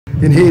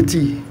in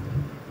Haiti.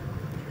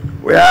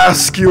 We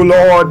ask you,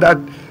 Lord, that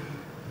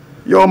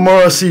your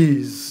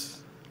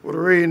mercies would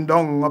rain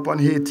down upon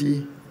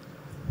Haiti.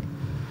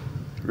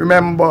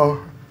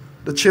 Remember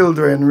the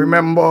children,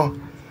 remember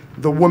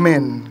the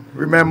women,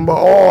 remember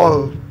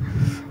all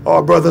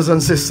our brothers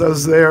and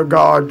sisters there,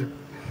 God.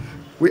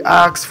 We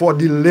ask for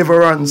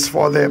deliverance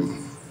for them.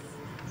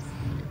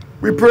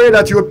 We pray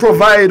that you would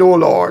provide, O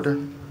Lord,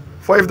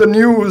 for if the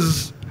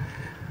news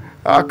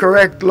are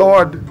correct,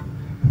 Lord,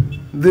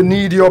 they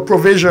need your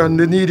provision,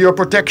 they need your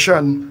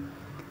protection,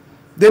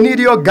 they need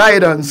your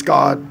guidance,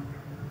 God.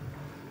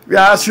 We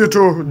ask you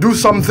to do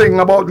something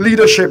about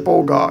leadership,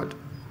 O God,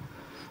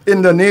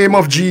 in the name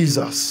of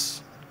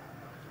Jesus.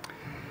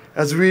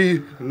 As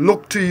we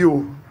look to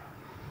you,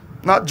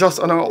 not just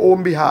on our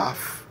own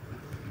behalf,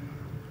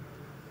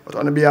 but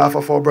on the behalf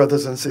of our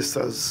brothers and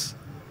sisters.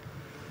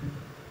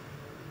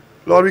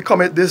 Lord, we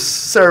commit this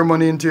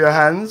ceremony into your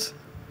hands.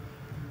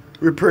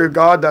 We pray,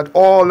 God, that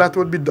all that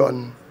would be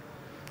done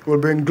will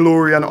bring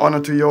glory and honor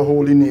to your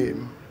holy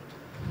name.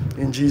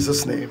 In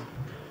Jesus' name,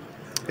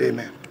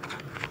 amen.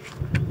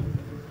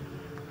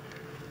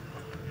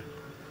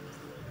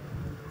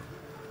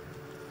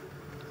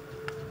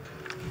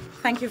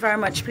 Thank you very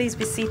much. Please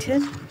be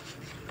seated.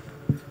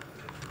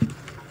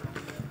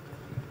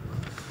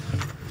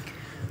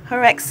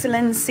 Her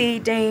Excellency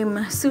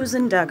Dame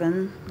Susan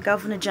Duggan,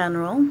 Governor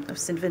General of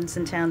St.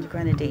 Vincent and the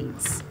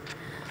Grenadines.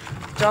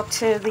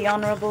 Dr. the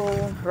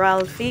Honorable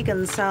Ralph E.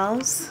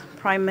 Gonsalves,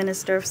 Prime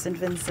Minister of St.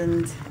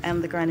 Vincent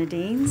and the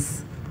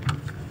Grenadines.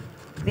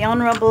 The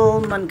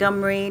Honorable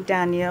Montgomery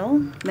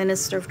Daniel,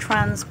 Minister of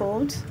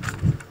Transport,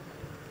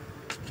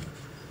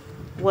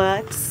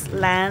 Works,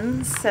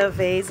 Lands,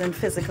 Surveys, and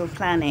Physical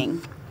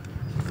Planning.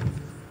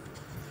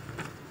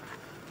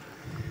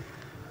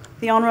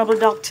 The Honorable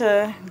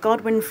Dr.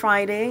 Godwin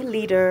Friday,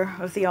 Leader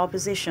of the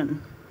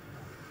Opposition.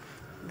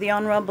 The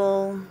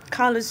Honorable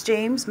Carlos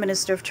James,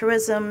 Minister of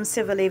Tourism,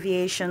 Civil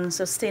Aviation,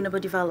 Sustainable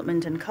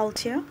Development and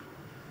Culture.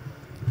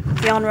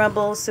 The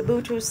Honorable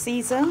Sabutu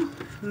Caesar,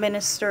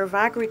 Minister of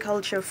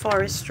Agriculture,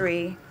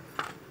 Forestry,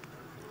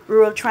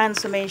 Rural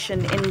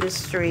Transformation,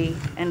 Industry,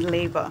 and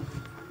Labor.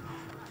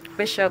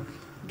 Bishop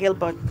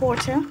Gilbert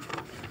Porter.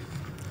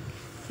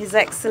 His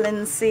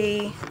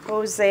Excellency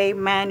Jose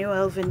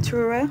Manuel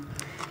Ventura,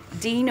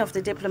 Dean of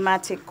the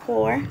Diplomatic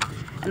Corps,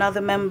 and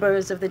other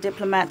members of the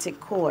Diplomatic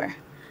Corps.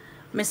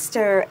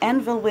 Mr.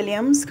 Enville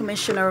Williams,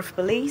 Commissioner of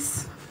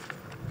Police.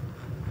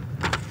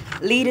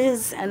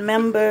 Leaders and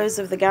members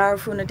of the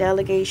Garifuna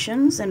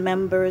delegations and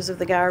members of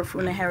the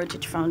Garifuna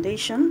Heritage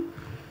Foundation.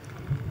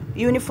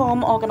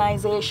 Uniform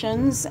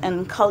organizations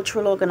and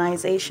cultural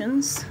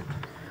organizations.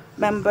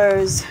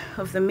 Members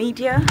of the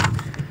media,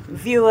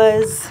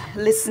 viewers,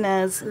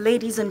 listeners,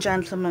 ladies and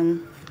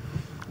gentlemen,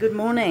 good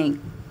morning.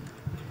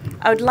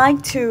 I would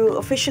like to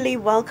officially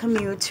welcome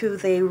you to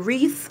the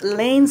Wreath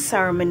laying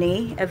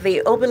ceremony at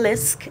the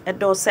Obelisk at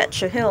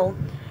Dorsetshire Hill,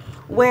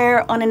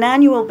 where on an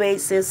annual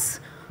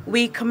basis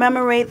we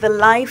commemorate the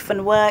life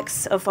and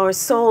works of our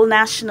sole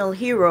national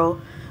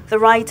hero, the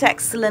Right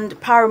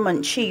Excellent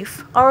Paramount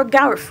Chief, our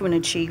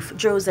Garifuna Chief,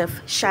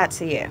 Joseph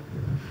Chatier.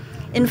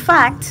 In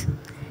fact,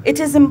 it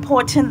is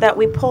important that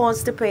we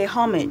pause to pay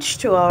homage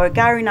to our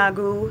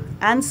Garinagu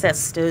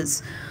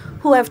ancestors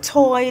who have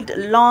toiled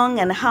long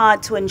and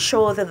hard to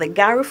ensure that the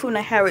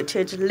Garifuna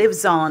heritage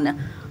lives on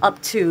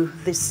up to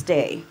this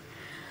day.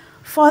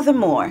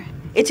 Furthermore,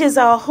 it is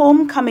our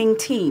homecoming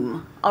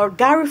team, our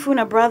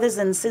Garifuna brothers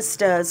and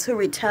sisters who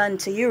return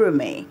to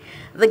Urume,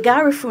 the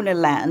Garifuna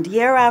land,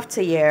 year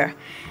after year,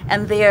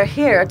 and they are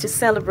here to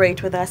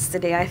celebrate with us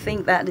today. I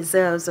think that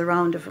deserves a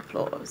round of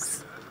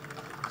applause.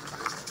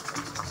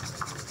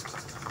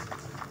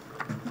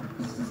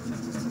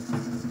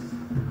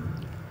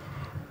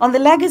 On the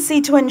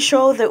legacy to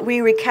ensure that we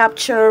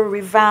recapture,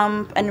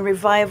 revamp, and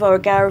revive our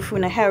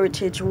Garifuna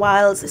heritage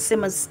whilst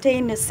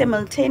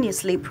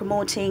simultaneously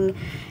promoting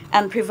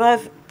and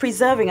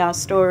preserving our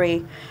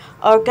story,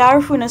 our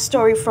Garifuna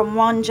story from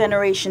one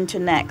generation to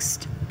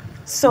next,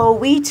 so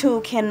we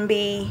too can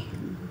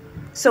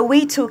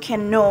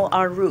know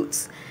our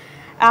roots.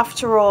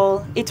 After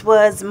all, it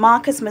was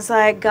Marcus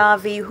Messiah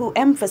Garvey who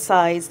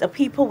emphasized a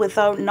people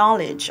without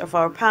knowledge of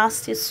our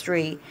past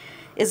history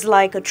is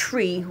like a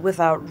tree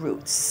without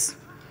roots.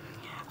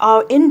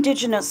 Our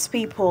indigenous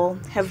people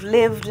have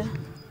lived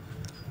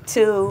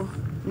to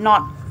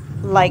not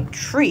like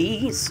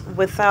trees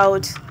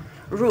without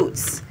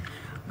roots,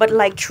 but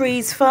like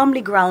trees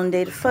firmly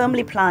grounded,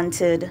 firmly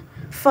planted,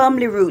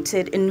 firmly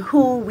rooted in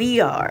who we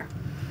are,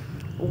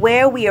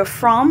 where we are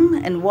from,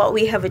 and what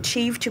we have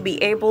achieved to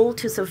be able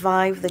to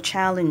survive the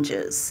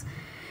challenges.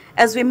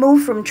 As we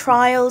move from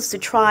trials to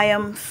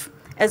triumph,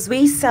 as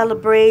we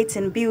celebrate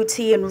in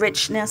beauty and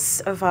richness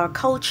of our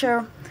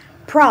culture,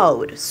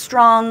 proud,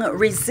 strong,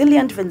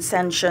 resilient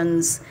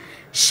Vincentians,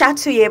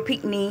 Chatier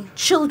Picni,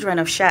 children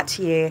of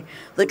Chatier,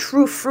 the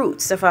true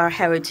fruits of our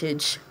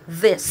heritage,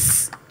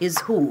 this is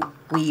who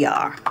we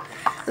are.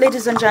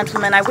 Ladies and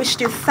gentlemen, I wish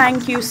to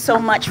thank you so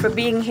much for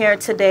being here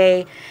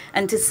today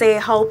and to say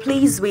how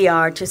pleased we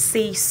are to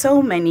see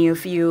so many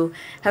of you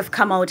have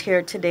come out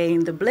here today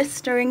in the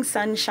blistering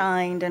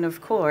sunshine and,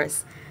 of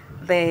course,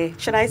 the,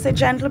 should I say,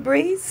 gentle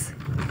breeze?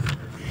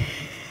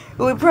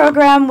 The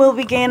program will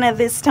begin at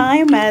this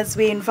time as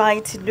we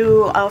invite to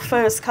do our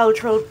first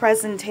cultural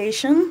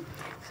presentation,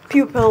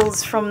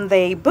 pupils from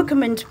the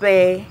Bookament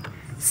Bay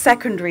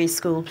Secondary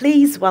School.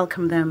 Please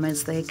welcome them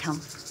as they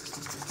come.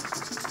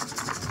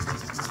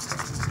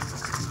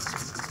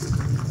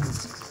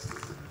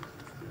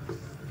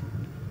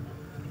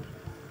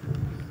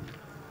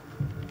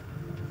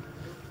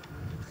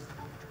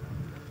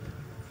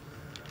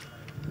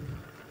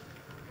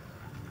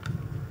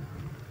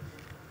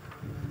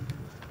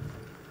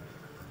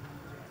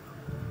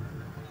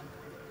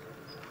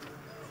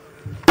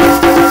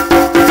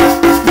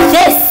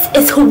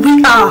 Is who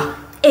we are,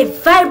 a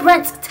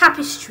vibrant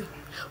tapestry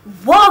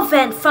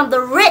woven from the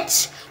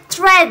rich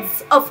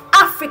threads of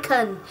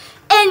African,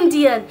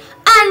 Indian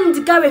and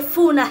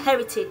Garifuna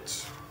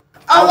heritage.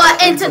 Our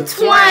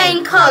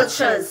intertwined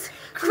cultures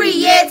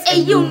create a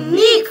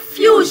unique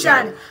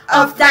fusion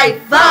of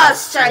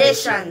diverse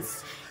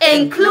traditions,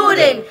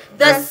 including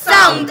the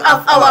sound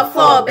of our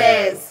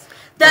forebears,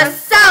 the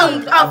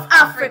sound of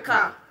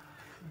Africa,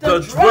 the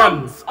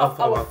drums of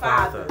our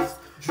fathers,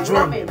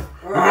 drumming,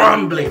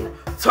 rumbling,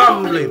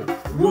 tumbling,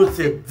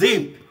 rooted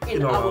deep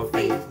in our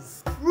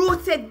veins.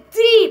 Rooted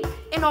deep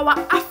in our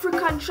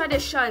African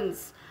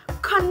traditions,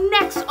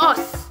 connects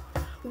us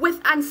with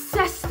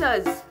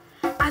ancestors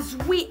as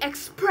we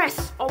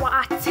express our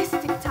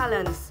artistic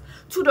talents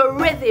to the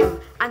rhythm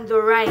and the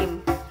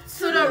rhyme.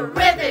 To the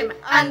rhythm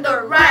and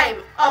the rhyme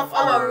of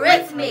our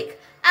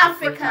rhythmic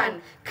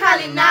African,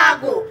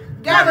 Kalinago,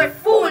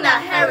 Garifuna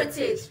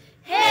heritage.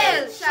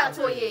 Hail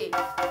Chatoye!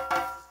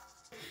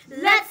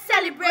 Let's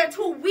celebrate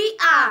who we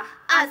are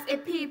as a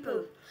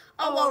people.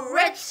 Our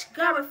rich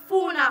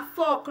Garifuna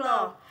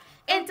folklore,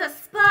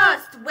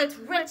 interspersed with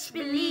rich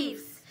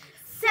beliefs,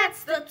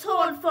 sets the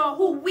tone for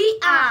who we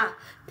are,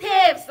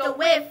 paves the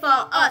way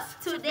for us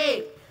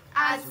today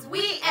as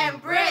we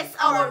embrace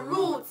our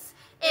roots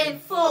in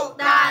folk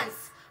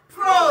dance,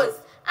 prose,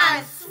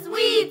 and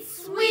sweet,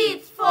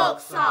 sweet folk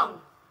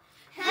song.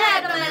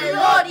 Hear the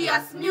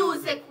melodious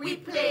music we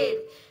played.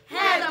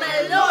 Hear the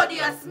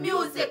melodious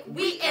music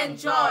we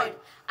enjoyed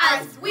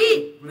as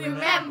we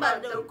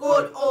remember the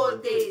good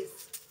old days.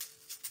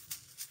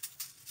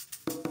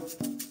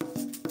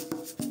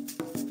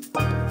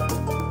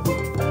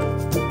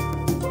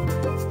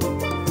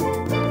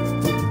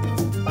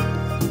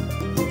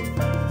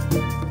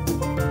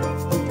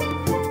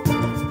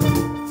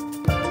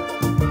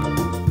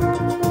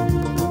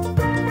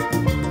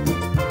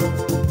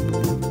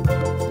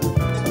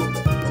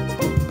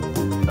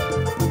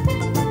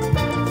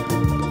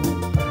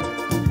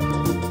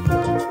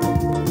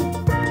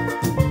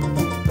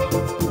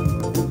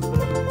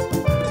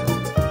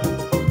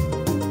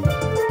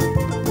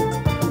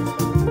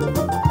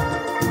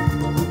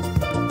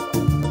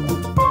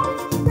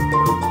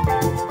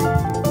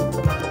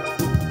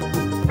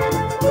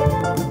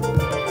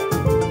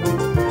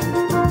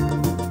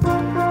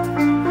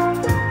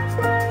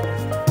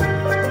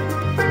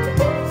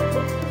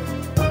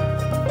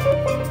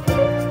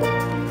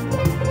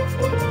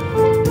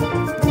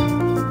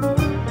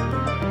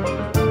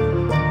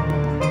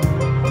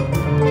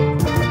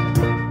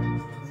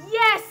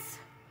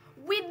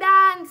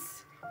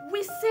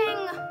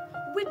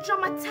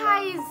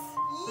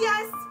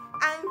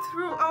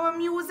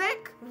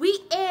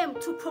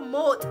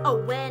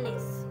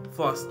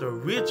 Foster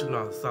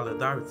regional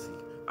solidarity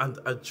and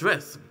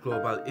address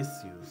global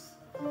issues.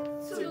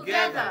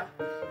 Together,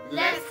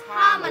 let's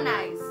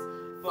harmonize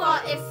for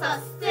a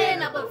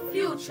sustainable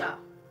future.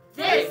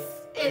 This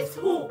is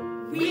who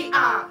we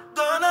are.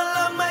 Gonna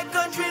love my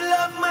country,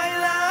 love my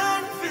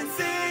land,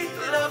 Vinci.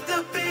 Love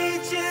the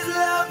beaches,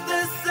 love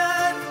the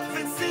sun,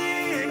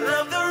 Vinci.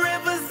 Love the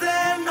rivers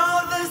and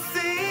all the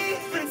sea,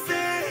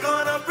 Vinci.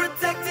 Gonna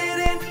protect it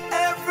in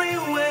every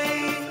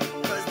way.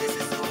 Cause this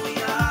is who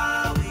we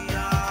are, we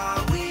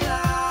are, we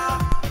are.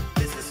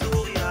 This is who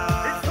we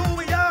are. It's who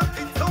we are,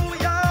 it's who we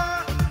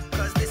are.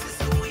 Cause this is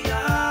who we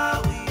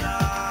are, we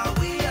are,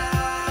 we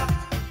are.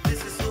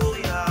 This is who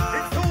we are.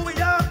 It's who we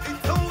are,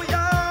 it's who we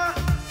are.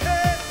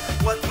 Hey,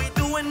 what we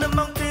do in the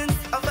mountains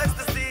of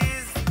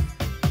ecstasies.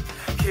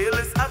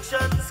 Careless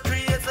actions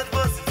creates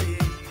adversity.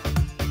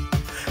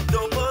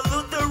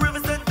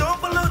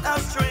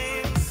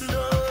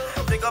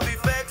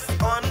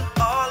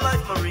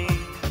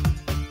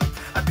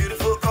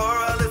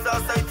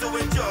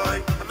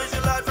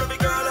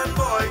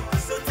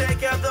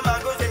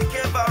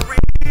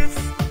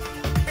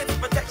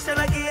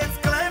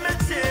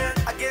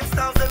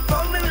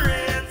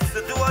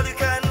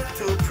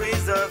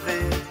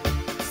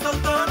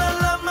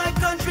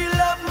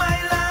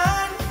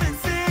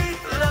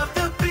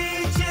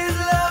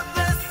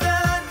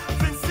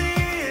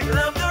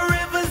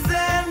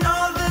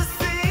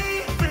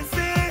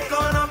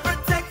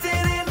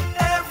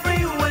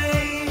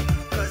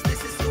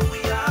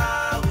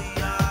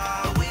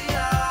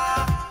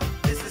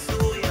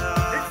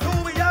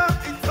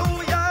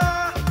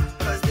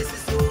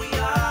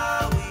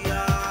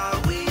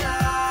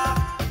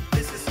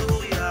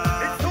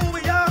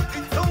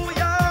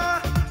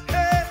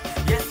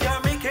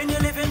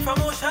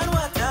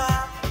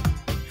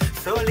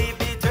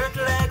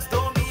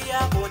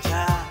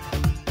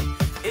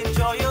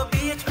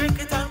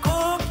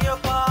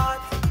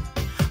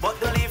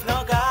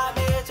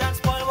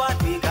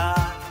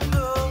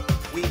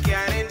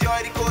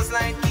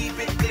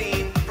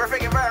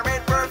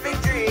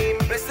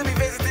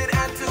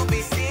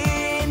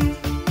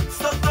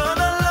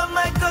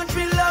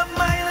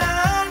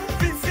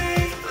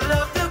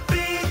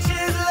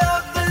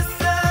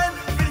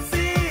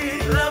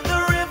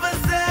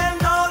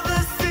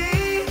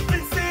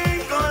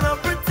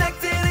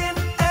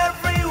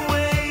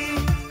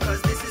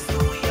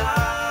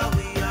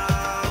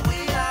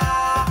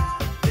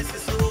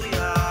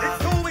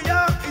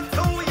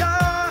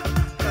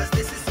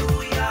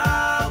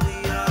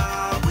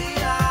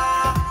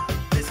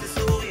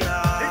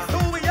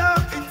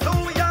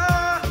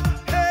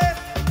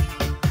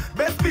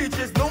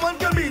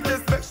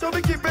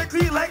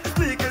 clean like the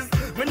sneakers.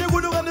 When you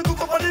go down and cook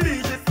up on the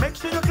beaches, make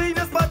sure you clean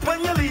your spot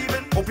when you're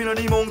leaving. Up in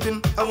the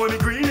mountain, and when the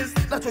green is,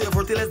 that's why you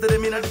fertilize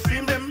them in the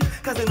stream them.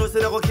 Cause they know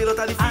say they go kill out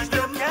all the fish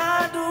them.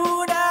 Can't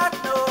do that,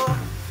 no.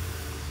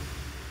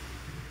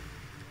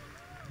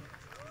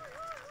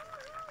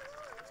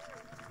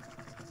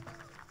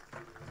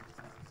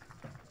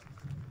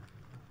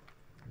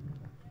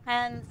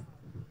 Hands.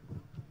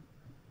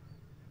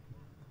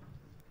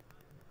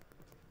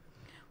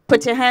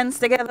 Put your hands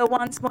together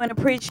once more in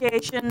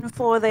appreciation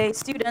for the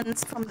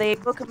students from the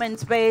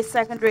Bookmans Bay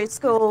Secondary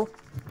School.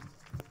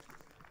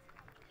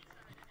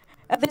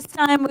 At this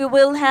time, we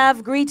will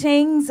have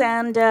greetings,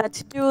 and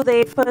to do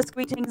the first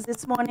greetings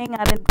this morning,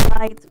 I'd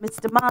invite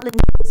Mr. Marlon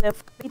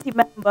Joseph, committee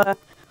member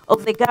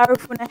of the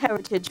Garifuna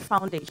Heritage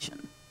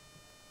Foundation.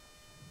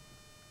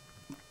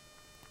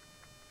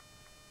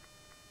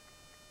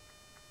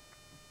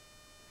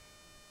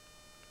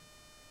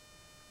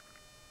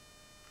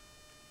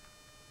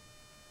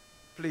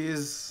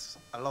 Please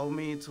allow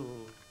me to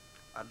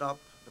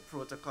adopt the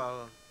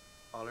protocol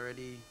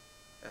already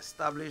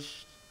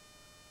established.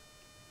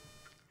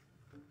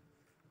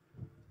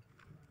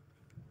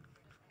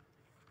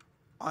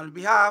 On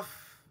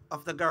behalf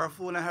of the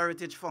Garifuna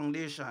Heritage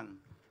Foundation,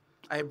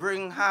 I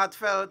bring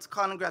heartfelt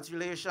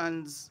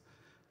congratulations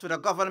to the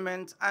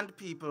government and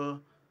people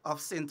of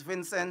St.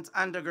 Vincent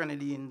and the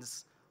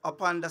Grenadines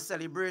upon the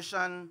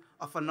celebration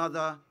of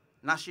another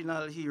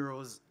National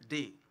Heroes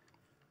Day.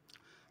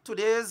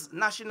 Today's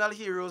National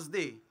Heroes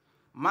Day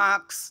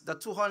marks the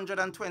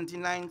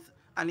 229th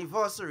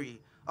anniversary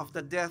of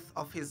the death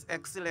of His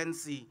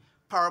Excellency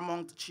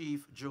Paramount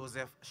Chief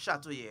Joseph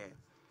Chatoyer.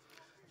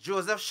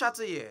 Joseph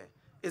Chatoyer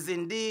is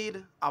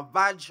indeed a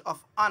badge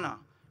of honor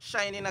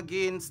shining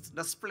against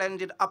the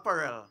splendid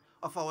apparel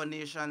of our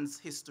nation's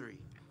history.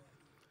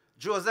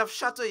 Joseph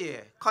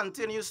Chatoyer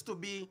continues to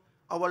be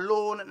our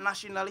lone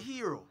national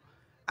hero,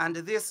 and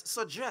this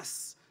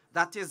suggests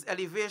that his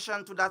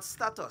elevation to that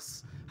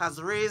status has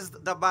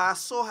raised the bar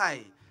so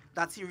high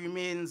that he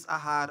remains a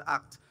hard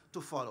act to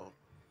follow.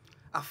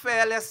 A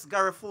fearless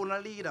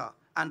Garifuna leader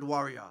and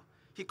warrior,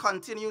 he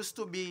continues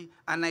to be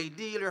an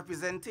ideal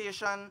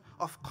representation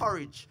of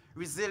courage,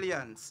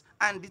 resilience,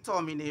 and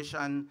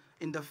determination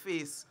in the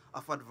face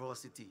of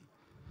adversity.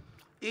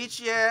 Each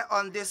year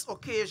on this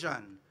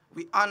occasion,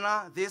 we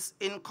honor this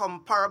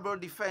incomparable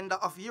defender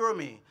of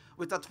Yorome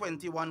with a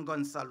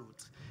 21-gun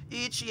salute.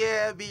 Each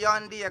year,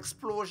 beyond the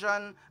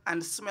explosion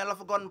and smell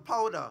of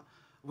gunpowder,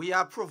 we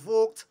are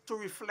provoked to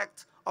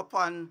reflect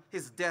upon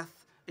his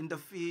death in the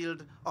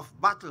field of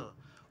battle,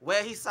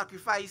 where he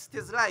sacrificed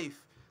his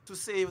life to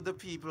save the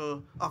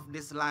people of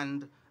this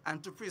land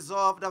and to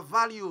preserve the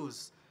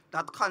values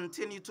that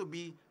continue to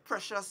be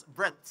precious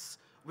breaths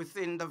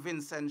within the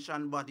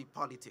Vincentian body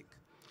politic.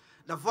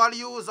 The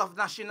values of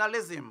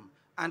nationalism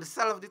and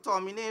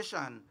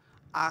self-determination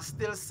are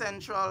still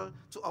central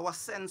to our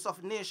sense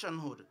of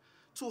nationhood,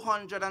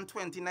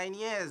 229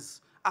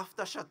 years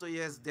after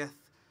Chatoyer's death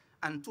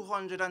and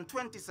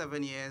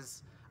 227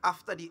 years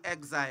after the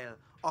exile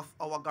of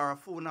our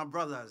Garifuna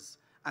brothers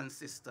and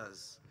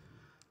sisters.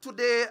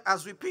 Today,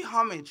 as we pay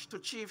homage to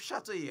Chief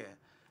Chatoyer,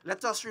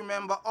 let us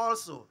remember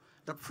also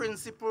the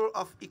principle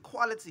of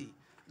equality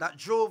that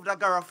drove the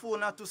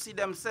Garifuna to see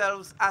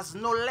themselves as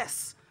no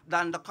less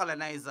than the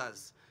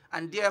colonizers,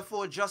 and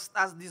therefore just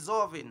as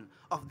deserving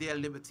of their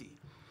liberty.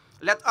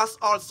 Let us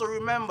also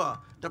remember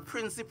the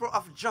principle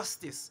of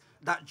justice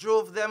that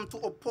drove them to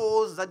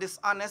oppose the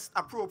dishonest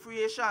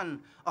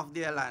appropriation of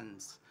their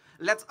lands.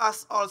 Let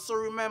us also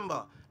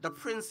remember the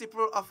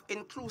principle of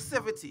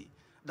inclusivity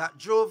that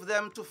drove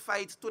them to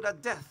fight to the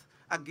death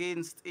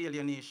against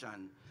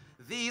alienation.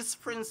 These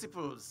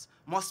principles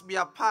must be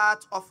a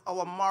part of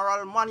our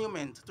moral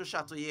monument to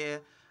Chatoyer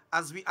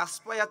as we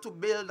aspire to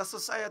build a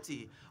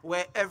society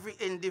where every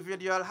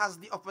individual has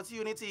the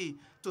opportunity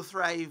to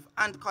thrive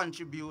and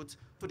contribute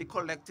to the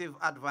collective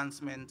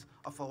advancement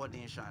of our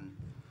nation.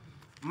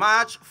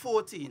 March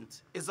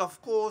 14th is, of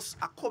course,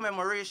 a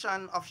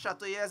commemoration of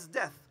Chatoyer's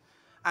death,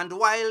 and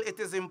while it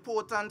is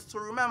important to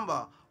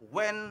remember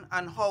when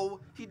and how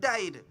he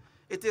died,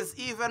 it is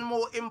even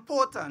more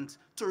important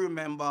to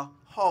remember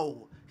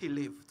how he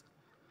lived.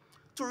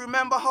 To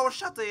remember how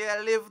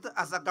Chatoyer lived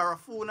as a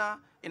Garifuna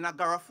in a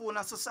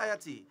Garifuna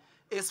society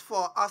is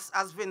for us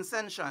as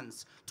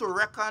Vincentians to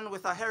reckon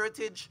with a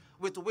heritage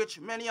with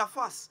which many of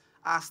us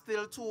are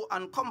still too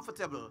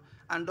uncomfortable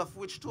and of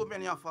which too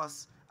many of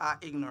us are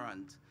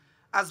ignorant.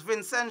 As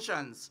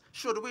Vincentians,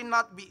 should we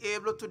not be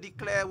able to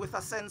declare with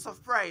a sense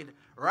of pride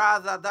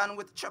rather than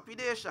with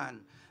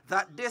trepidation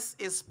that this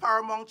is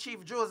Paramount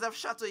Chief Joseph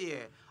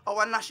Chatoyer,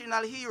 our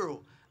national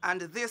hero,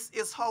 and this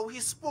is how he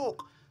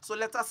spoke, so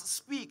let us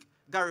speak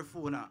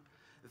Garifuna.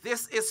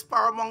 This is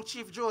Paramount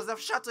Chief Joseph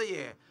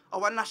Chatoyer,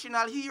 our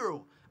national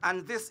hero,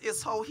 and this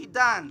is how he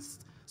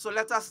danced, so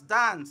let us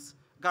dance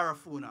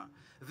Garifuna.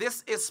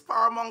 This is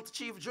Paramount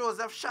Chief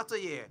Joseph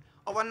Chatoyer,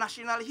 our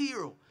national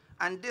hero,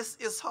 and this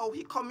is how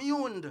he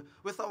communed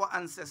with our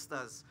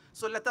ancestors.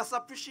 So let us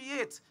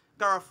appreciate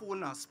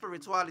Garifuna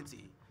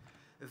spirituality.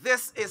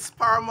 This is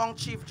Paramount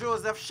Chief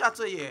Joseph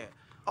Chatelier,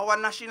 our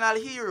national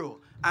hero,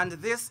 and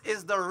this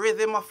is the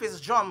rhythm of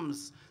his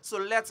drums. So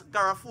let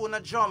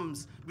Garifuna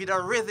drums be the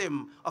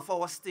rhythm of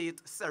our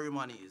state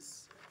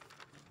ceremonies.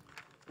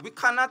 We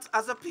cannot,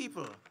 as a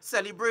people,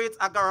 celebrate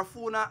a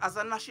Garifuna as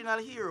a national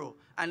hero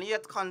and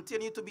yet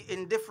continue to be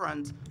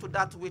indifferent to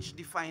that which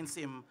defines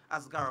him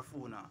as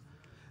Garifuna.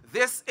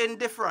 This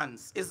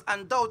indifference is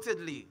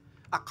undoubtedly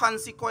a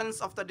consequence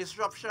of the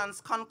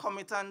disruptions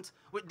concomitant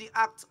with the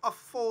act of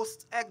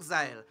forced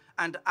exile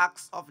and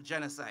acts of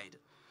genocide.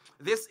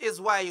 This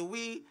is why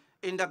we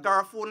in the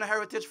Garifuna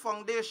Heritage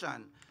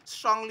Foundation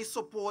strongly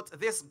support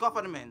this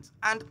government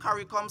and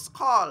CARICOM's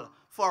call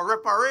for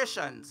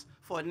reparations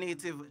for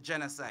Native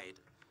genocide.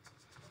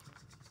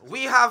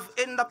 We have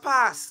in the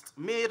past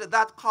made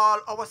that call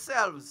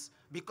ourselves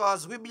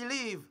because we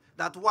believe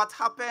that what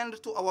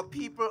happened to our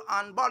people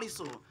on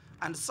Baliso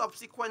and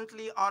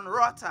subsequently on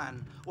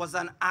Rotan was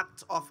an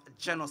act of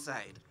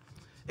genocide.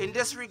 In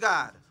this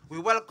regard, we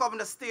welcome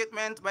the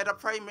statement by the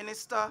Prime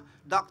Minister,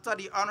 Dr.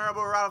 the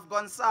Honorable Ralph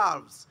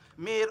Gonsalves,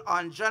 made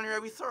on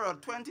January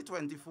 3rd,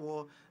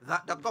 2024,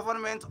 that the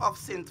government of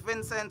St.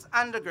 Vincent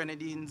and the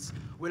Grenadines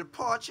will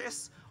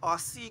purchase or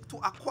seek to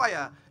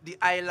acquire the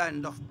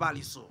island of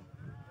Baliso.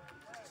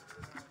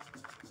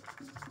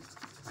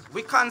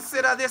 We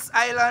consider this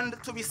island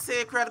to be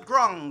sacred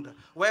ground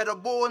where the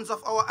bones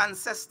of our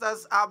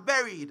ancestors are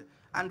buried,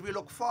 and we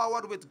look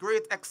forward with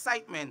great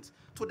excitement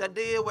to the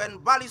day when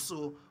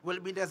Baliso will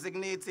be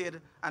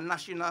designated a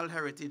National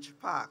Heritage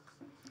Park.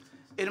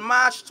 In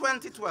March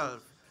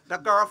 2012, the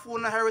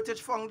Garifuna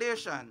Heritage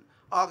Foundation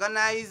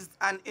organized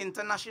an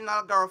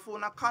International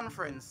Garifuna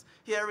Conference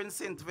here in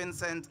St.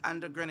 Vincent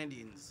and the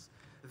Grenadines.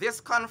 This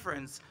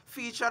conference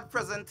featured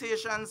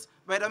presentations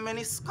by the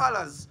many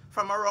scholars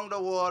from around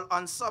the world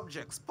on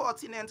subjects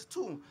pertinent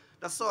to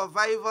the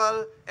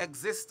survival,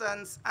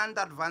 existence, and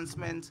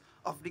advancement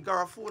of the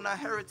Garifuna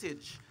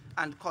heritage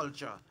and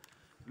culture.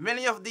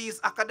 Many of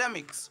these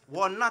academics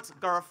were not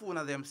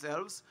Garifuna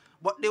themselves,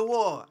 but they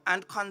were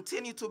and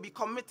continue to be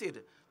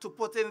committed to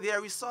putting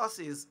their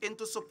resources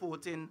into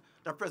supporting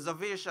the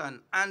preservation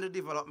and the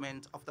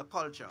development of the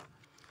culture.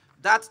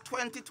 That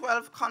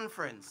 2012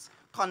 conference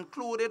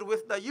concluded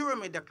with the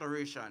Urumi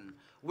Declaration,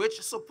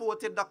 which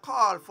supported the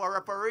call for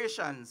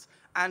reparations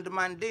and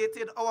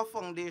mandated our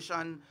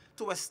foundation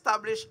to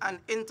establish an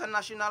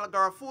international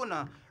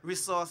Garifuna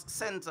resource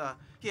center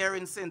here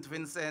in St.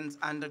 Vincent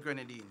and the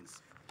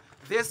Grenadines.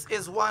 This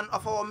is one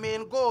of our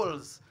main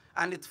goals,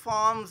 and it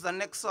forms the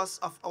nexus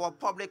of our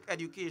public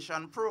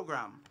education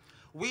program.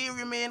 We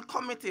remain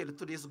committed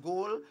to this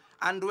goal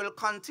and will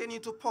continue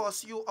to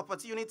pursue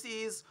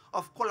opportunities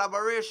of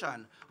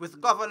collaboration with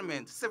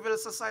government, civil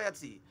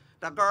society,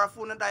 the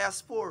Garifuna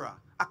diaspora,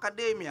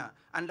 academia,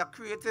 and the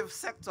creative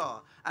sector,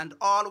 and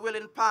all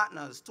willing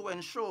partners to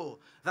ensure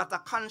that a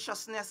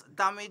consciousness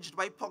damaged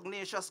by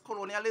pugnacious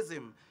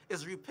colonialism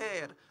is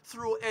repaired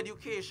through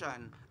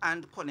education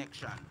and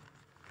connection.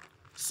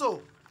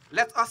 So,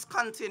 let us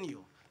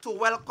continue to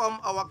welcome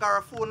our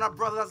Garifuna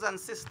brothers and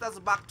sisters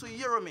back to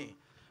Urumi,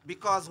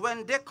 because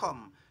when they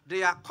come,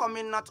 they are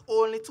coming not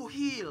only to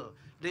heal,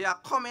 they are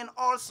coming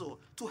also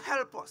to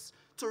help us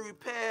to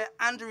repair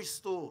and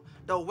restore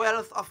the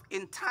wealth of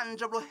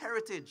intangible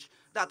heritage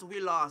that we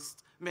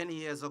lost many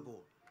years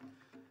ago.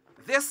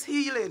 This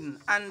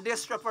healing and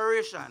this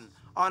reparation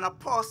on a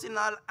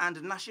personal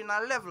and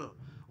national level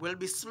will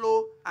be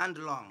slow and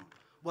long,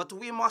 but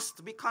we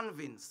must be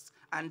convinced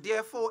and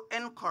therefore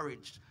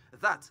encouraged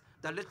that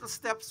the little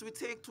steps we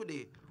take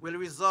today will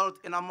result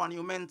in a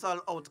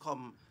monumental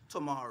outcome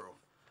tomorrow.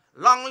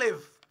 Long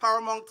live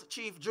Paramount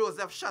Chief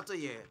Joseph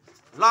Chatelier.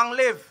 Long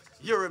live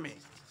Urumi.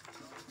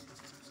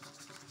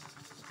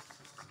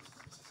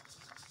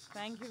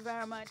 Thank you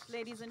very much.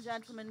 Ladies and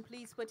gentlemen,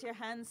 please put your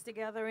hands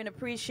together in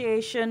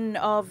appreciation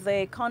of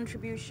the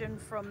contribution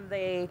from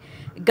the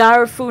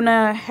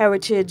Garifuna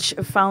Heritage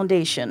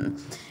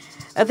Foundation.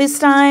 At this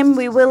time,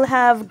 we will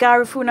have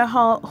Garifuna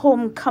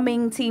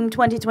Homecoming Team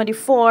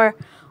 2024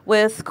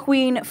 with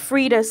Queen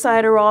Frida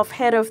Sideroff,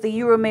 head of the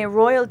Urumi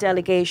Royal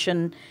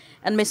Delegation,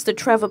 and Mr.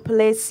 Trevor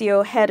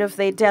Palacio, head of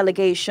the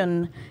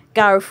delegation,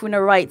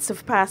 Garifuna Rites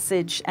of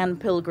Passage and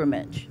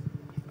Pilgrimage.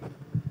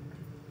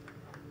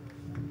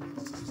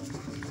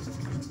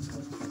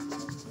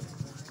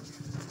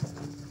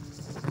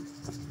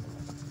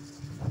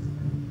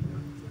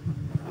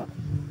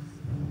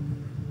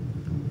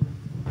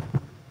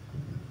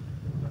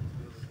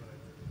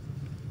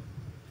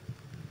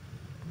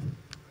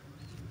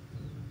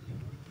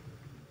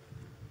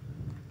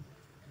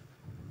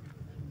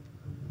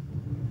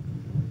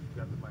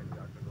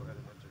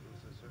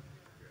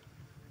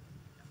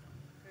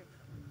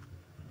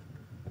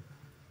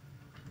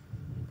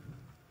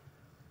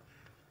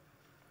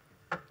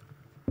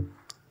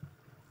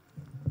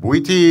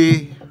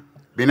 Buiti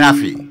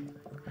Binafi,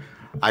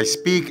 I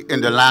speak in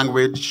the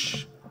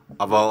language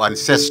of our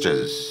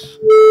ancestors.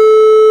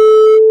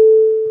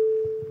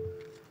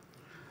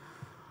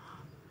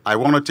 I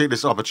want to take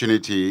this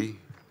opportunity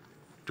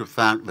to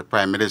thank the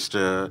Prime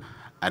Minister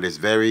and his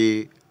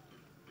very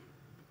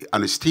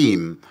and his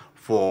team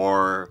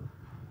for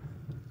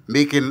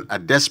making a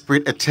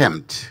desperate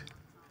attempt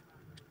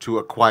to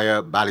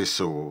acquire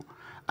Baliso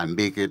and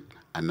make it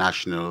a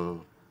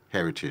national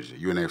heritage,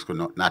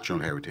 UNESCO national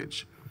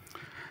heritage.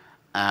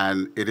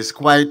 And it is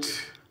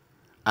quite,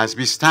 as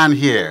we stand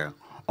here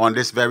on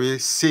this very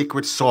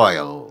sacred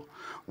soil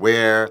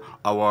where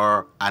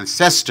our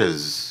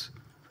ancestors,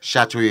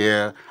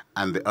 Chatoyer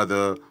and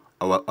our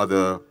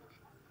other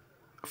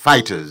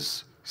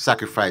fighters,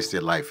 sacrificed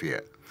their life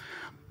here.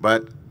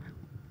 But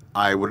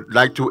I would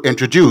like to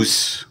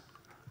introduce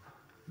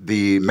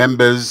the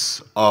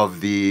members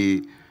of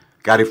the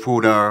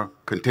Garifuna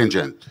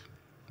contingent.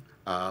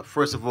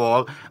 First of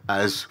all,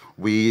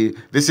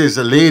 this is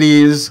a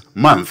ladies'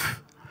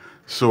 month,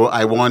 so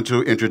I want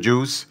to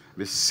introduce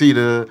Ms.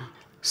 Cedar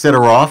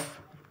Sederoff,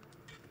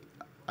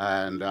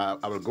 and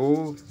I will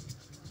go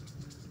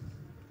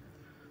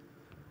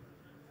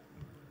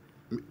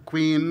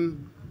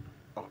Queen,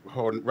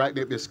 her right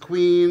name is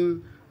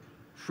Queen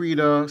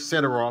Frida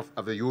Sederoff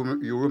of the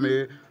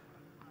Urume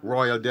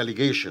Royal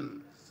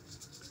Delegation.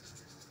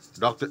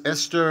 Dr.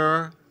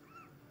 Esther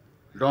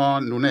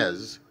Dawn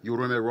Nunez,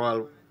 Urume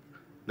Royal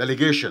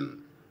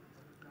Delegation.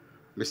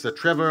 Mr.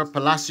 Trevor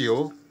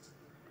Palacio,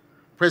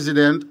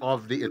 President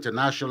of the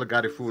International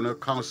Garifuna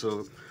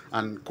Council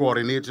and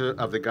Coordinator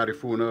of the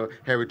Garifuna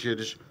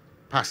Heritage,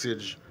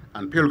 Passage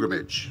and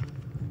Pilgrimage.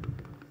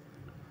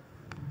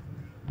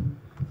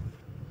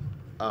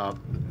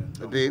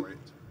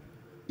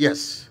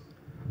 Yes,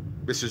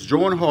 Mrs.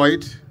 Joan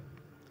Hoyt,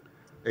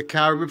 a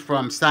Carib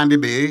from Sandy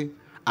Bay,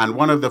 and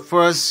one of the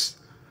first,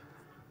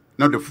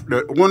 no,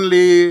 the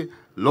only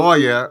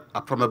lawyer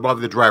from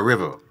above the Dry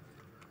River.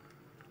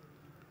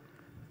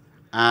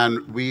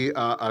 And we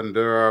are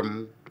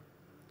under,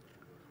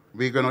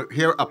 we're going to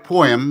hear a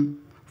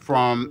poem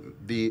from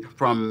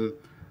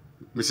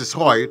Mrs.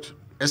 Hoyt,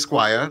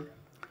 Esquire.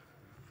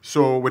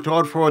 So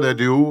without further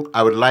ado,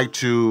 I would like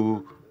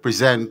to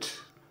present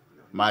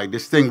my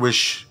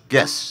distinguished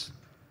guests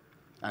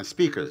and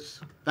speakers.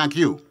 Thank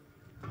you.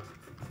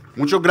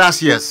 Muchas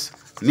gracias.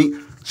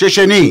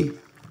 Shesheni.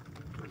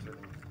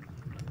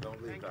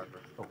 Don't leave, Doctor.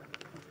 Okay.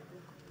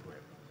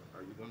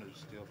 Are you going to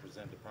still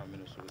present the Prime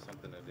Minister with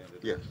something at the end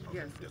of the Yes. day?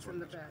 Yes, it's in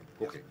the bag.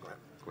 Okay, go ahead.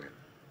 Go ahead.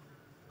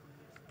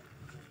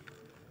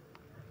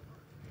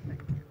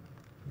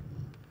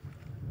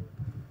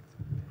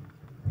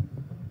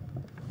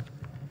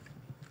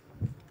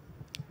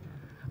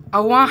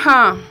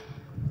 Awaha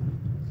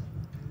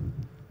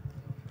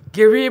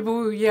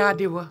Giribu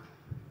Yadiwa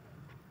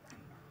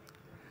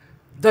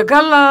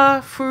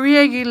Dagala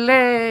Furiegi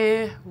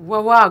Le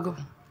Wawago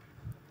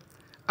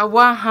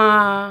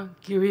Awaha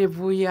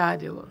Giribu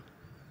Yadiwa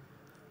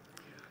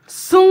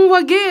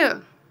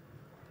Sungwagir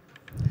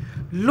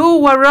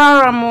Lu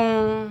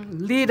Wararamu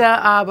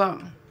Lida Aba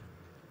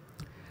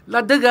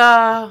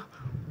Ladiga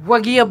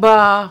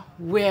Wagiaba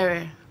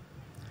Were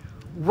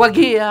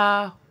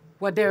Wagia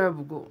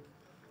Waderabugo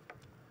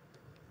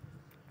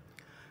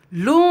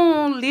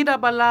Lun lida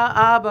bala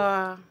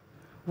aba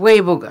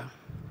webuga.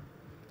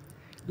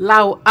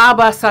 Lau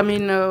aba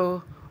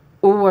samino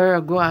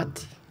uwer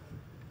guati.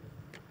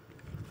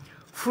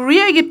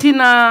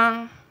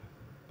 Furiegitina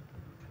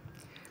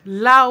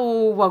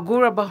lau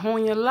wagura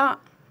bahonya la.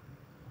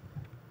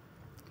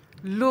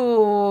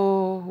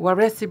 Lu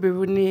waresi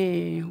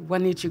biruni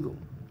wanichigu.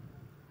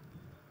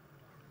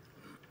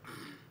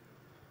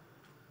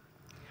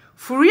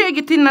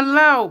 Furiegitina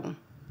lau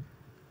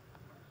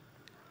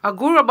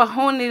Agura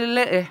bahoni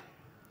le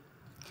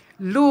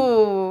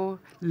lu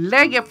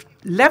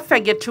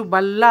lefege tu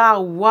bala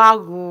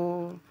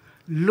wago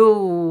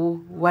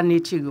lu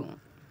wanichigu.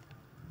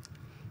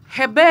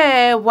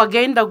 Hebe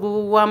wagenda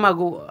gu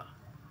wamagu.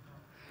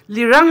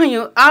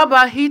 Liranyu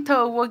aba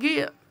hita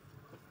wagia.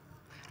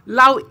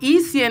 Lau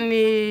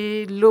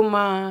isieni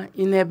luma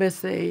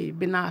inebese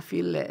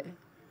binafile.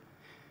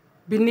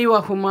 Biniwa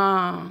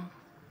huma.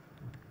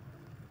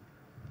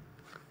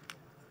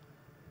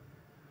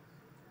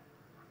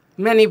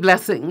 Many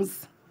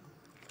blessings.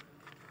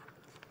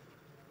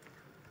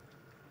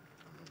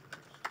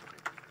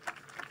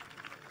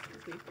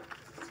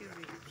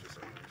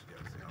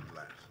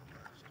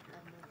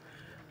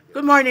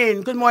 Good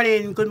morning, good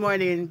morning, good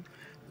morning.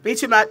 Beit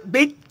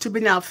to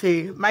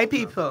Binafi, my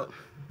people.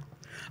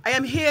 I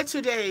am here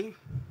today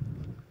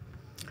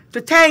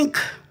to thank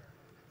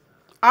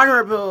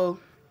Honorable,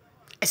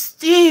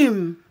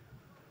 esteemed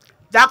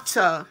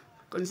Dr.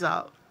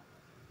 Gonzalez.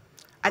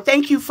 I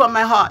thank you from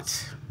my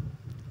heart.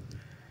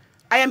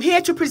 I am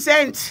here to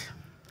present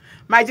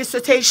my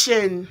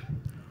dissertation,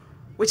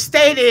 which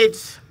stated,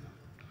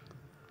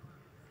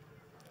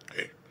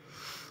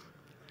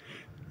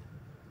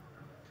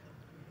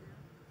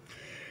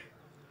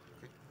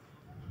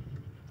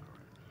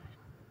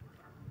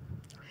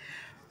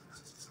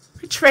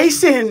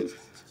 retracing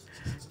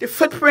the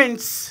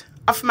footprints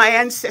of my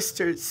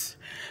ancestors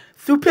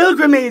through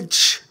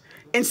pilgrimage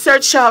in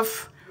search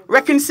of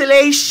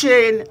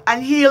reconciliation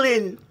and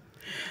healing,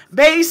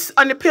 based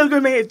on the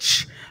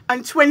pilgrimage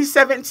in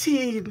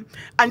 2017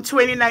 and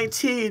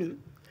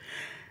 2019.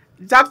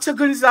 Dr.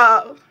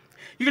 Gonzal,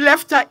 you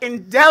left an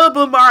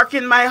indelible mark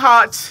in my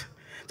heart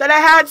that I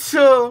had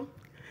to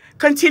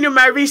continue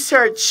my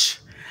research.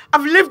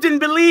 I've lived in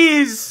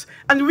Belize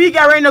and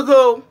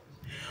Garinago.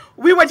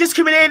 We were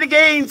discriminated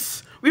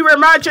against. We were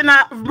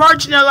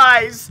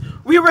marginalized.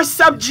 We were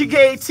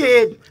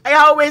subjugated. I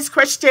always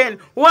question,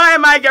 why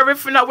am I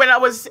Garifuna when I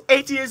was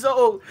 8 years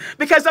old?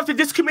 Because of the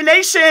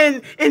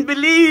discrimination in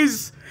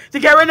Belize, the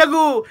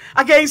Garinagu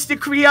against the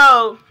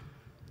Creole.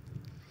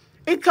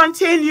 It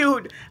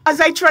continued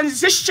as I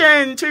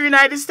transitioned to the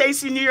United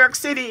States in New York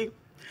City.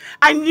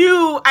 I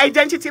knew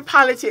identity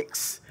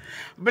politics.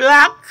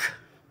 Black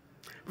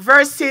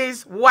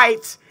versus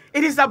white.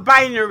 It is a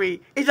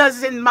binary. It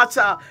doesn't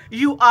matter.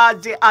 You are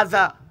the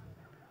other.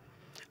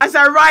 As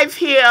I arrived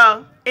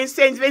here in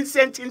St.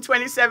 Vincent in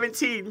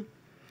 2017,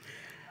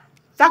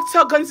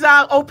 Dr.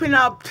 Gonzal opened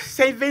up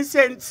St.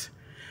 Vincent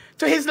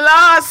to his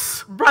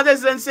last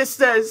brothers and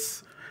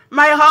sisters.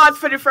 My heart,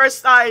 for the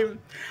first time,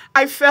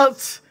 I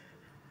felt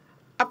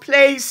a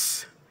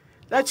place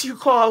that you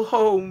call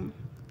home.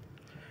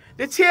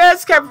 The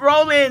tears kept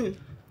rolling.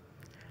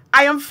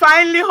 I am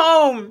finally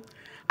home.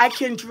 I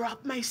can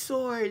drop my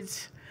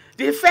swords.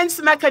 The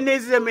defense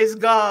mechanism is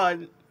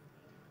gone.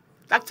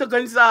 Dr.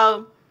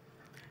 Gonzal,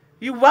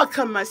 you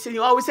welcome us and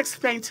you always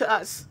explain to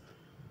us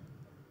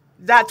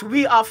that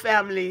we are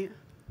family.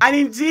 And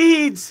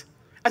indeed,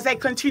 as I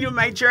continue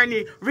my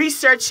journey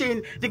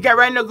researching the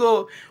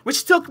Garinago,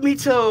 which took me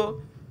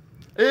to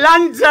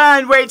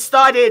London where it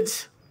started,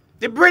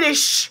 the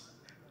British,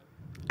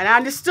 and I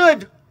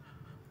understood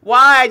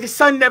why the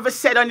sun never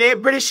set on the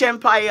British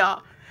Empire.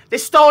 The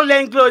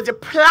stolen goods, the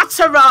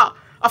plethora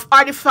of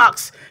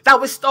artifacts that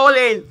were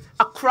stolen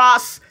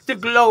across the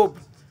globe.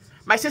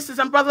 My sisters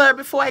and brothers,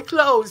 before I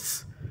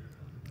close,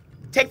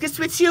 take this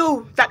with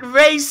you, that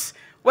race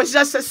was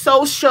just a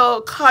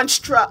social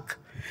construct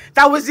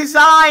that was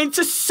designed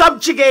to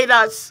subjugate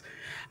us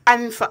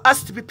and for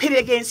us to be pitted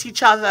against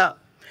each other.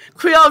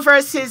 Creole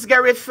versus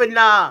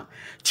Garifuna,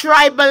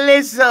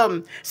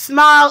 tribalism,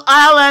 small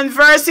island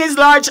versus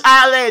large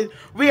island.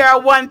 We are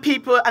one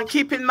people, and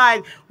keep in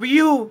mind,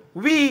 you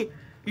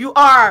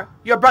are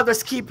your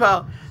brother's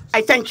keeper.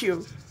 I thank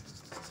you.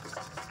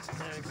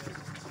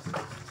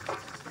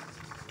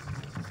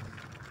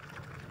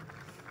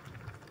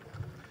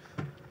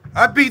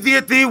 I beat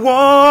the one,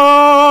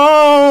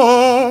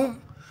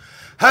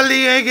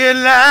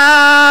 Haliegela,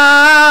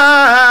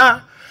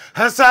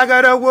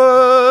 Hasagara,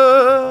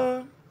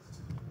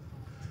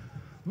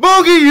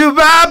 Boogie you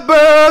by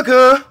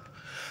burger,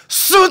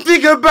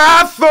 Suntiga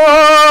by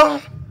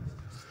four.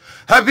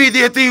 I beat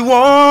the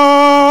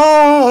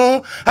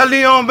one,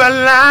 Halion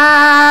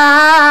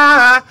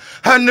Bala,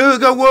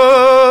 Hanuga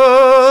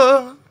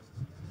wo,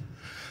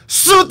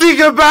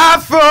 Suntiga by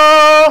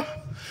four.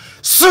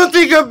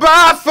 Something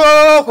about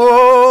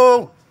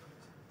for.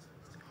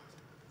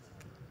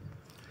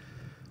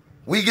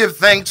 We give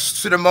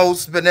thanks to the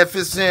most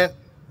beneficent,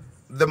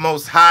 the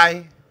most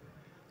high,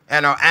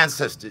 and our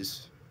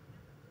ancestors.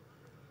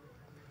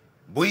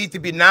 Buiti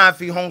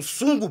binafi hon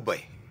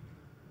sungube.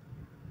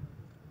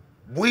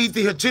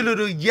 Buiti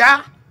hachiluru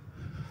ya.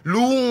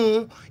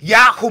 Lu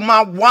ya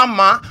huma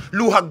wama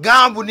lu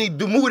hagambu ni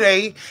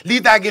dumure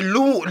lidage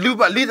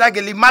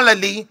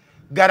limalali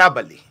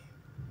garabali.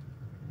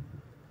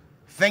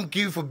 Thank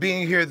you for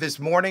being here this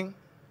morning,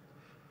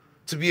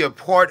 to be a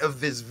part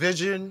of this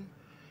vision,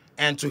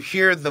 and to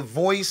hear the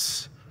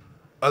voice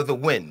of the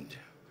wind.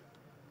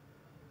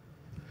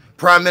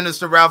 Prime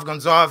Minister Ralph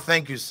Gonzal,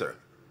 thank you, sir,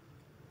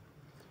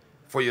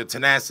 for your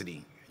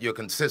tenacity, your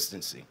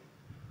consistency.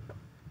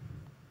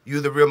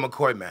 You're the real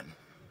McCoy man.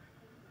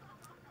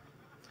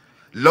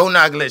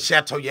 Lonagle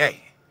Chatoyer,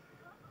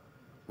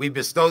 we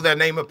bestowed that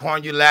name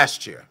upon you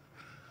last year.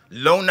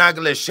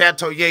 Lonagle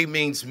Chatoyer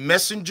means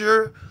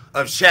messenger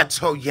of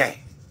Chatoyer.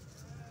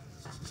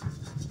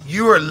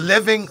 You are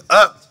living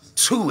up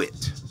to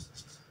it.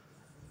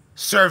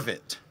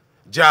 Servant,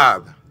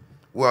 job,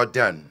 well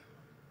done.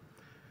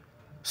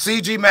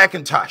 C.G.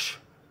 McIntosh,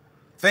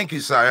 thank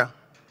you, sire.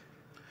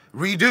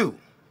 Redo,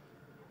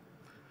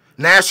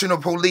 National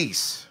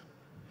Police,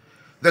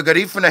 the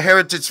Garifuna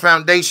Heritage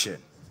Foundation,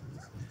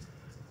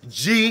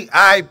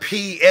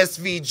 GIPSVG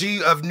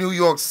of New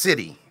York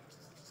City,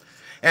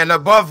 and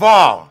above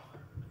all,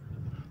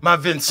 my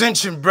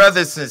Vincentian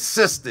brothers and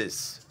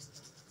sisters,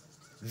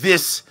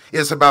 this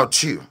is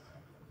about you.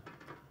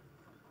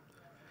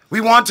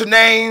 We want to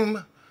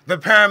name the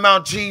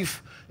Paramount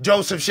Chief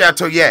Joseph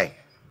Chatoyer.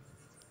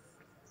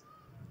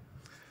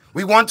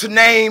 We want to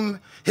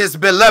name his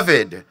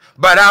beloved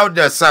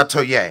Barauda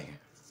Chatoyer.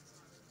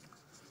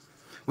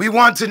 We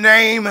want to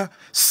name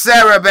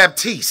Sarah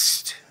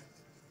Baptiste.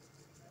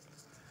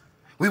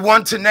 We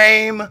want to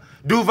name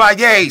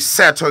Duvalier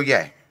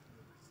Chatoyer.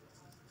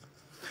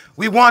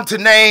 We want to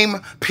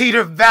name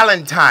Peter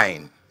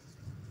Valentine.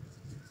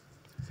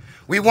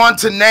 We want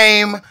to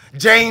name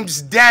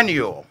James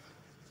Daniel.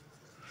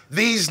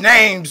 These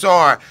names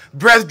are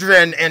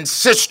brethren and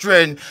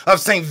sistren of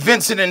St.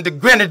 Vincent and the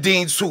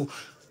Grenadines who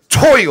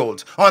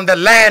toiled on the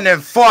land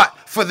and fought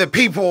for the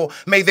people.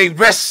 May they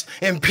rest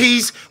in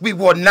peace. We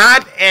will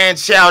not and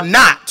shall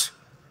not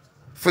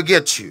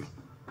forget you.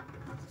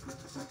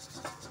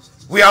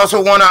 We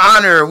also want to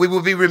honor, we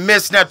will be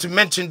remiss not to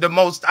mention the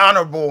most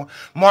honorable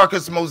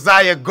Marcus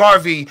Mosiah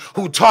Garvey,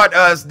 who taught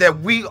us that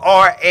we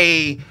are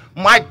a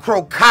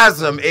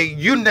microcosm, a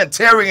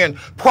Unitarian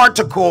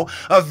particle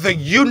of the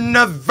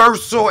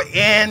universal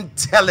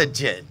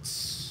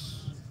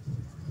intelligence.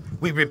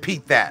 We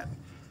repeat that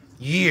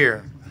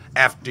year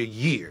after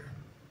year.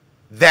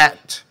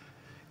 That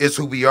is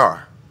who we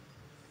are.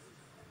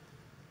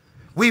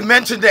 We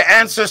mentioned the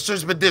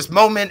ancestors, but this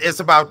moment is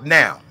about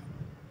now.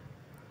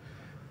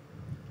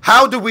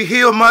 How do we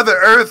heal Mother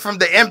Earth from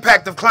the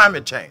impact of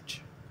climate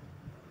change?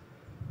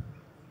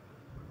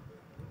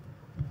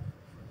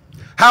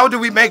 How do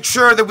we make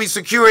sure that we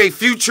secure a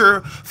future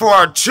for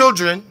our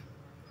children,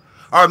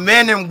 our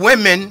men and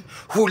women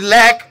who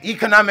lack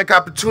economic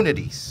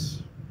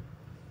opportunities?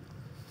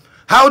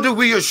 How do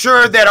we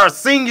assure that our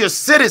senior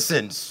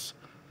citizens,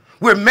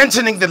 we're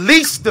mentioning the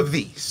least of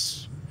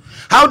these,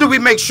 how do we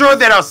make sure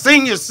that our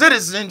senior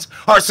citizens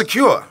are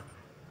secure?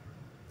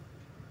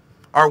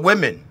 Our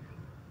women.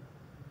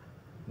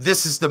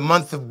 This is the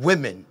month of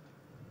women.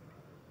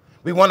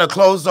 We want to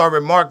close our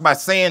remark by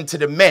saying to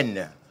the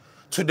men,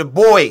 to the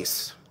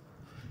boys,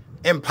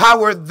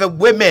 empower the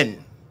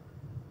women,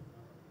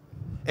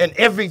 and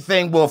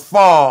everything will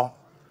fall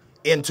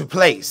into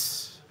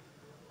place.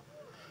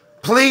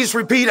 Please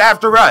repeat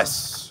after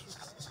us.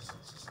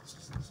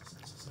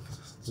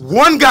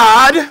 One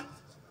God,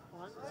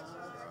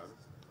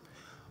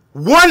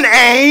 one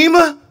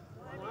aim,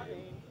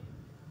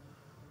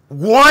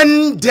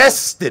 one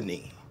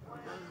destiny.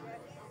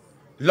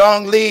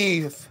 Long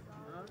live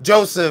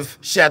Joseph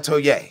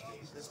Chatoyer.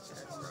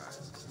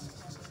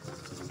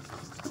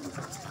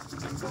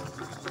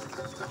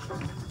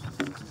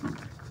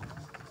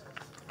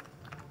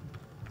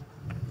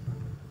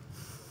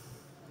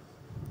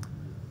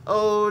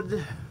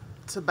 Ode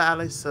to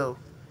Baliso.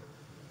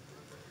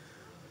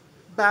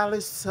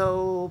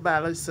 Baliso,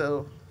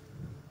 Baliso,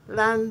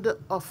 land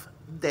of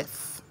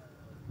death.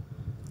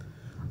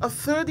 Of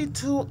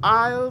 32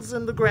 isles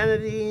in the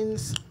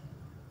Grenadines,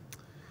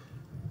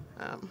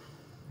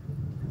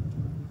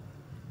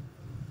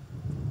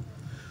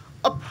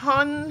 of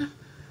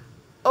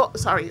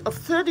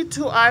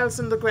 32 isles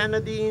in the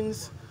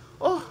Grenadines,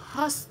 oh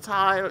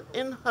hostile,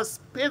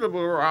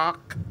 inhospitable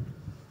rock,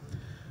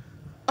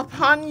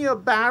 upon your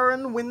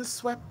barren,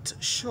 windswept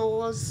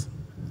shores,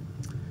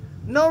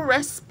 no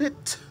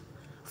respite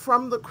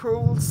from the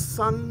cruel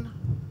sun,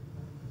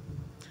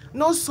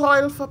 no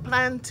soil for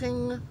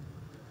planting,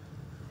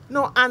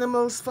 no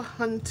animals for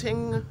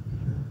hunting,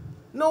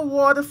 no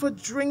water for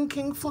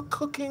drinking, for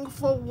cooking,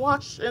 for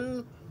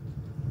washing,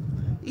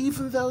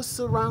 even though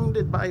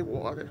surrounded by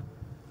water.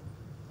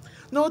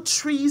 No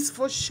trees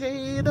for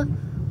shade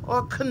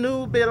or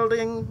canoe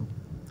building,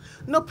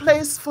 no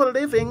place for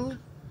living,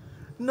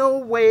 no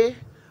way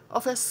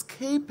of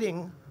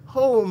escaping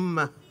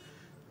home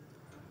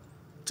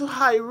to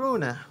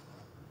Hiruna,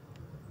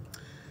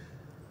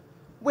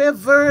 where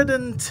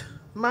verdant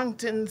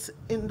mountains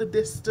in the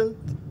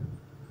distance,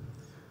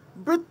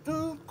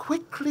 Britain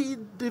quickly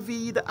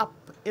divvied up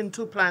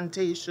into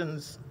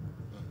plantations,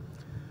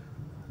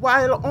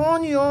 while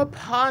on your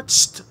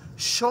parched,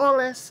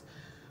 shoreless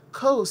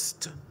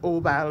coast, O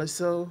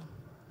Baliso,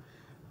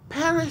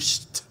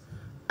 perished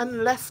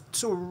and left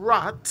to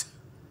rot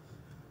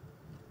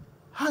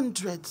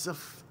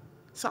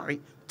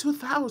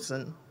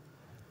 2,000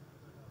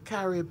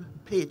 Carib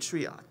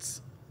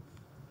patriots.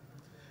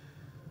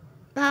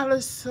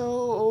 Baliso,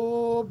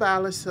 oh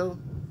Baliso,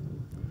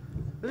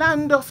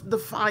 land of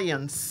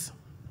defiance.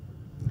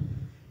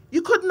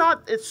 You could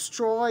not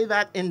destroy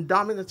that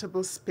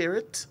indomitable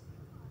spirit,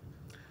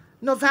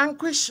 nor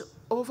vanquish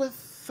over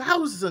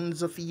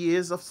thousands of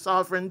years of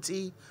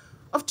sovereignty,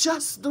 of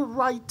just the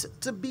right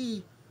to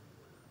be.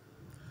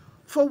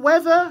 For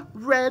whether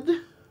red,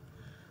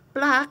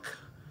 black,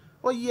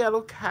 or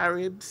yellow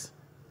Caribs,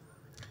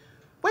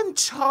 when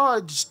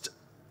charged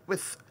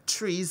with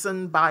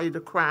treason by the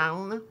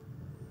crown,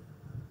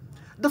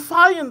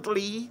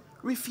 defiantly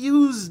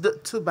refused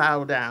to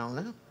bow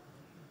down.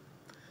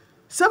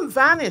 Some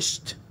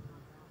vanished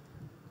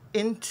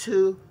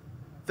into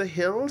the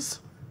hills,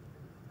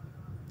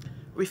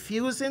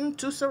 refusing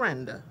to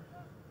surrender.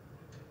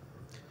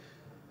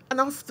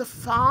 And of the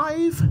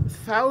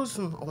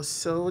 5,000 or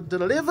so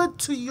delivered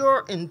to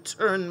your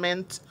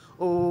internment,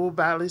 O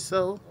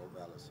Baliso,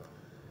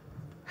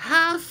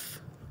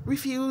 half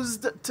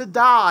refused to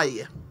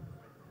die,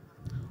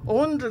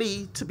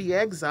 only to be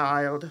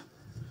exiled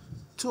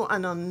to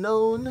an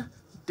unknown,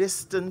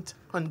 distant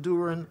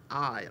Honduran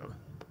isle.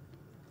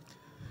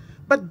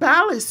 But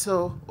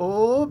Baliso,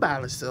 oh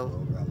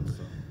Baliso,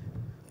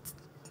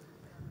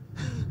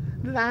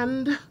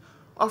 land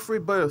of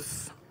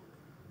rebirth,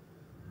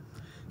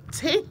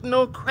 take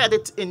no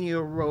credit in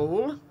your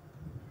role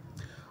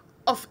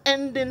of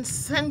ending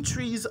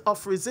centuries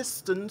of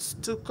resistance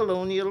to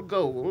colonial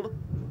gold.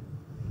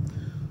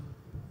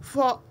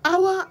 For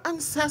our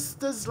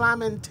ancestors'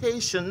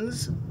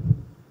 lamentations,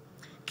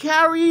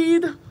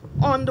 carried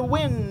on the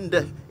wind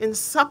in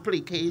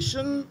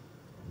supplication,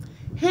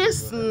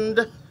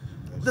 hastened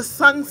the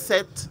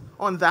sunset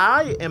on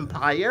thy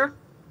empire,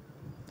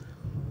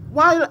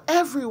 while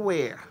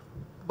everywhere,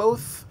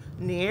 both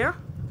near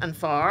and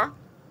far,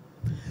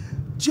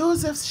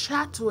 Joseph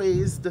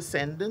Chatouet's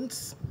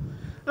descendants,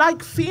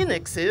 like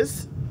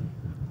phoenixes,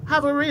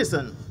 have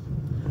arisen,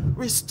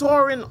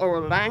 restoring our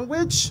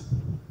language,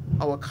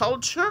 our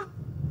culture,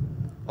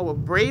 our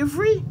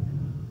bravery,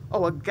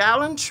 our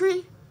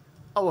gallantry,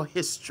 our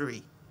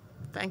history.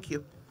 Thank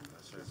you.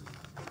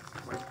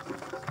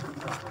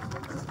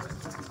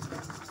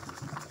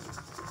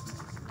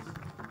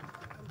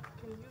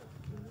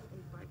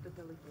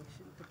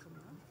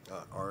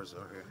 Ours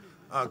are here.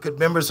 Could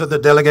members of the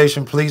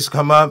delegation please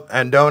come up?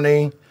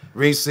 Andoni,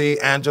 Reese,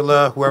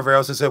 Angela, whoever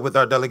else is here with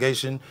our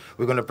delegation.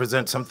 We're going to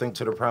present something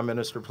to the Prime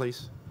Minister,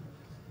 please.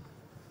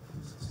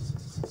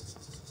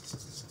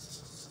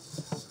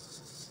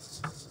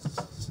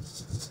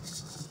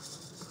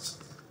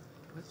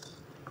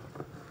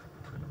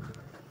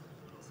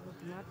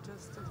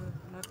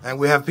 And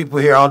we have people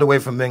here all the way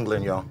from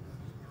England, y'all.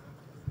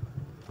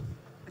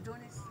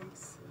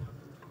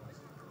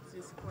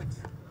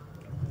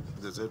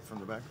 That's it from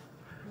the back?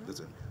 That's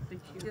it.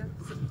 Thank you. Yeah.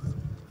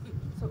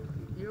 So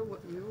you're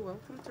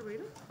welcome to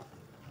read it.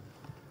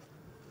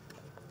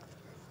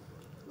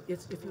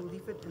 Yes, if you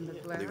leave it in the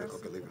glass. Leave it,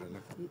 okay, leave it in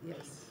there.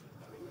 Yes.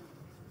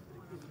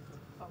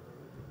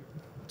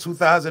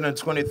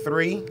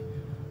 2023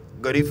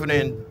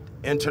 Garifuna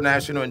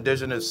International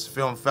Indigenous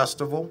Film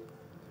Festival,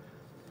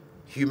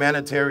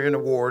 Humanitarian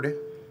Award,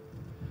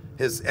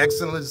 His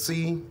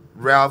Excellency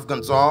Ralph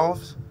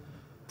Gonsalves,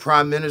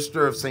 Prime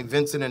Minister of St.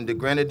 Vincent and the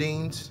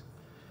Grenadines,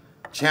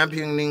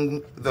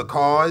 championing the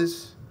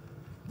cause,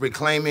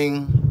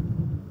 reclaiming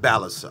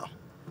Balisau.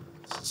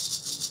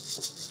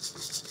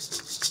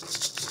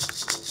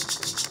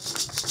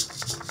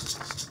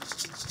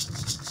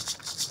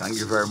 Thank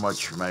you very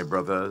much, my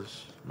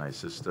brothers, my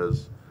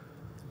sisters,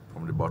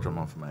 from the bottom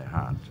of my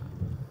heart.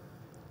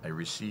 I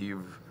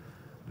receive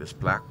this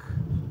plaque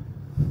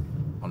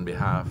on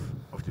behalf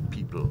of the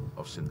people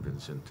of St.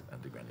 Vincent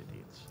and the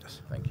Grenadines.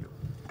 Yes. Thank you.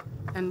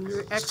 And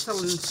Your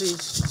Excellency,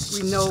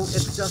 we know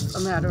it's just a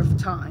matter of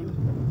time.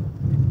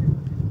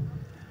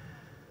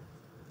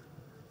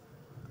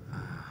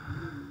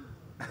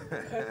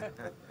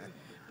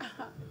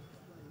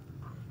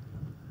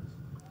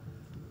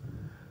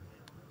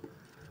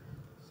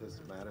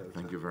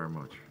 Thank you very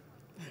much.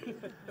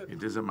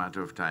 It is a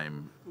matter of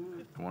time.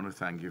 I want to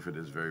thank you for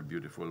this very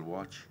beautiful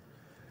watch.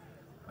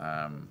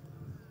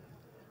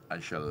 I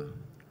shall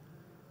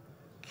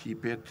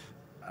keep it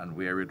and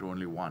wear it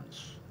only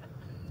once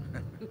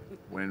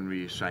when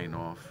we sign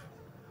off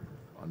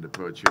on the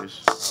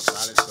purchase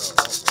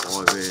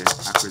or the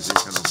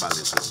acquisition of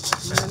Balisau.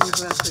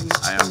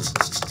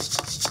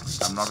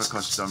 I'm not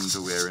accustomed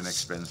to wearing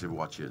expensive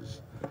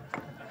watches.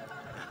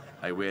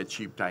 I wear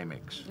cheap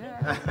Timex.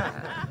 Yeah.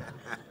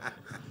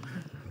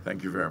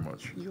 Thank you very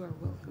much. You are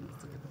welcome.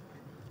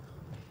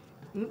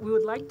 We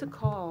would like to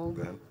call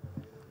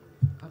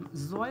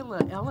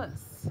Zoila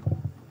Ellis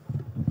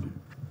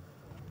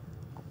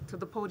to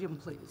the podium,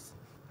 please.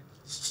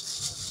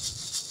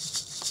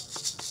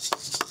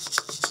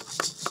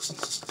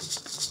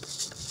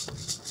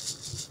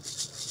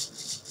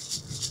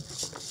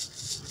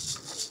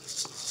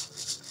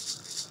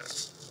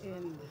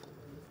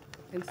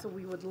 And so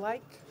we would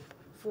like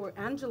for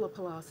Angela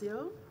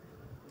Palacio.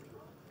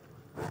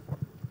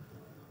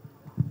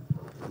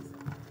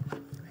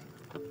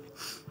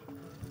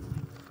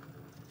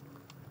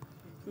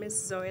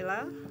 Miss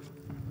Zoila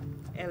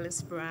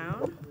Ellis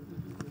Brown,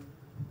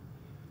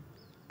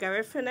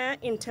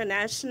 Garifuna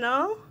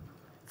International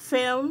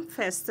Film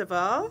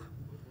Festival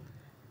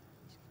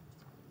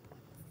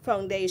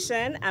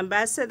Foundation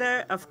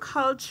Ambassador of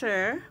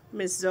Culture,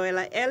 Miss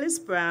Zoila Ellis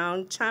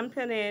Brown,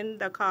 championing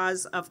the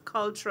cause of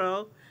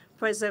cultural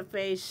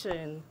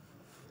preservation.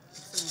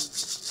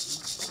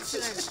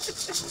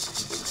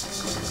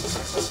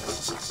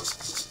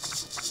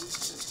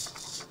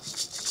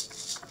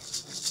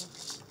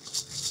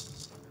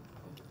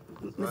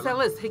 Ms.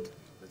 Ellis,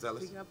 Ms.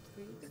 Ellis. up,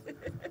 please.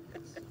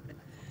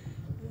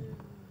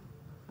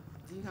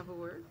 Do you have a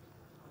word?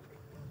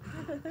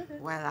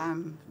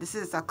 Well, this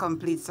is a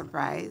complete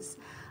surprise.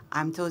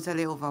 I'm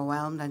totally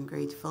overwhelmed and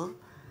grateful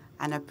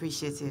and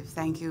appreciative.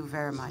 Thank you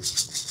very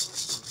much.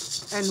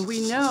 And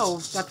we know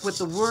that with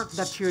the work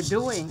that you're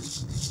doing,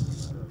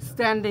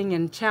 standing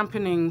and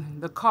championing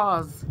the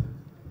cause,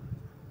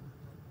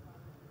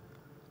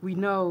 we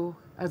know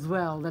as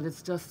well that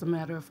it's just a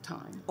matter of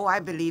time. Oh, I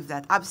believe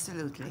that,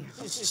 absolutely. And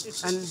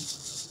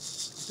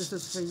this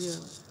is for you.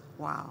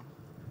 Wow.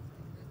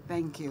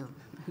 Thank you.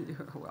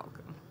 You're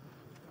welcome.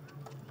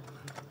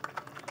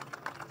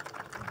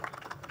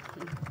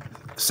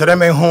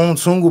 Sereme Hon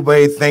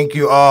Sungube, thank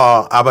you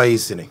all.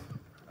 Abaisini.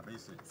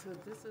 So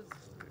this is,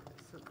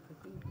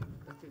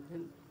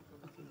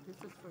 this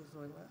is for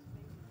Zoila.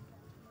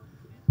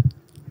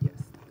 Yes,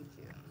 thank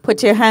you.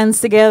 Put your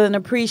hands together in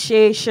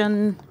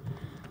appreciation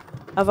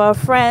of our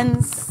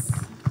friends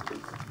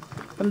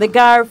from the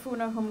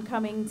Garifuna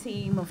Homecoming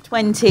Team of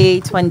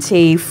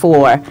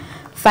 2024.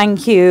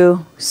 Thank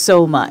you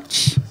so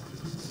much.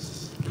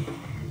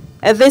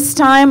 At this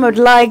time, I'd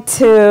like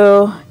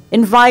to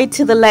invite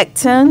to the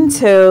lectern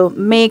to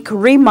make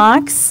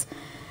remarks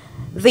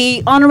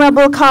the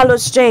Honorable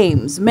Carlos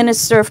James,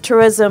 Minister of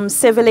Tourism,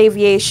 Civil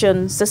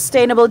Aviation,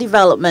 Sustainable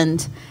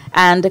Development,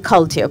 and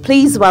Culture.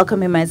 Please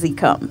welcome him as he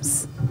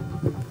comes.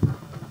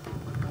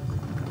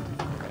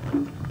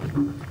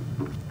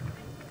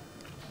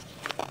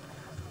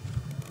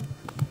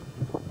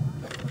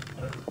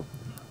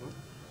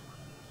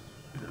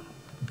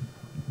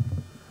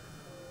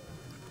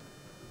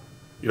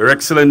 Your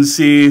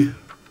Excellency,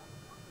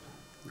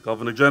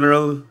 Governor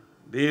General,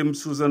 Dame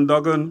Susan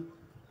Duggan,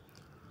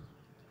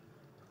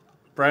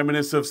 Prime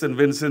Minister of St.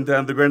 Vincent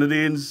and the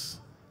Grenadines,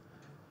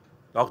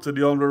 Dr.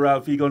 the Honorable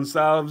Ralph E.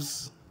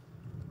 Gonsalves,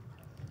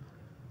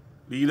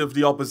 Leader of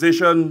the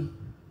Opposition,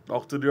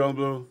 Dr. the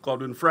Honorable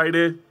Godwin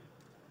Friday,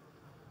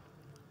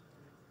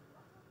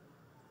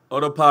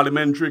 other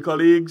parliamentary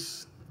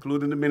colleagues,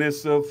 including the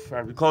Minister of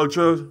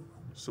Agriculture,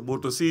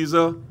 Suboto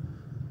Caesar,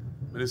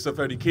 Minister of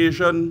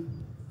Education,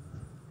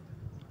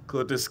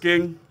 Curtis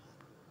King,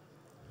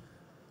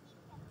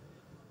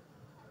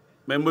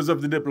 members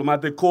of the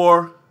Diplomatic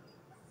Corps,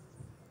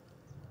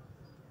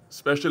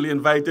 specially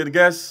invited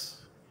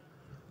guests,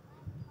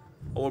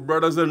 our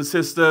brothers and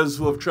sisters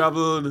who have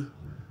traveled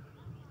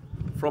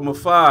from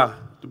afar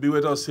to be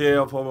with us here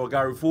of our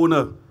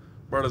Garifuna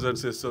brothers and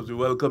sisters, we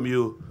welcome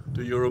you to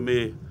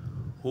Yorome,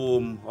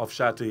 home of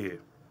Châteauguay.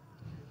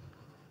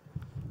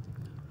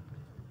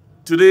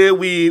 Today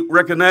we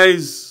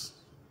recognize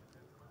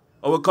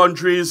our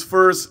country's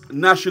first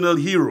national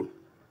hero,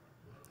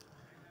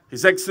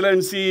 His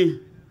Excellency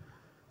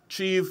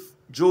Chief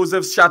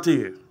Joseph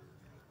Châteauguay.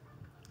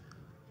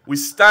 We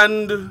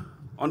stand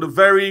on the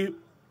very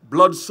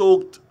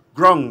blood-soaked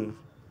ground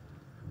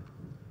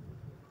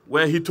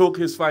where he took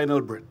his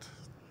final breath.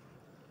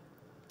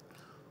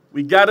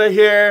 We gather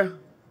here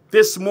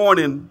this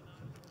morning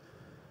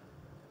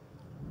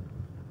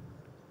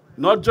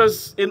not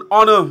just in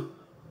honor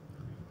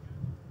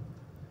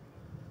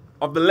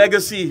of the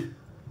legacy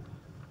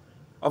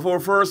of our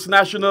first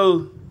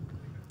national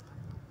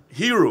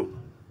hero,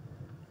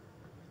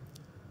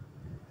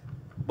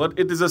 but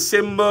it is a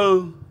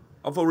symbol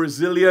of our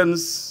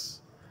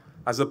resilience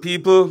as a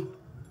people,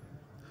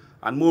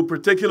 and more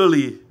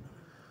particularly,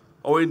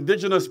 our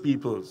indigenous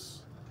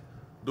peoples,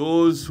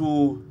 those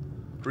who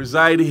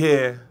reside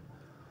here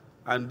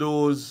and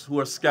those who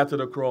are scattered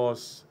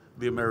across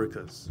the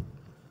Americas.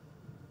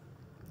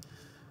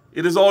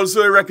 It is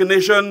also a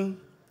recognition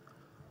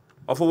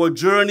of our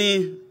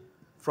journey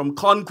from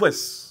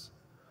conquest,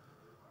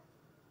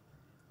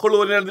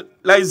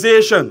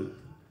 colonialization,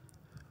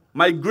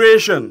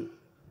 migration,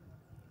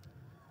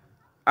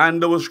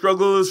 and our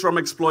struggles from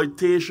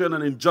exploitation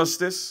and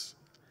injustice,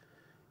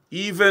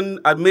 even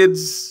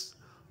amidst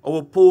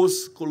our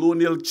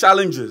post-colonial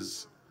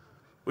challenges,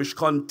 which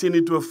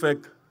continue to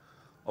affect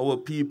our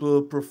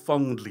people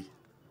profoundly.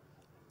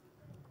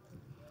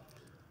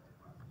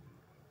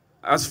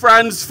 As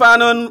Frantz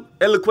Fanon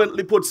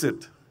eloquently puts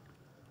it,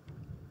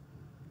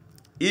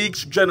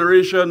 each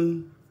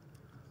generation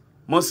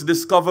must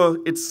discover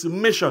its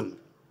mission,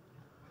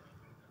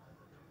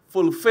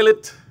 fulfill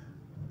it,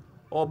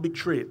 or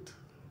betray it.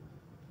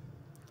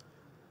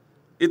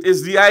 It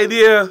is the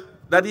idea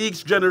that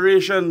each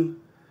generation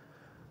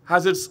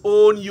has its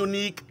own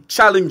unique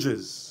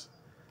challenges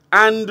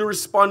and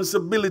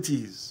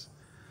responsibilities,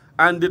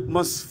 and it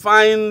must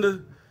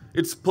find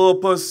its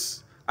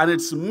purpose and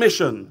its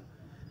mission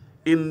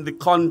in the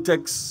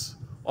context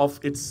of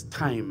its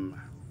time.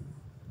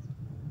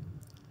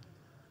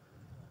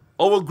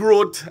 Our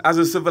growth as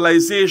a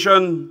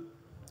civilization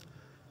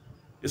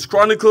is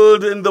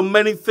chronicled in the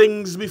many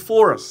things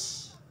before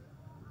us.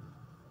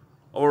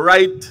 Our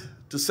right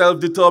to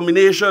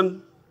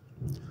self-determination,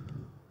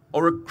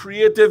 our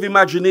creative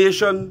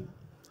imagination,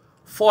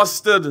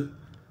 fostered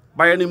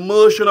by an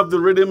immersion of the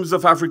rhythms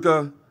of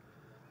Africa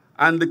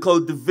and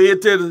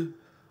cultivated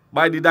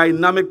by the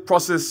dynamic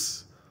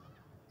process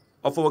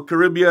of our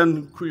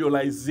Caribbean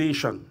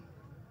creolization.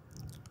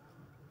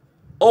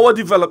 Our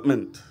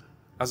development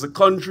as a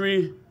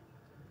country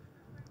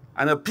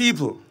and a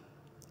people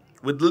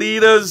with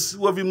leaders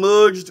who have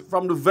emerged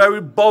from the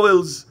very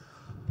bowels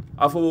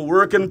of our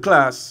working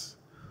class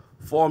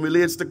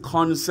formulates the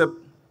concept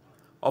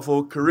of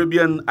our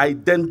Caribbean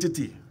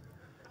identity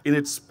in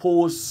its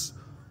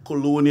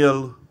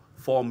post-colonial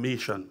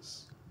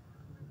formations.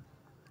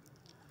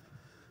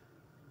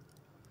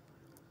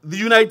 The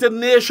United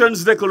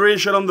Nations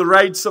Declaration on the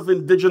Rights of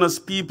Indigenous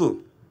People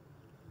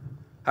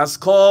has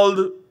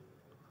called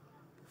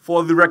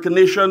for the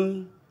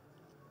recognition,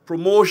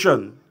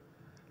 promotion,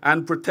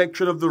 and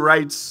protection of the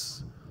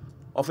rights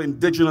of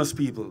indigenous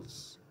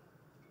peoples.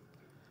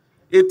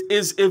 It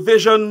is a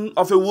vision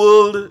of a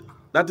world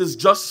that is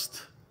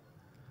just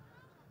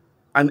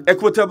and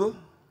equitable,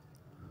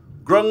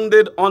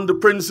 grounded on the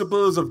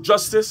principles of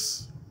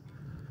justice,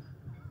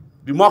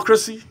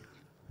 democracy,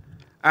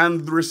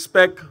 and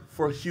respect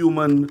for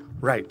human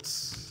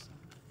rights.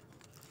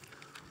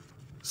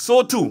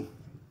 So too,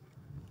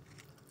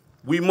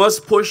 we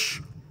must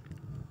push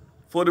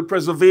for the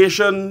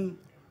preservation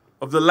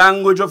of the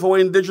language of our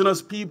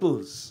indigenous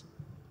peoples,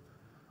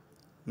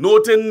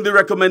 noting the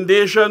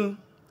recommendation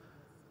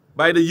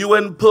by the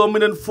UN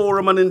Permanent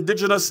Forum on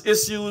Indigenous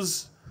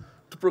Issues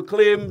to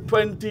proclaim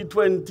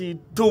 2022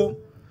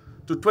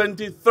 to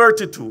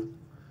 2032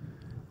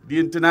 the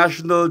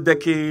International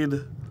Decade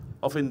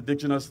of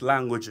Indigenous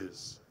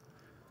Languages.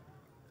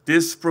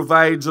 This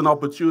provides an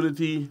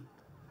opportunity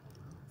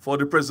for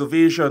the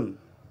preservation,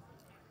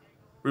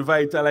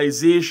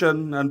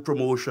 revitalization, and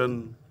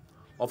promotion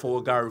of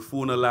our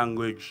Garifuna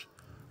language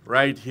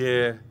right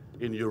here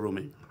in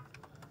Urumi.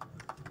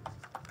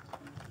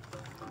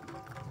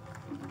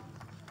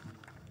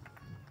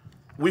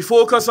 We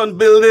focus on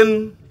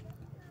building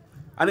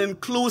an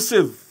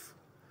inclusive,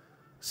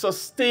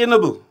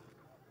 sustainable,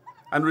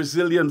 and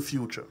resilient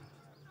future.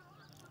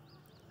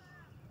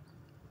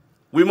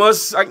 We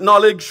must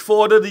acknowledge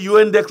further the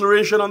UN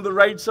Declaration on the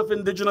Rights of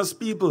Indigenous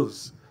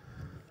Peoples,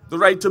 the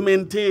right to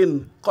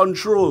maintain,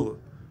 control,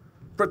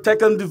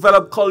 protect and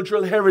develop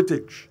cultural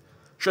heritage,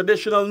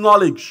 traditional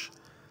knowledge,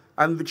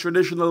 and the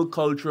traditional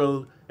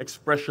cultural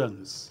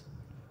expressions.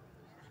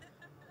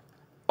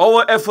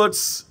 Our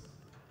efforts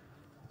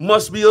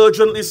must be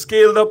urgently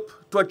scaled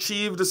up to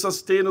achieve the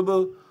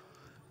Sustainable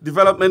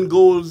Development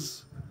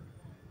Goals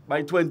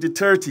by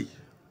 2030.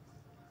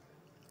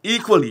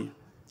 Equally,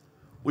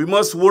 we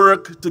must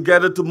work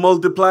together to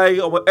multiply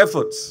our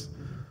efforts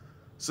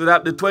so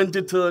that the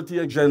 2030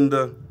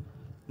 agenda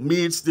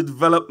meets the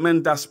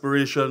development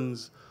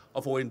aspirations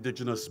of our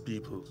indigenous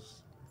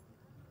peoples.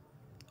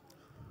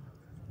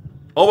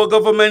 Our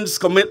government's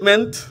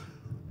commitment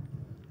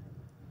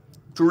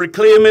to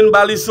reclaiming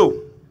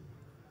Baliso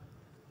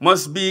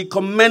must be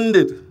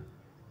commended,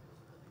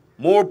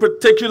 more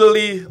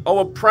particularly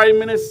our Prime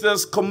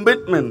Minister's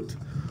commitment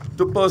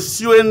to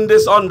pursuing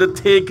this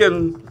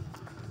undertaking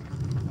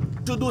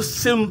to do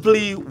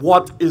simply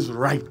what is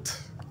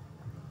right,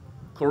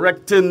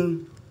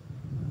 correcting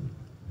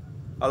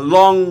a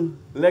long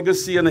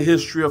legacy and a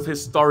history of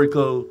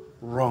historical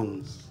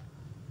wrongs.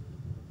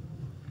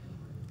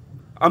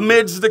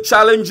 Amidst the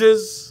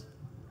challenges,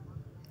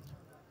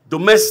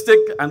 domestic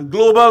and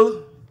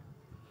global,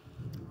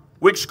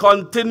 which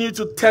continue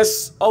to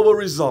test our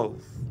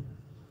resolve,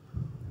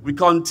 we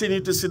continue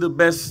to see the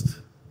best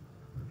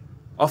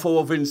of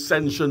our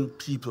Vincentian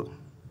people.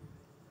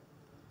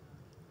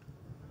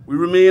 We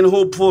remain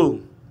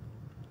hopeful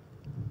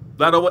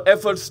that our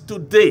efforts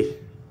today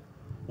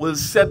will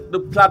set the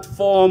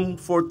platform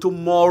for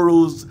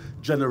tomorrow's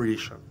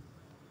generation.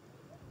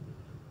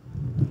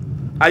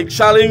 I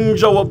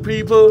challenge our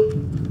people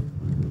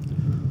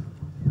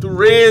to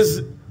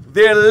raise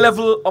their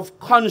level of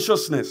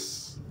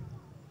consciousness.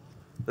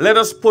 Let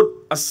us put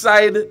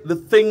aside the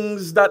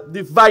things that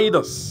divide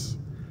us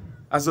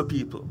as a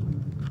people.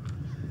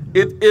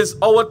 It is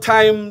our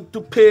time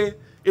to pay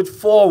it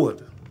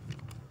forward.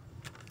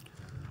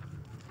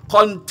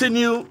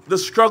 Continue the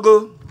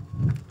struggle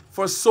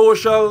for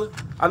social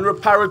and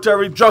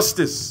reparatory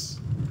justice,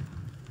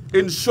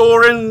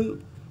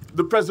 ensuring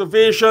the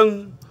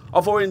preservation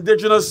of our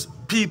indigenous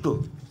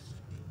people.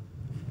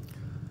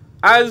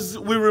 As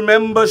we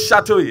remember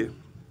Chatoye,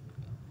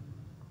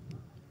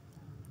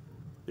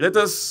 let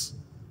us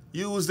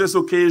use this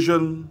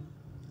occasion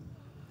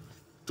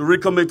to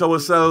recommit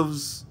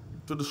ourselves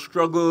to the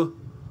struggle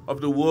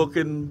of the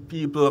working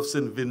people of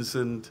St.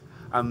 Vincent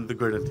and the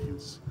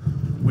Grenadines.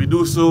 We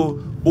do so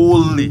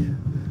boldly,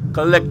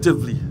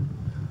 collectively,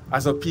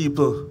 as a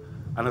people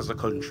and as a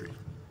country.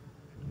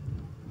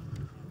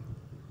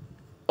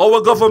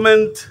 Our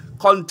government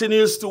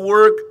continues to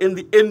work in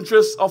the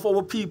interests of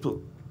our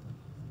people.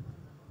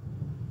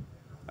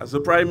 As the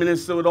Prime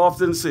Minister would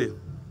often say,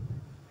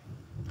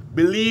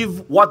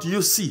 believe what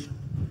you see.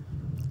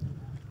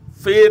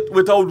 Faith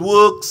without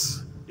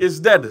works is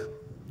dead.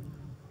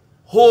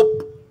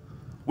 Hope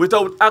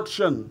without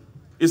action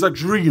is a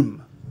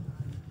dream.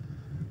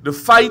 The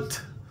fight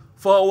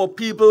for our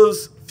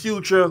people's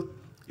future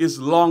is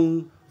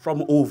long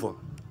from over.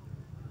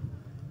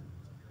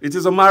 It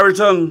is a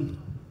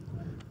marathon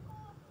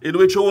in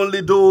which only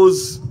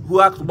those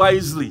who act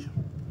wisely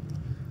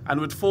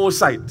and with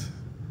foresight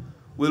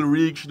will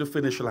reach the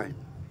finish line.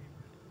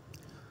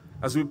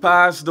 As we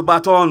pass the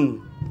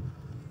baton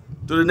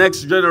to the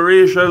next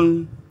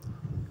generation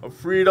of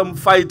freedom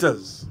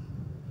fighters,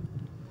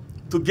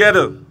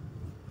 together,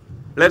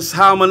 let's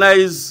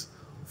harmonize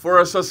for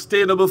a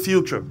sustainable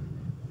future.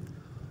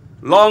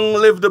 Long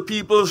live the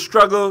people's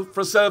struggle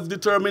for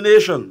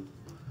self-determination,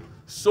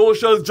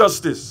 social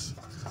justice,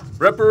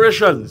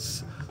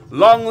 reparations.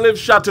 Long live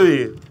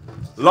Chatoye.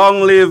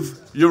 Long live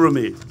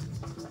Urumi.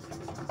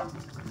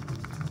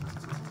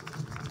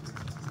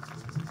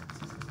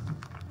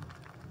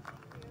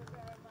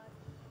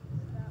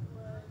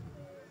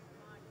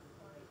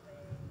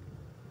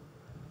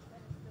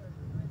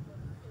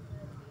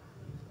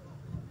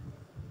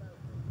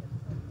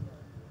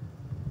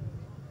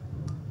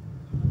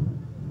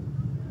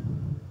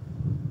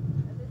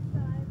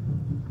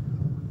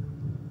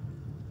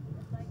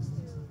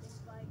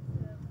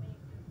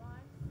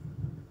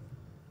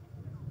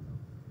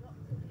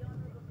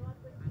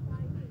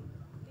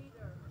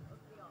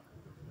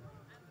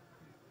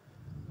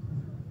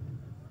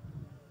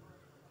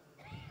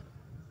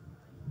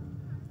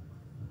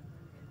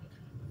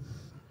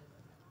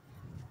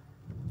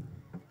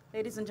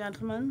 Ladies and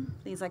gentlemen,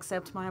 please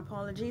accept my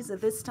apologies. At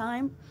this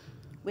time,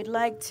 we'd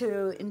like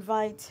to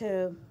invite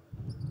to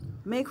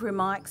make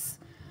remarks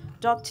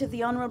Dr.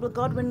 the Honorable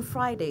Godwin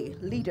Friday,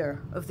 Leader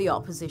of the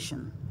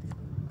Opposition.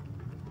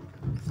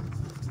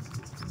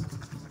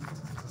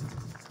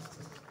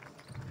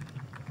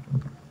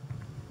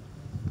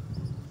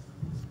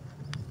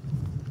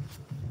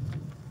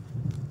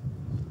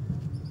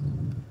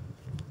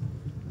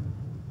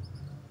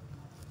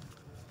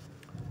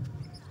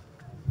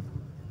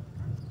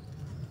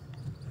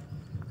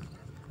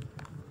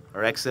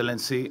 Her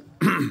Excellency,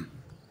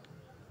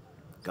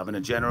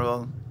 Governor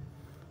General,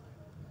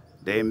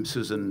 Dame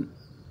Susan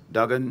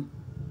Duggan,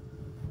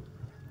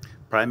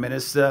 Prime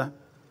Minister,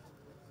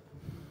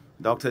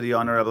 Dr. the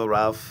Honorable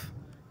Ralph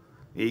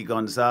E.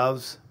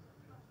 Gonsalves,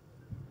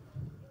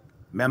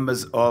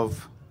 members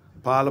of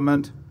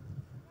Parliament,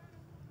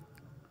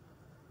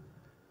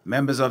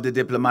 members of the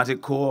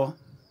Diplomatic Corps,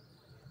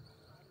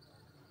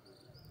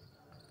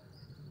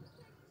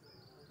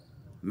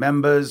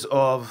 members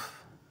of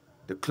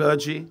the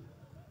clergy,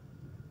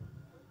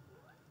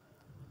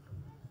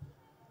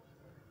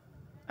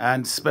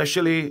 and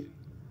especially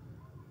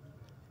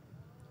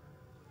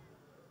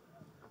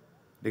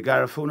the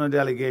Garifuna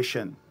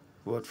delegation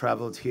who have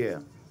traveled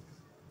here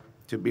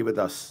to be with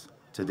us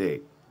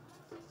today.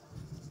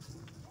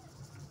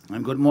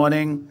 And good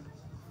morning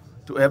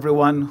to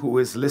everyone who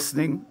is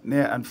listening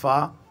near and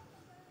far.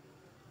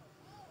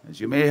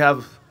 As you may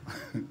have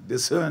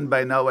discerned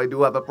by now, I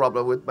do have a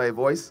problem with my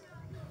voice,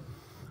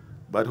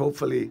 but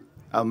hopefully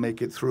I'll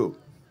make it through.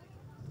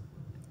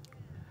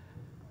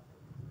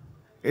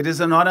 It is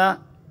an honor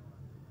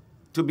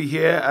to be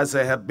here, as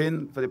I have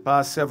been for the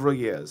past several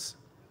years,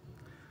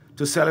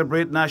 to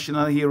celebrate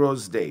National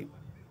Heroes Day.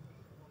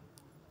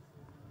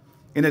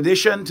 In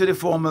addition to the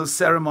formal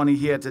ceremony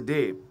here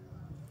today,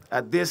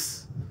 at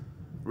this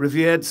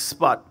revered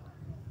spot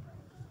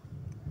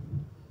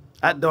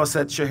at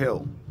Dorsetshire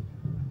Hill,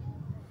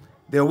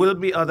 there will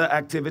be other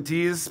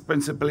activities,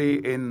 principally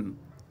in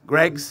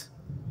Greg's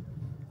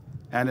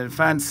and in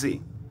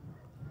Fancy.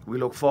 We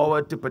look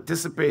forward to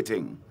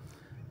participating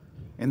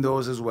in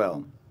those as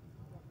well.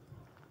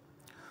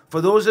 For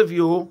those of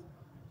you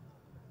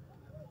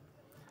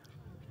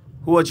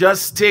who are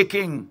just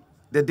taking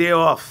the day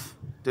off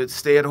to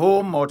stay at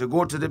home or to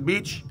go to the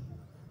beach,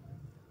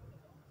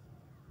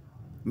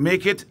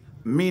 make it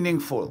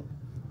meaningful,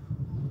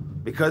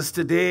 because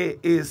today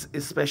is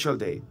a special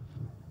day.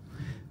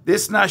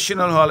 This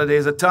national holiday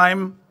is a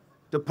time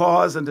to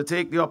pause and to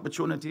take the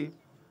opportunity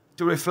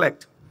to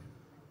reflect,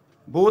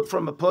 both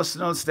from a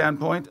personal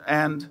standpoint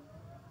and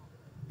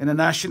in a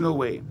national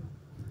way,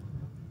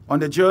 on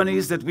the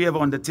journeys that we have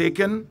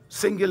undertaken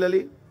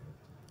singularly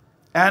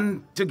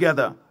and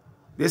together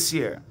this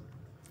year.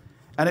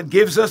 And it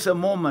gives us a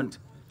moment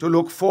to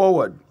look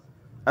forward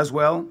as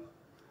well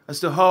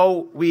as to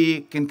how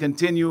we can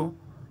continue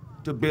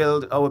to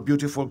build our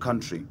beautiful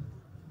country.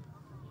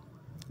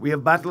 We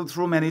have battled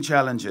through many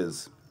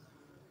challenges,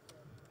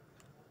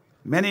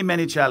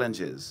 many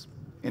challenges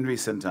in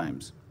recent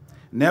times.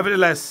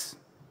 Nevertheless,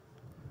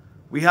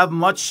 we have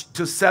much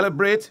to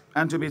celebrate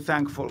and to be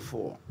thankful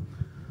for.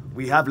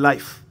 We have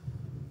life.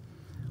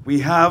 We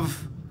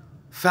have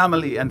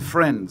family and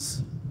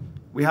friends.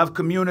 We have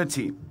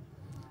community.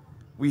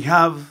 We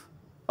have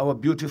our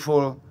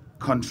beautiful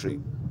country.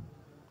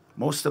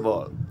 Most of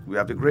all, we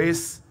have the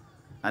grace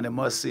and the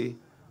mercy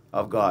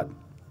of God.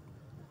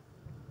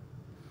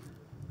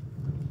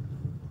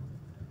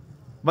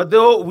 But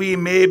though we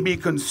may be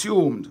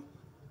consumed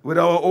with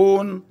our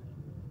own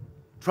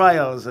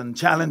trials and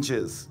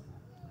challenges,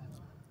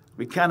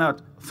 we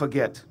cannot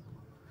forget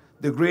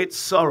the great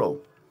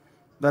sorrow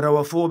that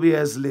our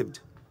forebears lived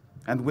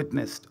and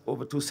witnessed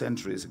over 2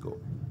 centuries ago.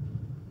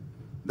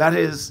 That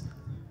is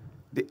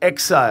the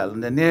exile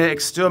and the near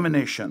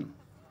extermination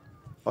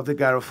of the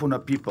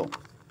Garifuna people.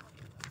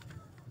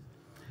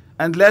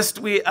 And lest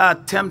we are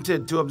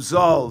tempted to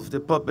absolve the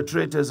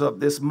perpetrators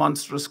of this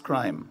monstrous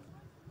crime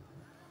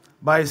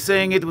by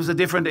saying it was a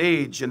different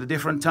age and a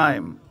different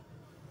time,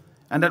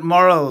 and that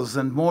morals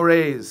and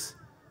mores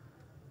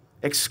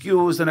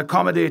excused and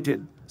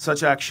accommodated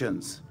such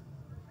actions,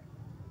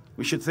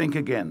 we should think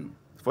again,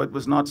 for it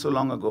was not so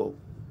long ago.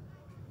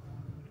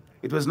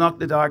 It was not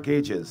the Dark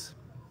Ages.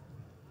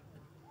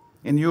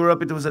 In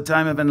Europe, it was a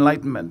time of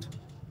enlightenment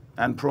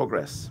and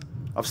progress,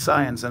 of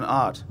science and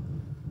art,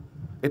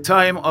 a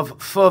time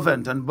of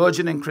fervent and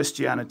burgeoning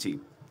Christianity,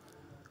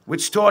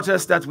 which taught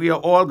us that we are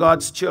all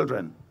God's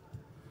children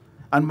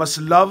and must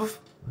love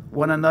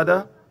one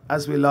another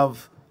as we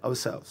love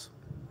ourselves.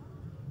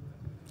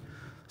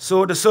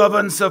 So the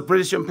servants of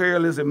British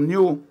imperialism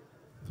knew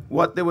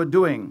what they were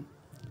doing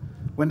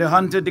when they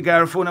hunted the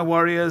Garifuna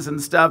warriors and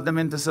starved them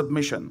into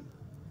submission.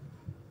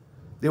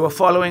 They were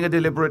following a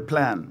deliberate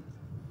plan.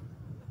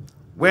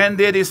 When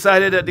they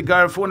decided that the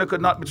Garifuna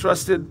could not be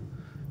trusted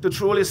to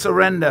truly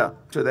surrender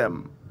to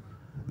them,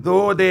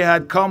 though they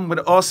had come with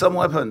awesome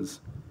weapons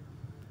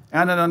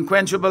and an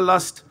unquenchable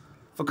lust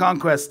for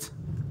conquest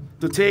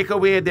to take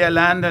away their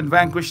land and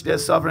vanquish their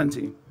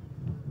sovereignty,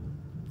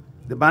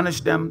 They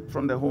banished them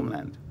from their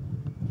homeland.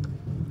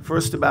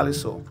 First to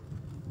Baliso,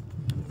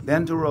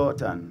 then to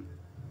Roatan,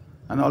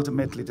 and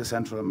ultimately to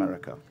Central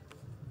America.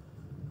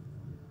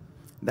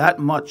 That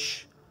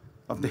much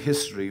of the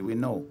history we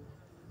know.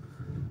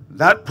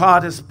 That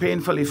part is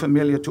painfully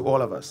familiar to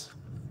all of us.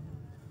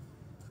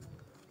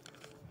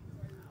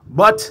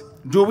 But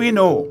do we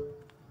know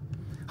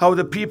how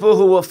the people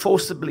who were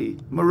forcibly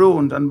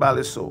marooned on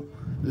Baliso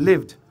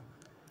lived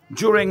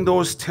during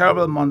those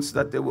terrible months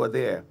that they were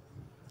there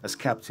as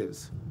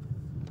captives?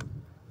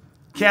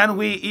 Can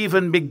we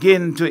even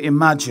begin to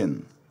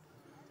imagine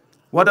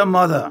what a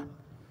mother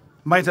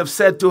might have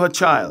said to her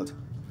child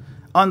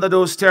under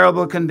those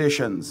terrible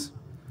conditions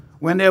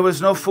when there was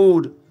no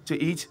food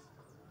to eat,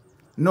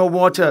 no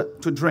water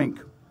to drink,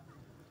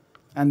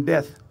 and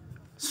death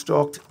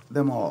stalked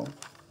them all?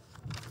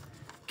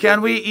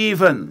 Can we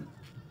even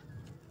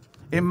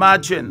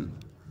imagine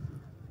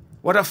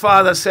what a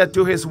father said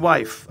to his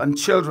wife and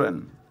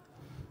children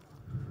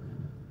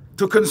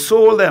to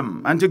console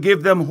them and to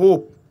give them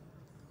hope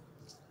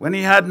when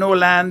he had no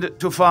land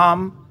to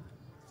farm,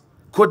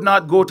 could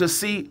not go to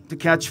sea to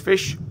catch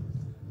fish,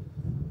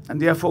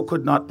 and therefore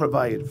could not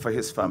provide for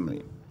his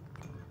family?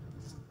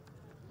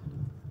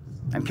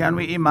 And can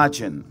we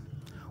imagine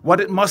what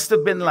it must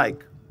have been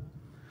like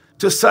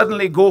to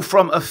suddenly go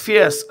from a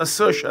fierce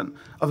assertion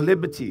of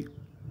liberty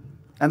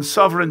and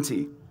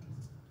sovereignty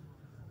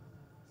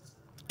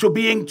to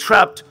being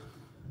trapped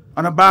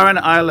on a barren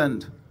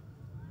island,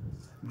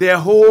 their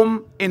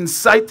home in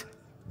sight,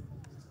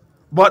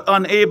 but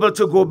unable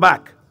to go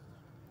back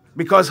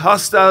because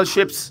hostile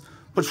ships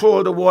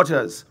patrol the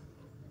waters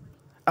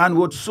and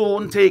would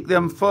soon take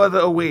them further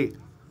away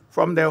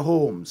from their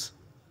homes,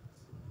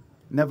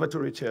 never to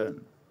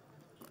return?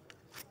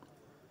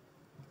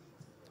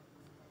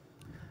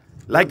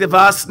 Like the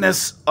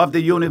vastness of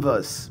the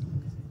universe,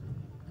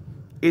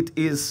 it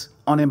is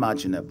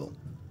unimaginable.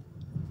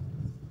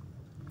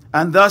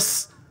 And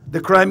thus, the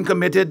crime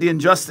committed, the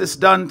injustice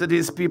done to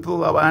these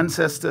people, our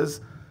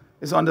ancestors,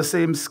 is on the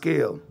same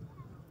scale.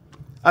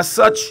 As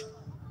such,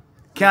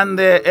 can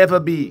there ever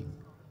be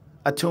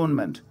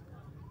atonement?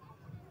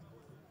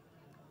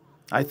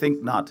 I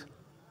think not.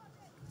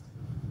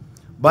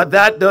 But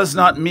that does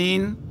not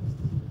mean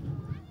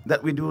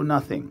that we do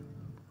nothing.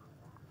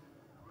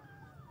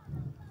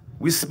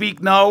 We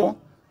speak now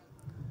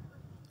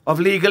of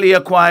legally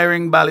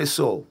acquiring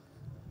Baliso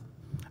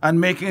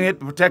and making it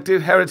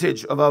protected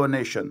heritage of our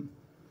nation.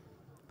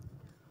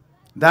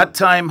 That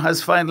time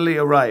has finally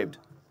arrived,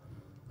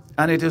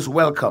 and it is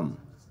welcome.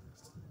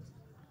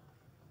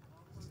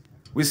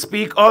 We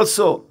speak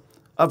also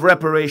of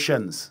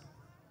reparations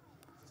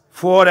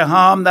for the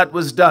harm that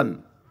was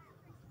done.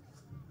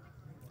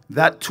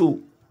 That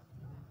too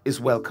is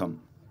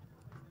welcome.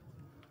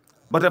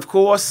 But of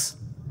course,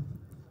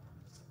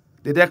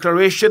 the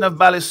declaration of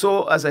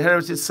Baliso as a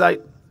heritage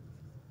site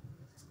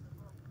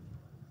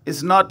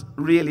is not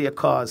really a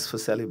cause for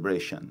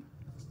celebration.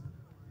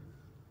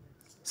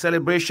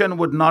 Celebration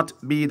would not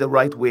be the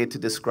right way to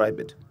describe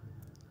it.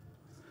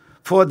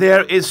 For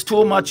there is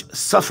too much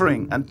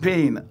suffering and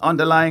pain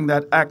underlying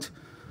that act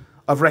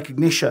of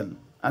recognition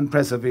and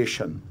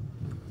preservation.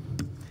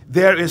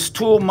 There is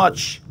too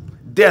much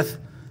death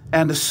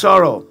and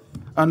sorrow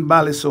on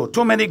Baliso,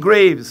 too many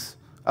graves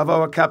of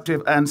our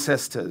captive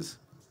ancestors.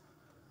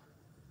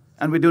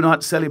 And we do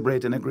not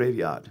celebrate in a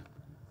graveyard.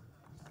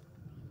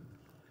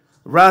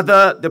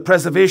 Rather, the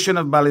preservation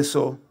of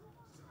Baliso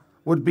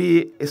would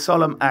be a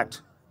solemn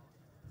act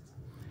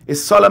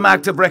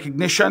of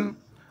recognition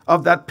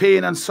of that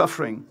pain and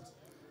suffering.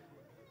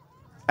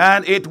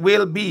 And it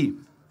will be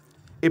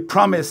a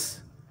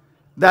promise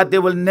that they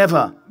will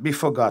never be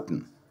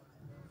forgotten.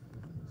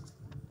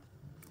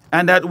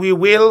 And that we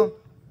will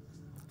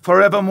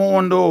forever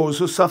mourn those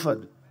who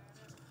suffered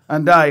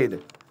and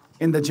died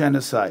in the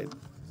genocide.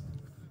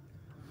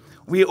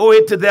 We owe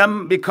it to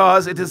them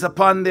because it is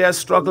upon their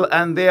struggle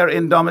and their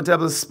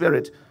indomitable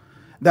spirit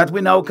that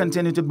we now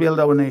continue to build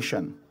our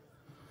nation.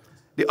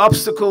 The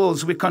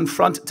obstacles we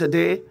confront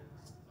today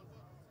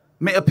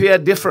may appear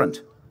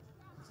different,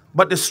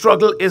 but the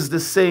struggle is the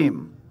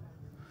same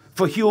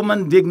for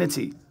human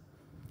dignity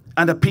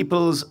and a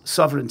people's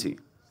sovereignty.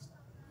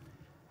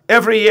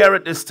 Every year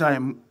at this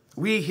time,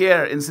 we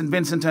here in St.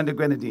 Vincent and the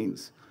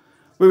Grenadines,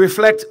 we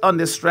reflect on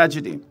this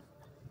tragedy.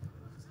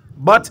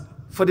 But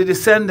for the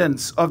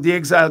descendants of the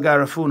exiled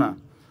Garifuna,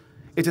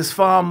 it is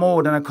far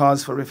more than a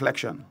cause for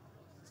reflection,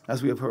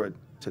 as we have heard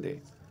today.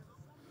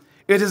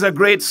 It is a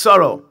great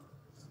sorrow,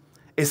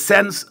 a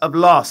sense of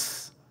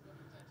loss,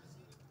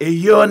 a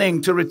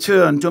yearning to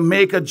return, to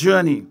make a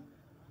journey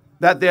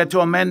that their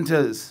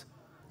tormentors,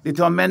 the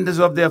tormentors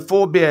of their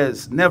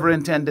forebears, never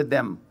intended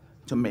them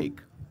to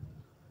make.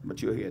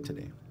 But you're here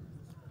today.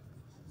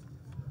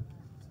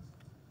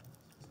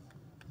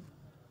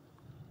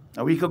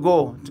 A week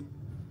ago,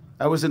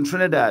 I was in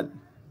Trinidad,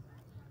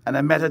 and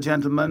I met a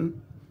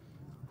gentleman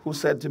who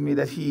said to me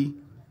that he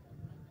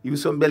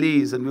was from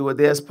Belize, and we were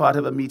there as part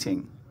of a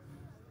meeting.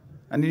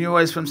 And he knew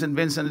I was from St.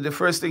 Vincent, and the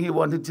first thing he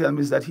wanted to tell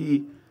me is that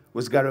he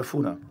was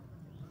Garifuna.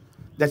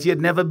 that he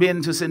had never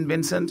been to St.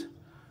 Vincent,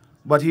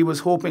 but he was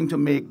hoping to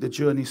make the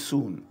journey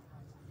soon.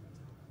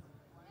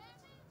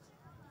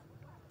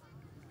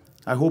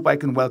 I hope I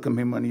can welcome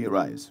him when he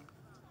arrives.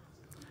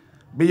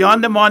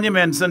 Beyond the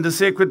monuments and the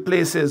sacred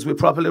places we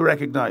properly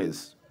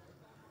recognize,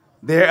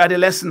 there are the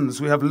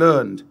lessons we have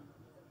learned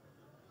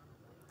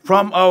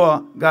from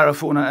our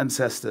Garifuna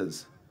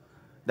ancestors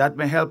that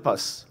may help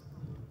us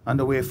on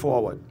the way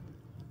forward.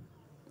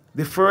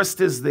 The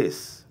first is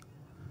this: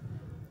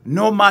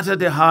 no matter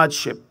the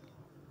hardship,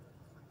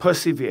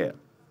 persevere.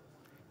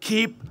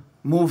 Keep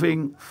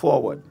moving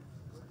forward.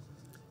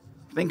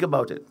 Think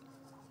about it.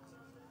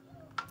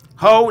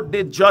 How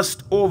did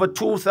just over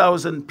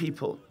 2,000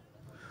 people,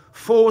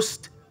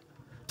 forced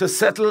to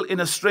settle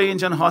in a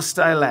strange and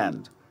hostile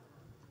land,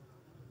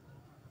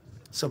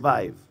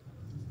 survive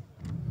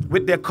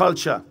with their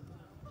culture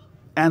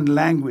and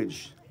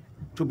language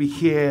to be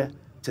here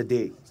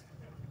today,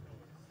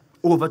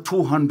 over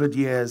 200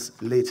 years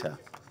later?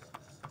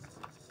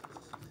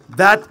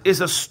 That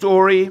is a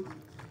story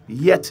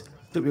yet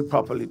to be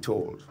properly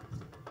told,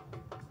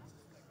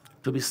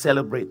 to be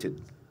celebrated,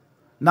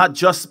 not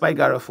just by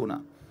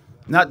Garifuna,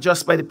 not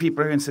just by the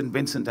people here in St.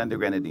 Vincent and the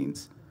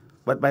Grenadines,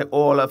 but by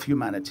all of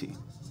humanity.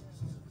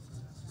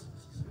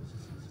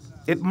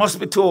 It must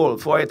be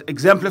told, for it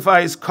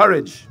exemplifies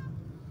courage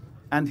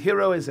and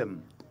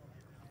heroism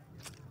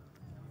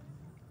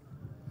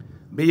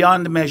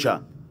beyond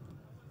measure,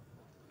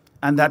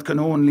 and that can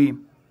only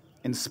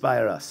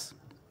inspire us.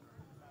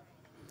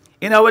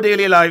 In our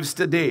daily lives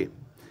today,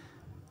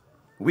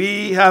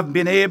 we have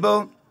been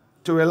able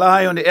to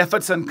rely on the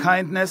efforts and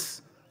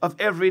kindness of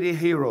everyday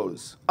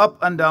heroes up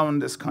and down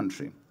this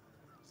country,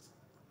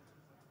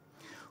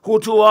 who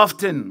too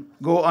often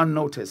go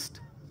unnoticed,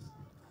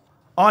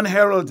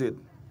 unheralded,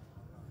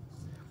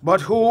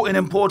 but who in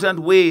important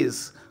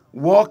ways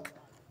walk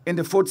in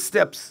the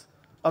footsteps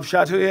of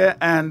Chatoyer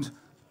and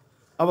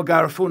our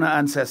Garifuna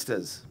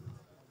ancestors.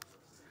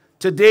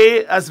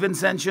 Today, as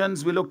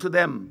Vincentians, we look to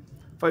them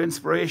for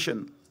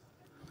inspiration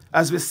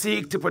as we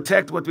seek to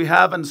protect what we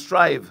have and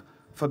strive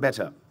for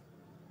better.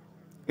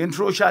 In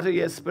true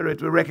Chatoyer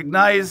spirit, we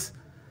recognize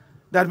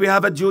that we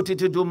have a duty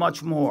to do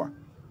much more,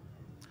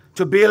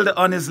 to build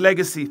on his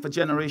legacy for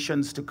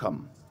generations to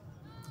come.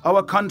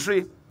 Our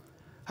country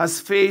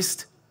has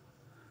faced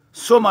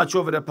so much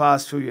over the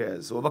past few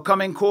years,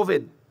 overcoming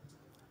COVID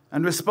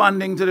and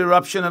responding to the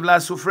eruption of La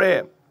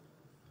Soufrière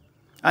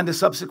and the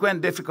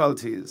subsequent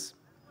difficulties,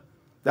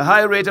 the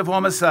high rate of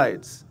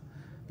homicides,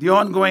 the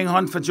ongoing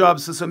hunt for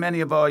jobs for so many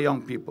of our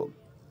young people.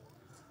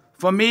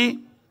 For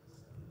me,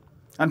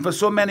 and for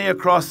so many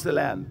across the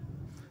land,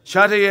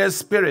 Chatoyer's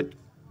spirit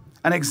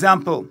and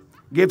example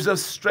gives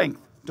us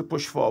strength to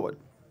push forward.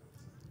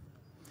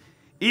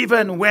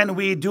 Even when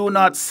we do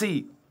not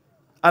see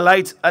a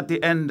light at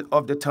the end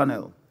of the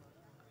tunnel,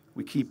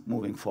 we keep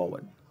moving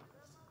forward.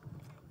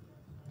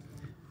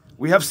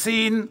 We have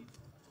seen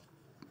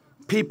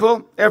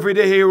people,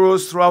 everyday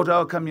heroes throughout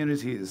our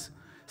communities,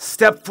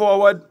 step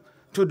forward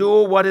to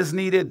do what is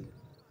needed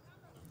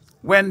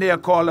when they are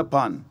called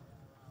upon.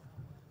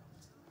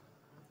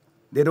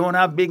 They don't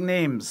have big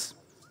names.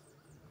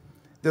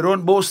 They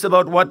don't boast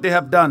about what they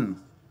have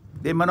done.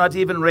 They may not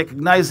even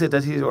recognize it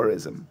as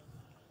heroism.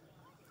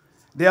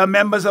 They are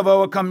members of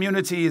our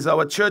communities,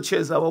 our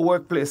churches, our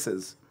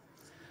workplaces,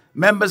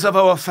 members of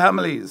our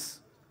families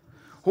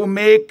who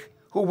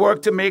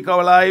work to make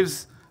our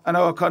lives and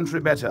our country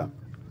better.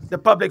 The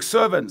public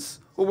servants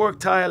who work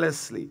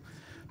tirelessly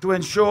to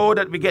ensure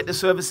that we get the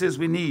services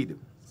we need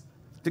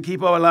to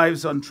keep our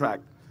lives on track,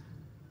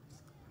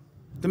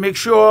 to make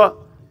sure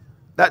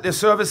that the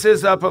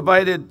services are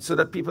provided so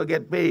that people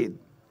get paid,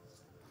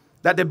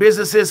 that the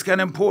businesses can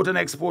import and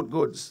export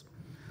goods,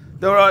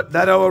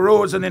 that our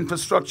roads and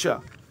infrastructure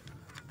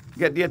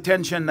get the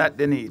attention that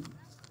they need.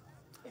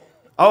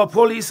 Our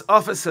police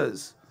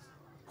officers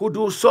who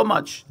do so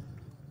much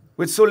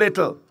with so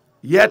little,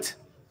 yet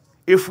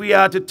if we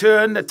are to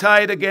turn the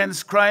tide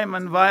against crime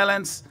and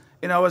violence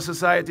in our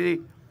society,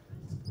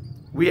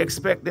 we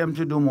expect them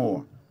to do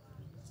more.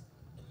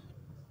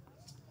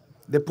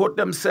 They put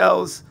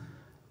themselves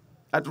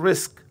at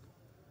risk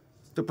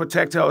to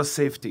protect our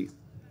safety,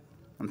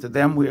 and to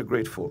them we are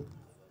grateful.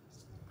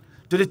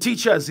 To the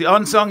teachers, the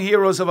unsung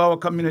heroes of our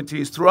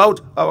communities throughout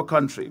our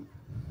country,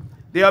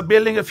 they are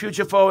building a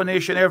future for our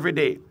nation every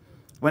day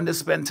when they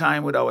spend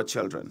time with our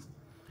children.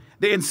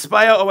 They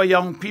inspire our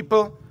young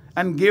people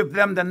and give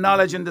them the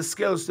knowledge and the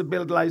skills to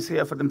build lives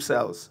here for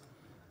themselves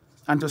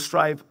and to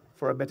strive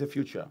for a better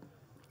future.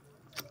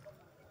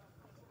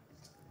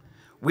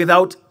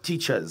 Without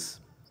teachers,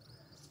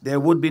 there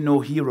would be no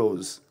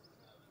heroes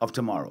of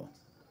tomorrow.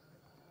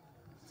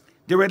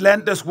 The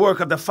relentless work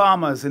of the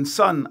farmers in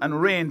sun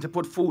and rain to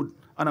put food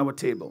on our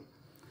table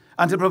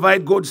and to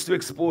provide goods to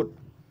export,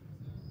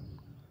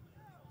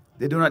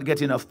 they do not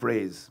get enough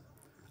praise.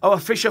 Our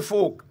fisher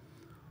folk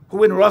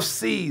who in rough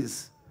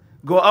seas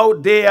go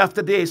out day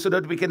after day so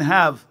that we can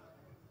have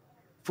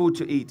food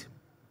to eat,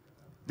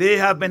 they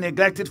have been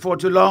neglected for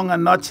too long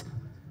and not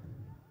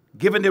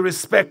given the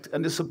respect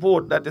and the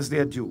support that is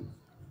their due.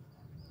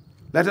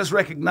 Let us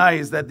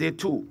recognize that they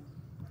too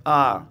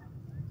are,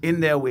 in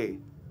their way,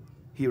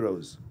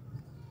 heroes.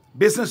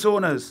 Business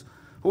owners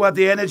who have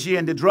the energy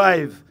and the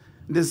drive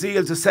and the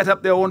zeal to set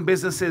up their own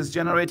businesses,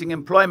 generating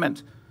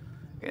employment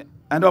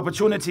and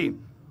opportunity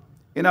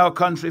in our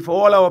country for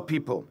all our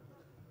people.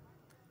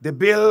 They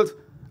build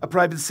a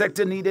private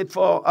sector needed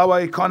for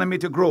our economy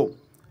to grow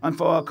and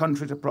for our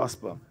country to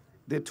prosper.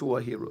 They too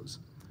are heroes.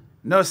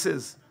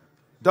 Nurses,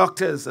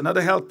 doctors, and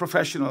other health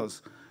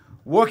professionals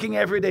working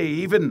every day,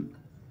 even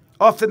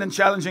often in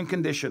challenging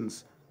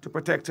conditions, to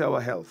protect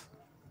our health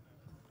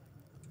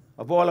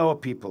of all our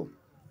people,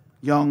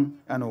 young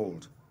and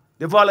old.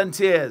 The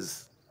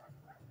volunteers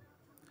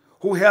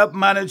who help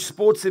manage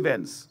sports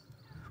events,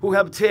 who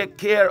help take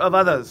care of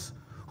others,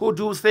 who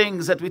do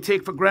things that we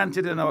take for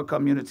granted in our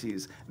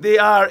communities. They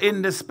are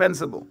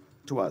indispensable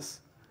to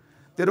us.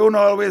 They don't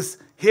always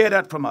hear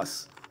that from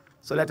us,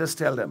 so let us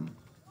tell them.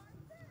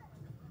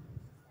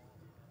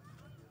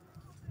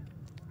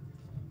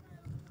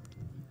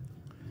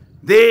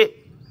 They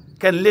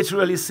can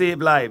literally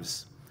save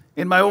lives.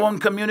 In my own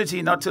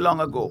community not too long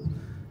ago,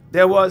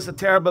 there was a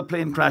terrible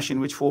plane crash in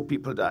which 4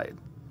 people died.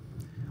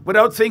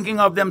 Without thinking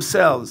of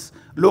themselves,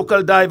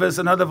 local divers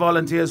and other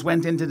volunteers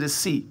went into the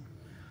sea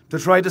to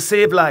try to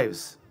save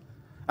lives,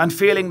 and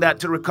failing that,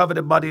 to recover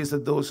the bodies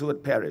of those who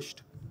had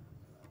perished.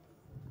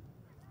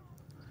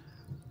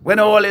 When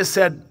all is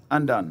said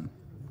and done,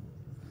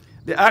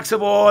 the acts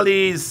of all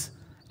these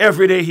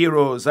everyday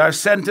heroes are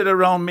centered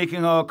around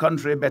making our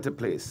country a better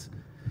place,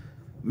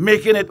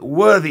 making it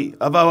worthy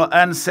of our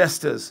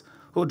ancestors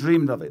who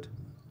dreamed of it.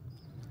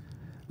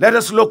 Let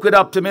us look with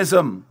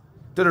optimism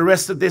to the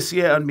rest of this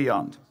year and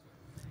beyond,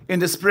 in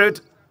the spirit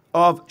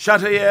of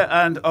Chateauyear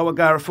and our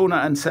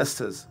Garifuna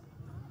ancestors.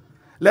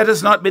 Let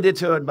us not be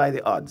deterred by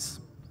the odds,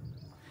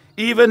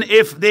 even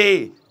if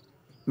they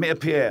may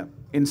appear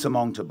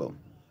insurmountable.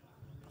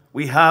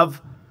 We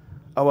have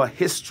our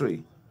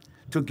history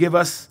to give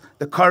us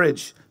the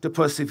courage to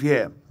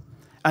persevere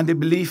and the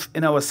belief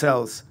in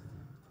ourselves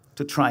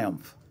to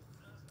triumph.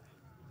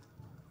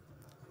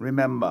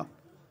 Remember,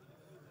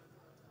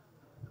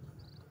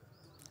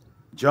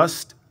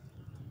 just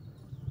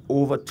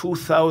over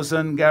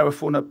 2,000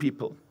 Garifuna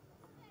people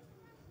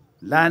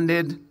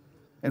landed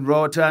in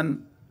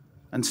Roatan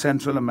and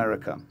Central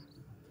America.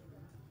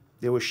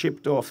 They were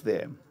shipped off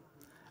there.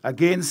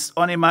 Against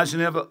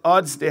unimaginable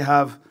odds, they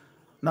have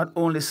not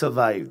only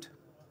survived,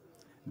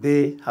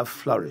 they have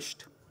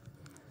flourished.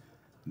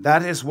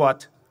 That is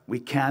what we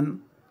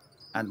can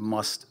and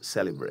must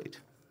celebrate.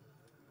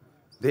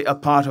 They are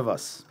part of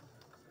us.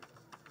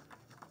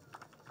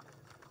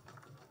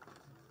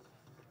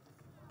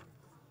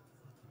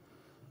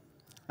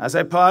 As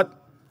I part,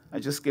 I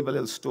just give a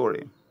little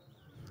story.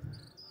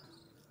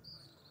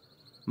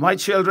 My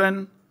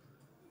children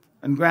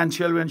and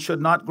grandchildren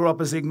should not grow up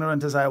as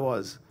ignorant as I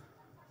was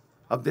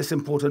of this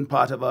important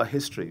part of our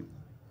history.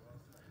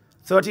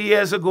 30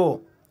 years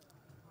ago,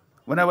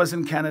 when I was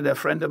in Canada, a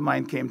friend of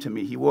mine came to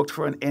me. He worked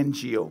for an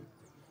NGO.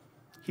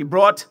 He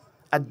brought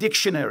a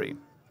dictionary,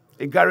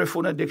 a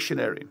Garifuna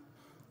dictionary,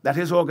 that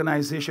his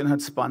organization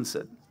had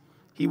sponsored.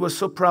 He was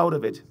so proud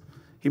of it.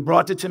 He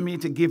brought it to me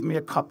to give me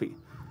a copy,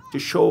 to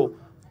show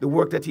the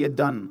work that he had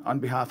done on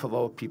behalf of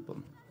our people.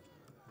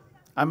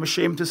 I'm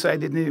ashamed to say I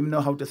didn't even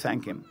know how to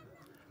thank him,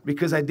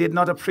 because I did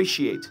not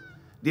appreciate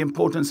the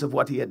importance of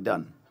what he had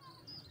done.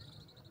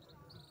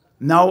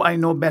 Now I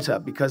know better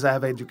because I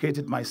have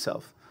educated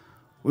myself.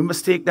 We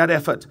must take that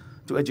effort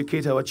to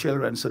educate our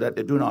children so that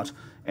they do not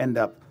end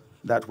up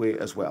that way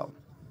as well.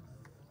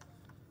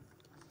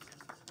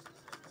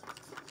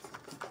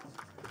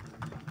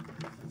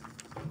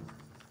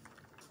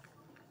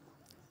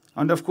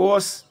 And of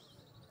course,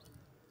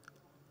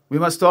 we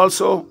must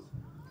also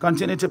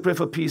continue to pray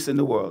for peace in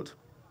the world.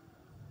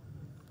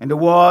 In the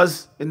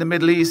wars in the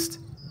Middle East,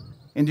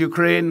 in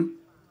Ukraine,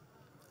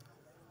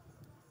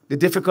 the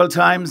difficult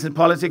times in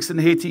politics in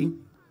Haiti,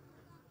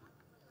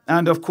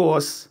 and of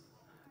course,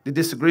 the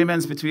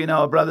disagreements between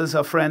our brothers,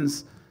 our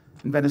friends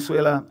in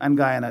Venezuela and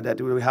Guyana, that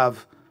we will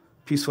have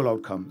peaceful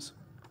outcomes.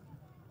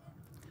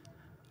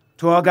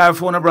 To our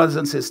Garifuna brothers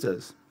and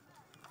sisters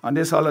on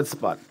this hallowed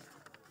spot,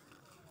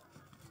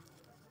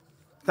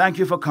 thank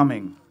you for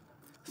coming.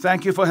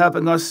 Thank you for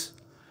helping us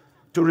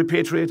to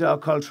repatriate our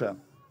culture.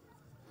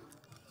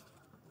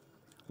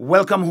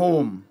 Welcome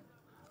home,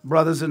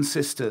 brothers and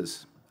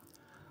sisters.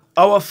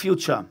 Our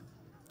future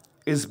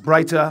is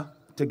brighter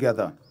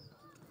together.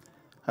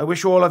 I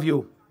wish all of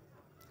you,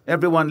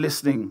 everyone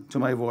listening to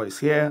my voice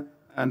here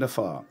and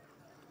afar,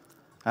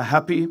 a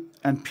happy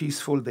and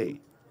peaceful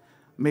day.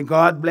 May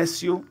God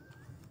bless you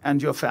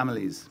and your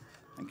families.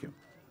 Thank you.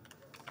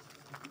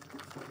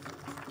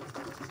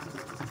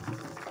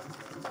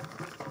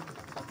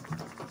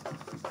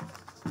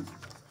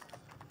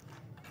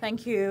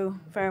 Thank you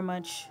very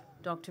much,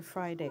 Dr.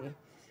 Friday.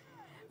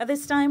 At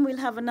this time, we'll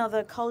have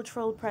another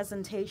cultural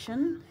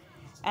presentation,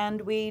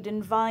 and we'd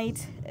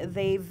invite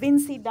the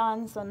Vinci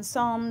Dance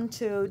Ensemble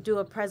to do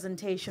a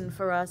presentation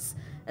for us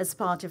as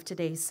part of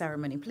today's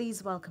ceremony.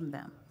 Please welcome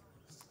them.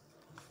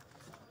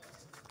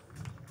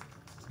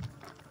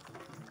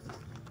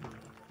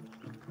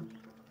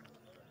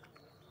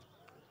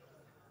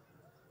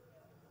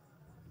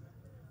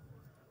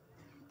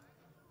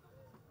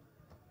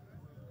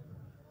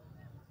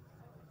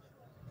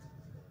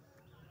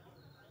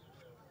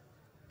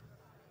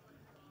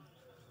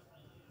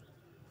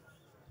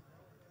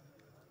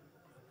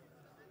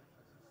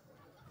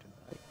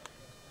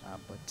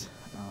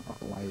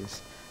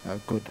 otherwise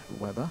good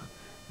weather.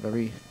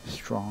 Very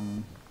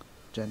strong,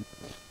 gentle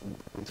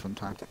from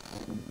time to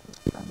time,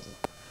 and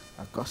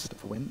a gust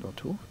of wind or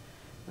two.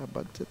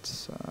 But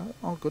it's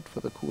all good for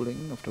the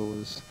cooling of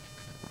those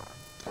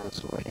guards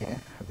who are here,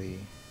 the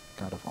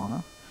guard of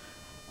honor,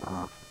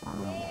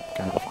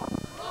 guard of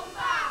honor.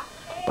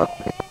 But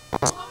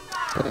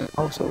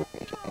also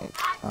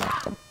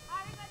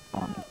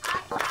on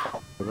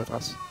with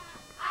us.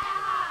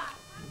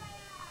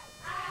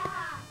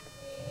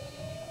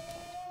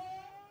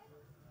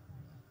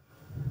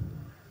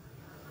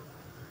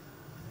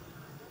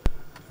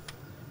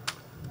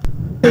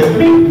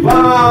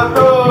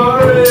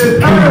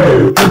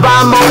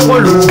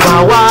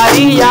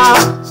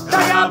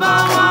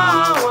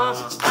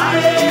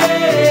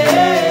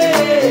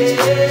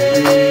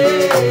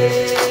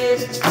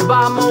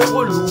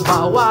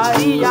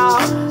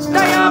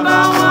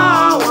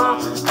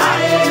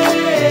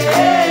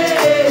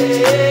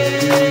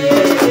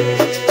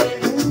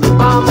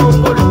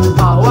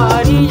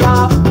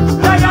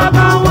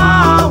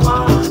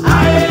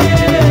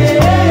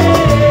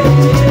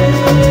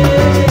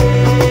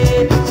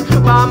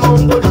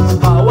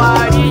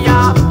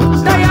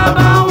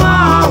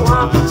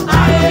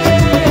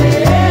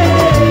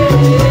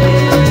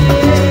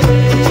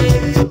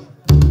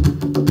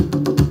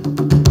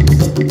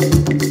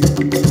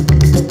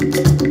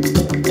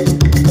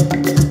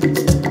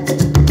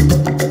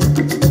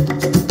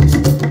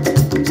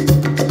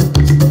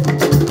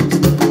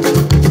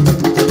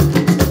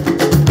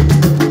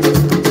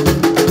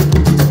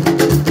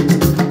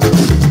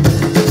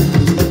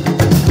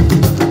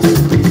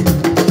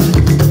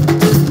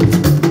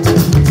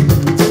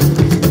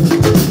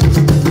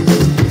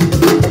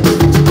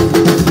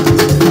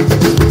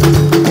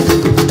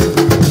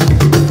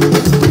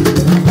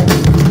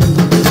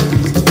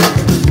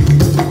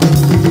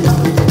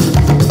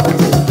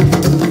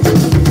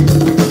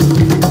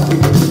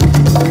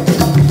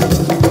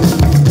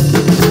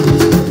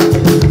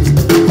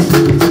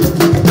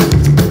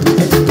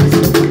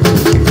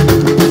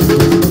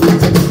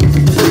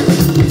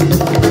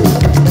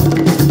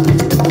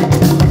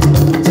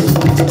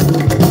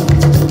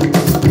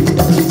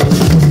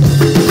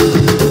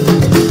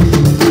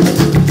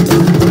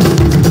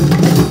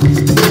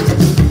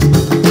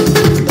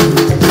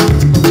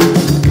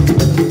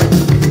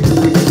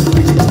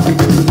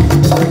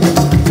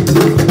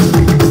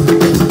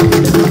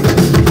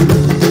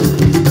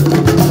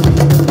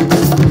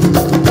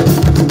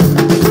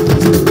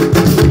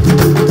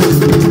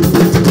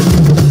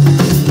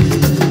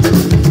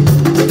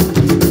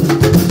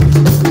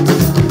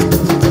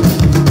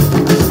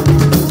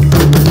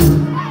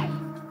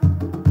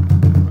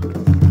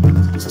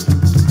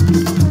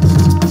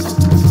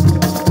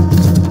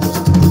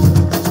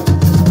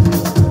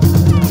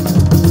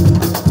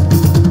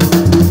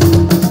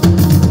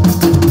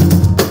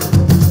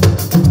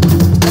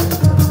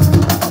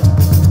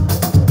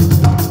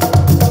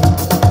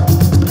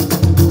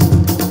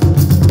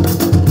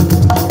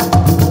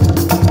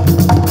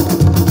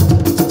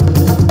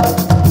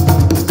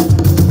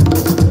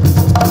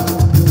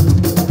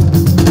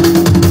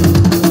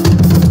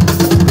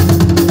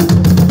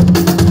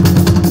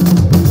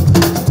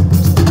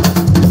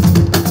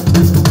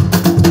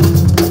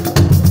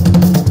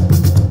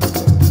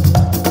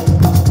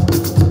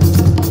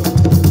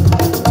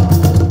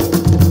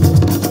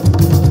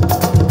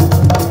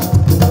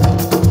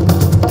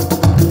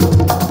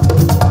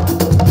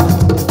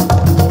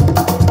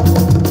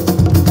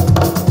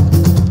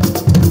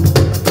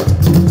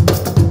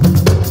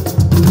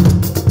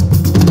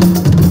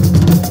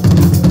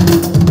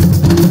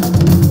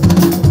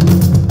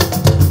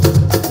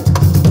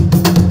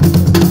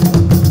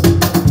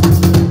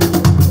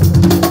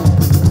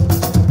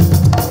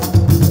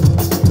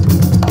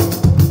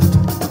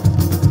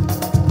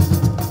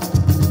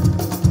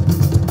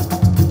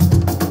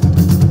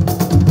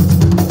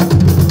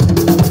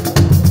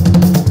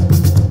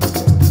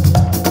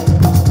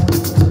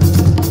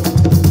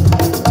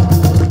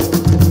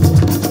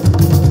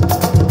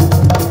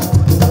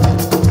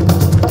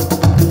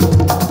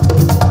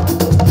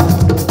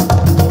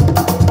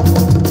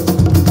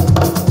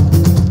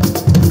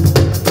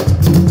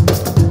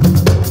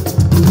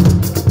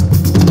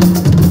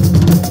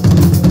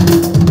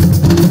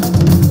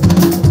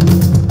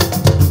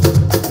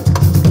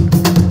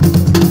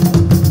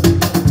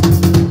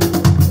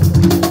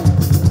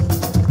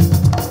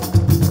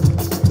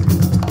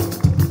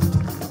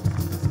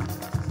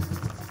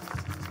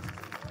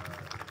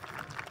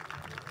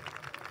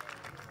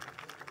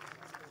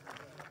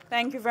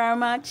 Thank you very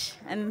much,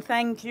 and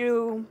thank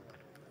you,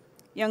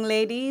 young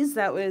ladies.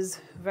 That was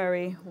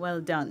very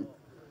well done.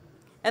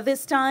 At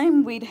this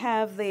time, we'd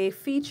have the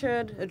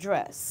featured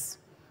address.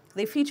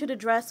 The featured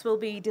address will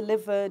be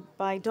delivered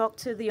by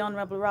Dr. the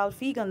Honorable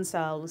Ralph E.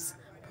 Gonsalves,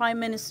 Prime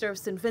Minister of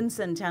St.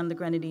 Vincent and the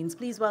Grenadines.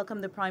 Please welcome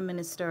the Prime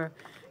Minister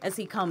as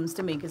he comes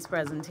to make his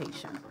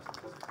presentation.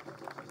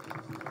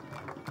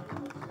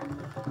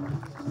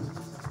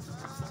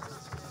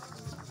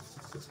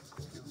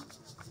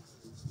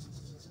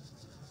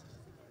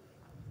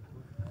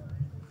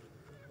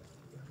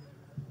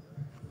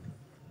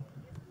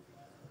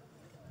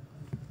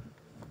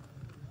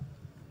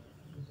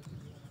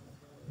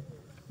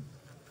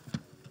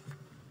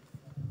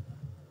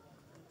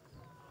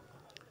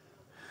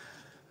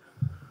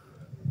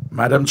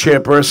 Madam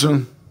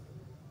Chairperson,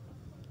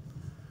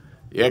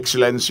 Your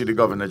Excellency the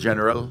Governor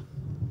General,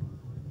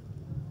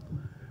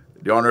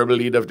 the Honorable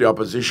Leader of the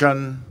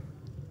Opposition,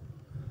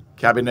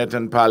 Cabinet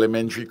and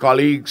Parliamentary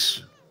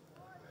colleagues,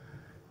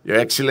 Your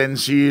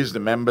Excellencies, the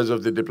members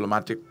of the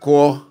Diplomatic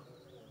Corps,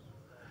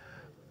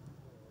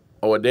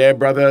 our dear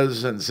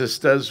brothers and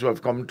sisters who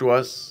have come to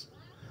us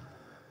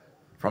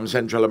from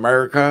Central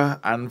America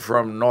and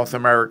from North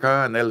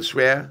America and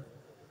elsewhere,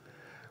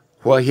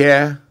 who are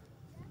here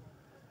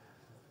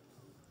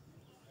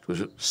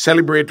to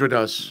celebrate with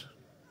us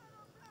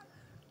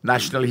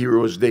National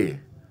Heroes Day.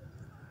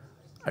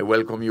 I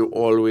welcome you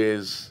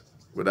always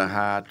with a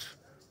heart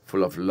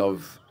full of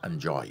love and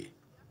joy.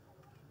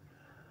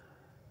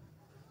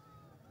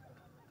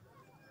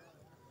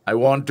 I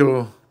want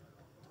to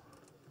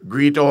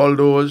greet all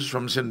those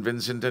from St.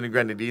 Vincent and the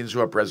Grenadines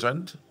who are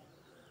present,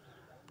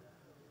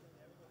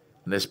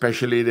 and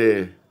especially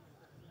the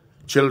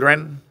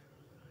children.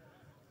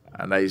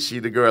 And I see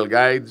the Girl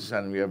Guides,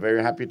 and we are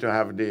very happy to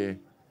have the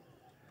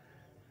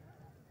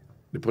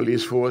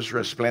police force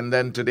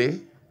resplendent today,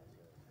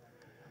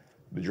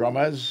 the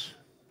drummers,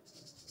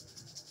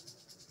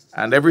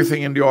 and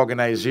everything in the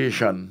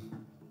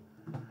organization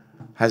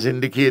has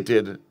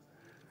indicated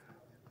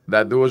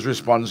that those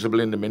responsible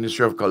in the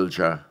Ministry of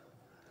Culture,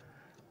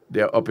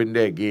 they're up in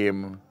their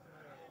game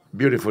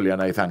beautifully,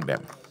 and I thank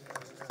them.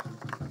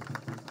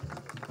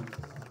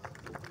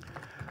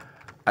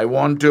 I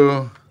want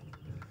to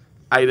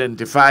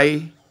identify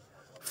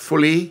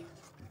fully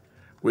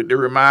with the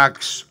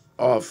remarks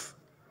of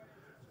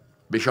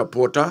Bishop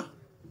Porter,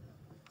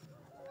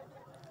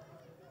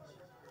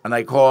 and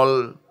I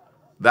call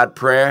that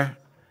prayer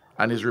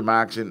and his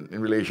remarks in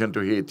relation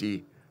to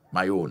Haiti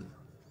my own.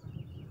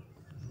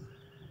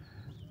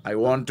 I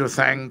want to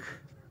thank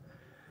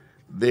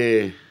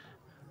the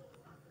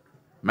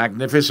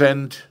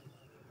magnificent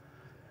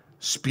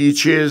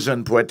speeches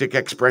and poetic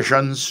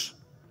expressions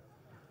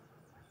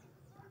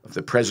of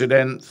the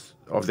president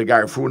of the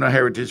Garifuna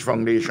Heritage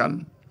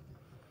Foundation,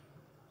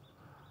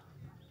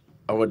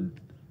 our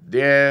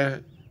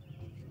dear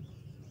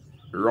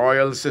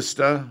royal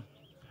sister,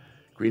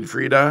 Queen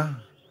Frida,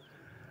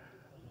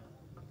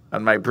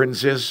 and my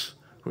princess,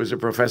 who is a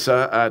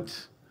professor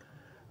at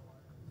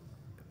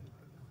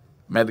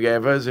Medgar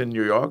Evers in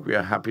New York. We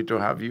are happy to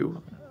have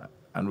you,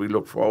 and we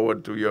look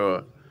forward to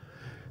your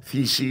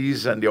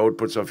theses and the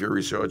outputs of your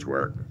research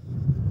work.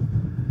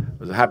 I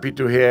was happy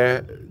to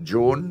hear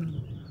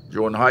Joan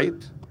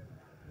Hoyt,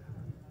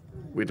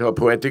 with her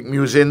poetic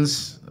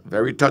musings,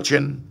 very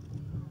touching.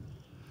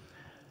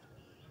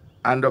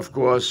 And of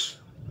course,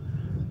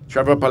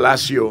 Trevor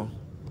Palacio,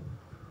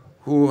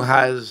 who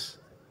has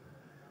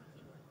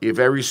a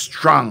very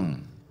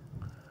strong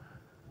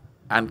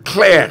and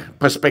clear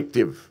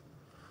perspective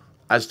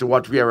as to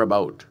what we are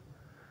about,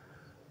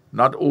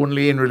 not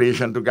only in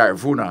relation to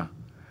Garifuna,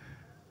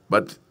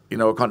 but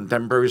in our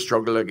contemporary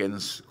struggle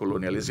against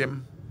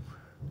colonialism,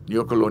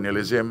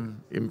 neocolonialism,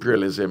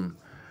 imperialism,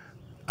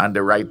 and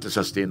the right to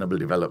sustainable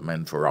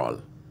development for all.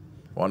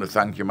 I want to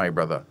thank you, my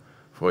brother,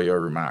 for your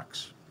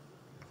remarks.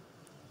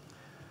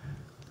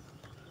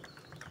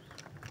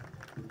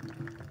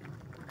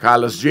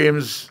 Carlos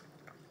James,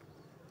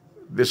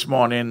 this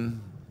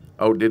morning,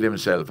 outdid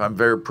himself. I'm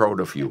very proud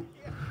of you.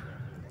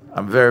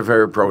 I'm very,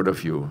 very proud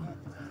of you.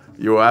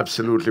 You are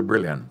absolutely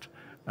brilliant,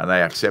 and I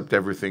accept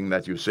everything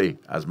that you say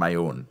as my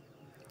own.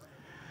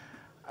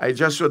 I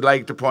just would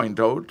like to point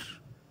out,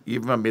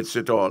 even amidst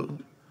it all,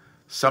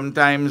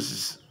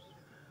 sometimes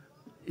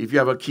if you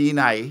have a keen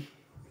eye,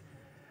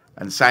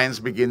 and science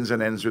begins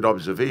and ends with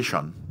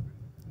observation,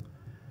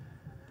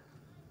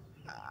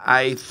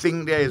 I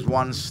think there is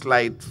one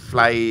slight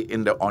fly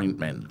in the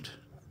ointment.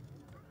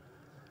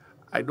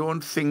 I don't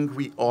think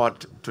we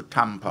ought to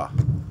tamper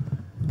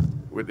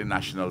with the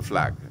national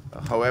flag.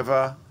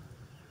 However,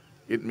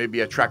 it may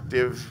be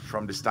attractive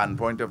from the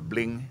standpoint of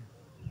bling,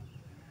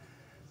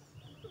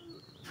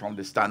 from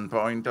the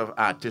standpoint of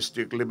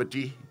artistic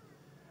liberty.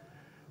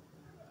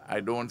 I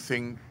don't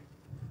think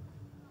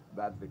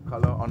that the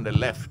color on the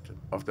left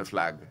of the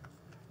flag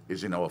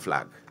is in our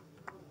flag.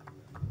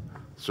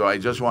 So I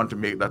just want to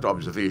make that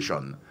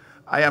observation.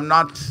 I am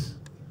not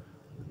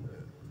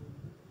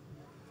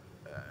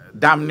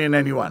damning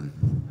anyone.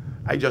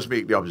 I just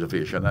make the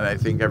observation, and I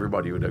think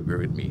everybody would agree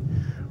with me.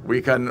 We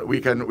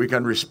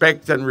can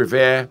respect and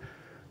revere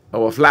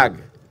our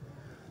flag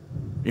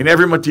in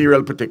every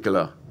material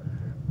particular,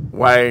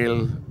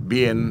 while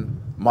being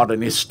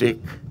modernistic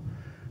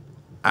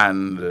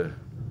and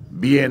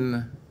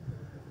being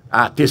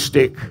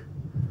artistic,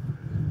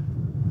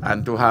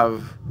 and to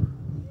have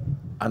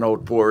an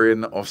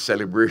outpouring of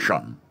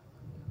celebration.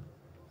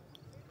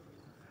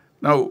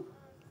 Now,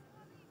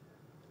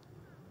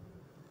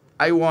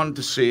 I want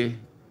to say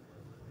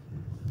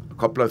a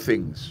couple of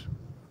things.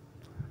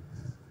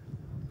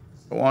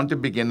 I want to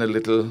begin a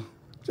little,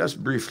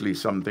 just briefly,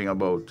 something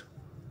about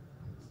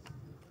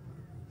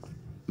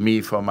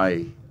me for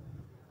my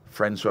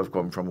friends who have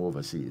come from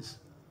overseas.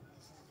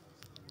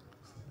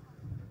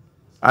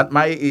 At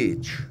my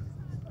age,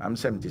 I'm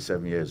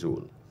 77 years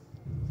old.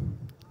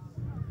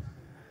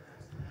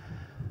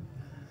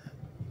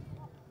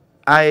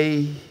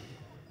 I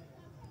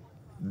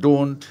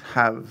don't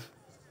have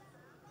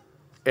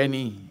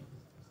any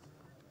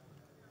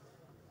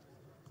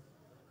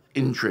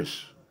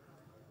interest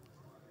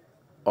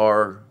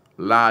or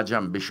large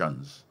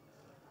ambitions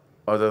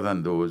other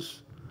than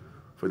those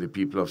for the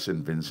people of St.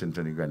 Vincent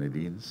and the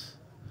Grenadines,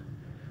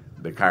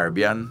 the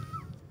Caribbean,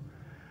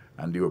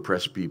 and the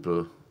oppressed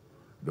people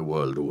the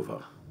world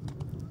over.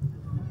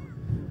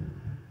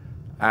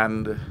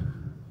 And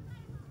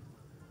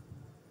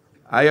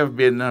I have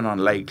been an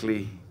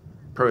unlikely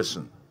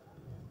person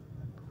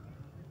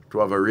to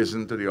have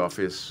arisen to the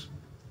office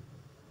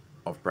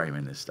of Prime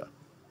Minister.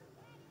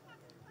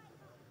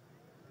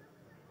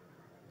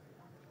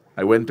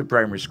 I went to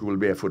primary school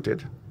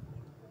barefooted.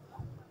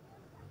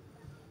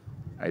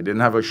 I didn't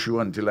have a shoe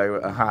until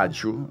a hard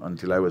shoe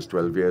until I was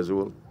 12 years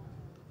old.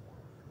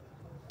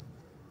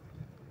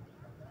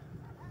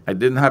 I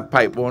didn't have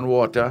pipe-borne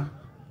water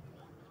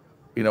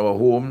in our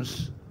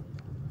homes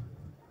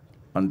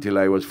until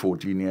I was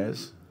 14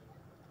 years.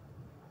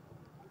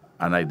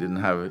 And I didn't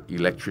have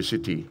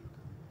electricity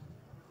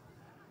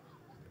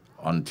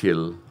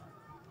until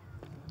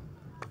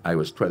I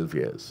was 12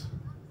 years.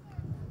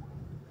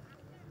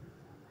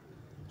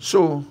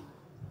 So,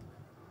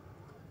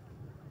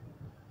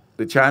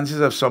 the chances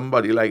of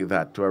somebody like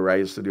that to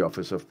arise to the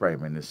office of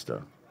Prime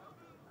Minister,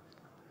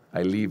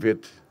 I leave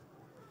it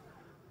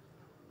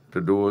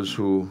to those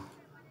who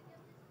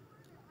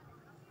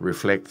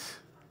reflect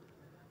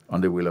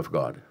on the will of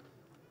God.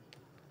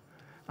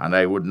 And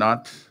I would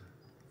not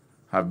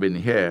have been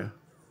here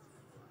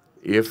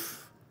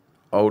if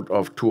out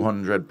of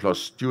 200 plus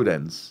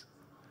students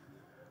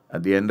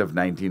at the end of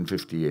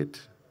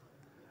 1958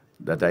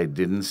 that I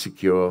didn't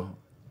secure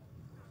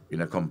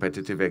in a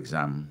competitive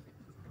exam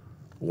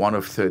one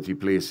of 30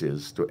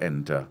 places to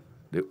enter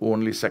the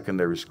only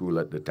secondary school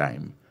at the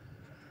time,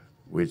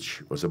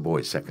 which was a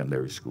boys'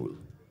 secondary school.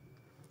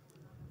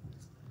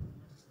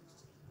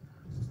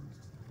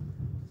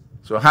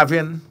 So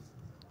having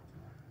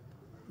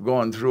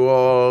gone through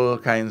all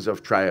kinds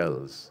of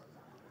trials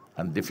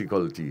and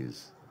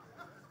difficulties,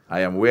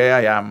 I am where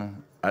I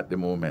am at the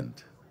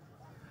moment.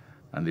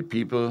 And the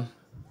people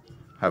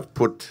have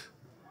put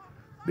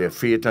their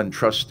faith and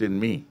trust in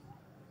me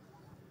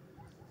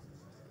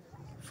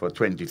for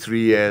 23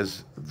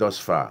 years thus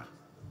far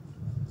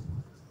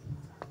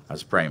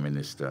as Prime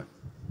Minister.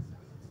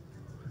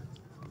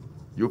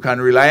 You can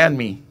rely on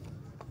me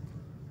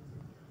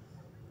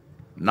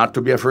not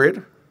to be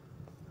afraid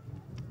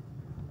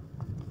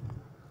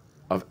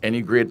of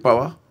any great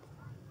power,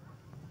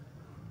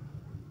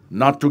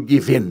 not to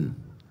give in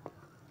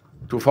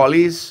to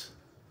follies,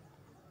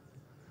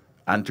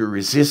 and to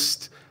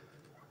resist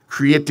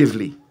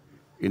creatively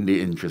in the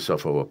interests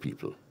of our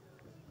people.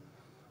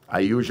 I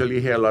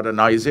usually hear a lot of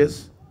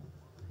noises.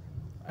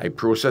 I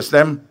process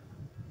them,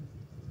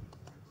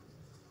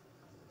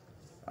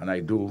 and I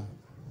do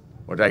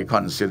what I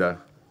consider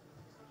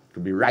to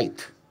be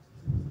right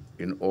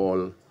in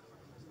all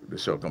the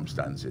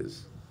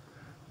circumstances.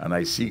 And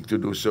I seek to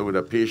do so with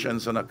a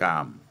patience and a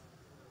calm,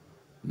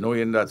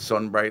 knowing that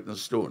sun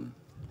brightens stone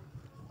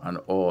and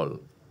all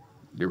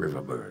the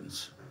river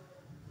burns.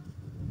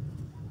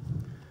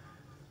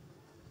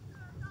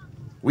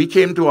 We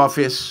came to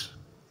office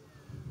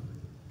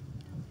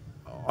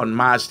on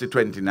March the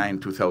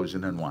 29th,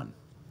 2001.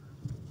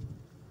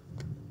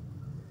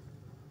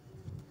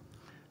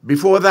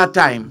 Before that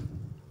time,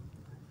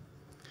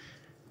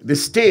 the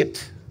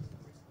state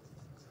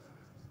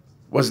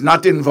was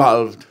not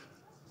involved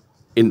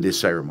in this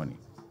ceremony.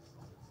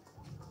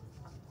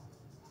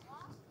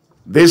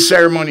 This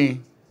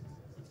ceremony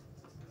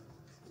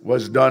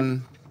was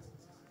done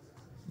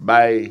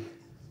by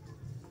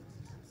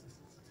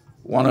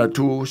one or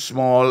two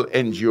small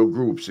NGO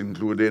groups,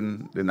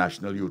 including the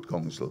National Youth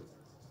Council,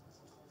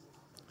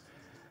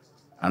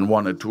 and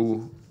one or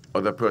two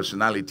other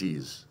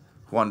personalities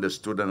who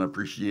understood and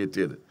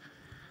appreciated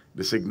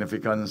the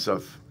significance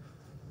of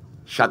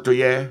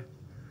Châteauguay,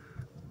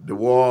 the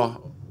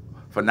war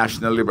for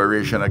national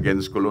liberation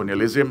against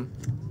colonialism,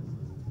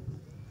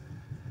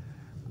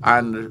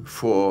 and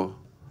for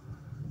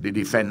the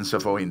defense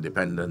of our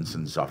independence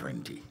and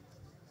sovereignty.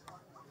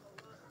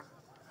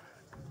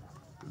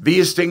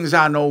 These things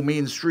are now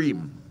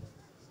mainstream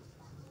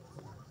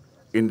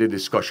in the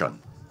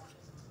discussion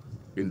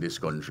in this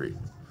country.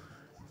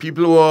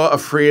 People who are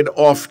afraid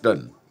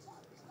often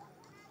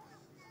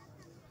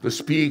to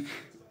speak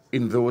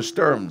in those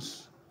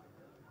terms.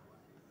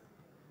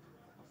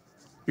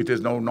 It is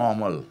now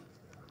normal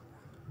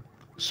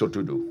so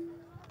to do.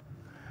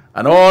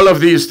 And all of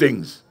these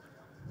things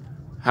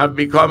have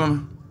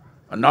become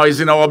a noise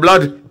in our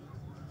blood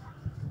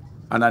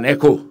and an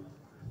echo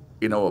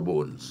in our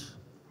bones.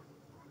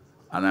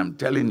 And I'm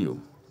telling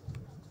you,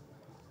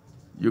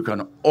 you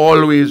can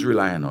always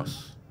rely on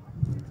us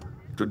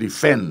to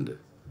defend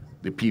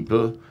the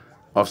people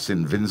of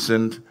St.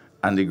 Vincent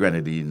and the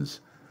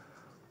Grenadines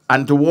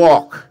and to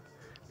walk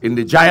in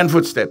the giant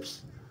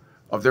footsteps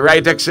of the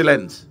Right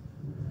Excellent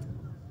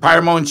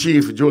Paramount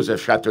Chief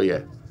Joseph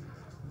Châteauguay,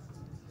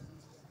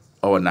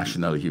 our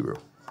national hero.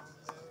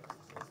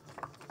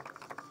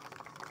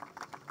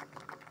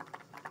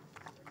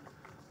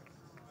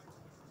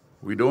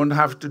 We don't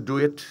have to do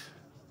it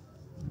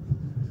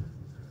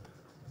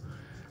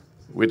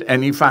with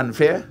any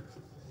fanfare.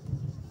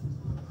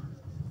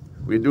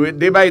 We do it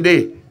day by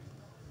day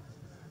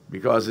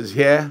because it's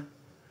here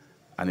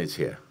and it's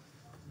here.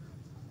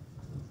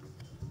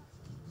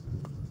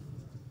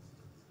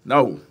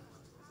 Now,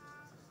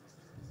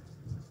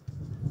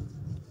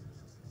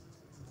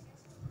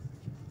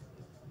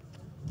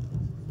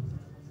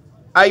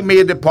 I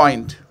made the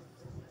point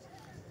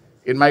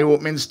in my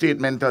opening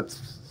statement at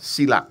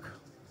CELAC,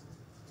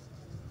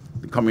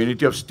 the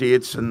Community of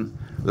States and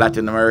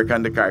Latin America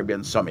and the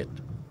Caribbean Summit,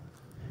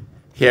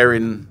 here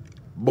in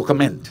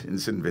Bocament in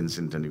St.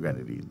 Vincent and the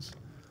Grenadines.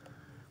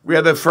 We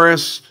are the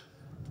first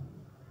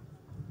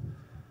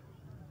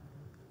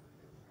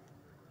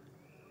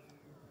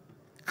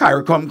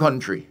CARICOM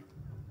country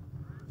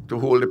to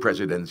hold the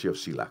presidency of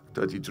CELAC.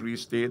 33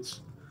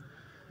 states,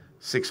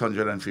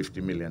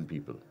 650 million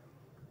people.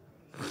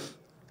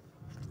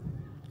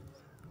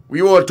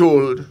 We were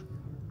told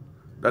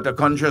that a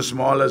country as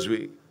small as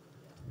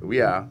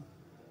we are,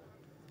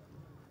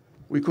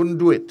 we couldn't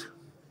do it.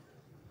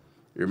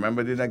 You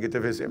remember the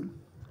negativism?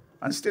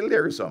 And still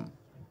there is some.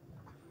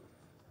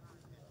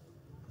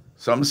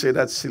 Some say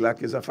that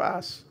CELAC is a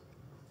farce.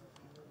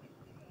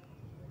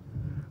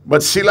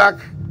 But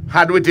CELAC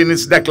had within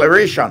its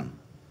declaration,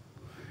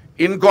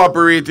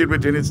 incorporated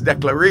within its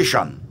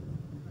declaration,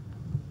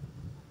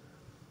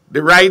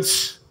 the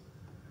rights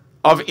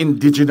of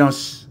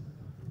indigenous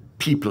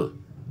people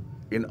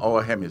in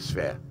our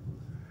hemisphere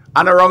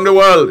and around the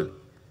world.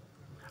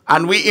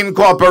 And we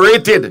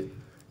incorporated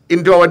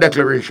into our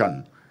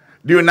declaration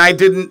the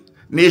United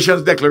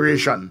Nations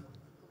Declaration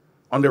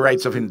on the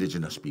Rights of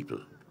Indigenous People.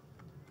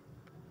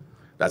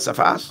 That's a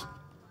farce?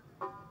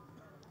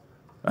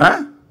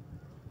 Huh?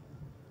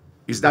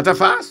 Is that a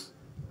farce?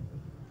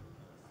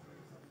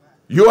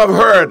 You have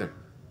heard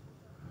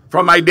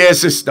from my dear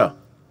sister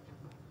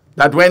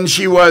that when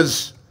she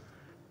was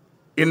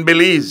in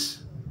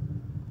Belize,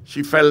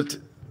 she felt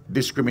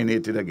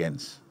discriminated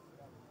against.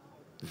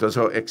 It was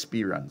her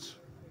experience.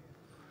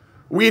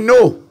 We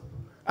know,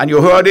 and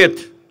you heard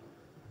it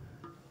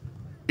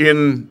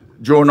in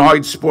Joan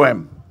Hoyt's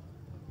poem,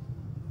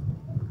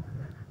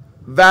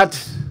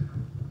 that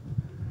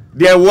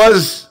there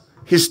was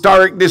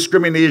historic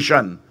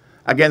discrimination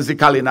against the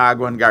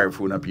Kalinago and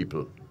Garifuna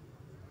people.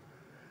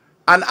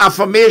 An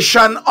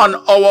affirmation on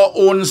our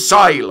own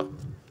soil,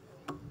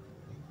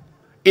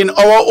 in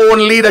our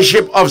own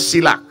leadership of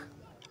CELAC.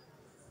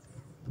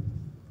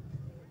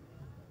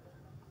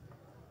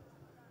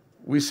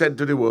 We said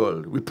to the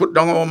world, we put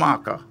down our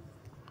marker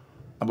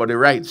about the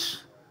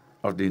rights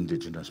of the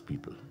indigenous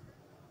people.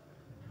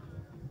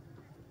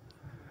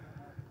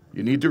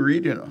 You need to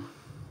read, you know.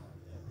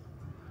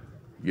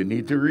 You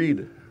need to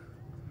read.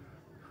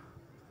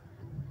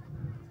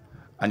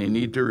 And you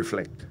need to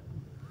reflect.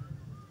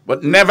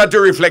 But never to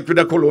reflect with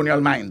a colonial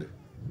mind.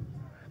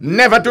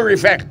 Never to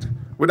reflect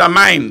with a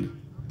mind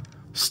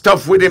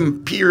stuffed with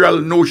imperial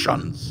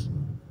notions.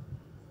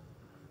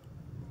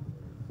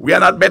 We are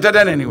not better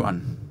than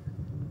anyone,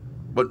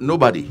 but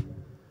nobody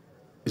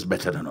is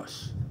better than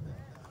us.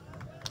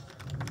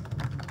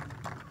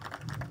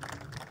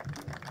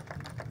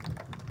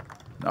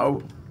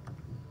 Now,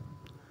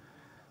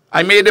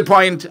 I made a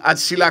point at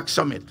CELAC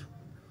Summit,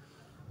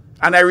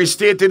 and I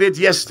restated it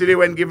yesterday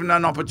when given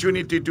an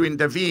opportunity to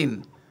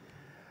intervene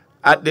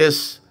at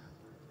this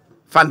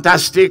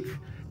fantastic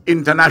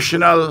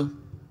international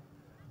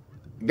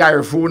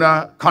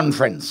Garifuna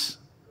conference.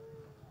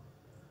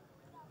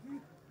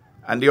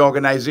 And the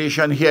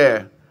organization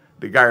here,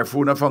 the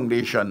Garifuna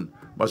Foundation,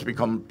 must be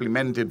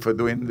complimented for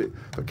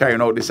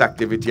carrying out this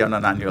activity on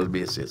an annual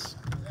basis.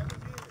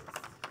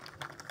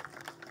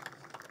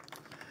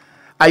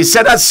 I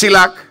said at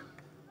CELAC,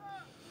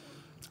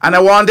 and I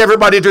want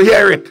everybody to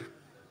hear it.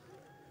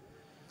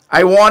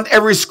 I want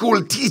every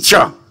school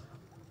teacher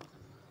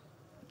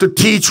to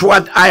teach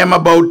what I am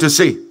about to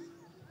say.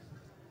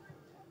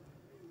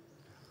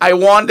 I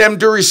want them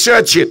to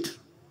research it.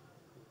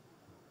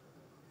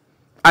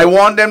 I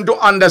want them to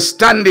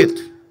understand it.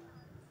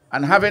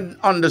 And having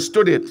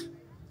understood it,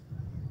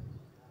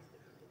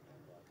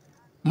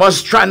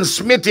 must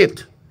transmit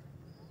it.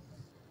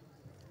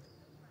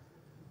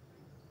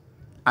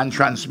 And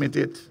transmit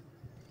it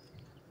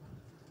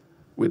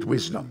with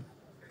wisdom.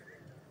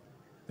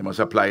 They must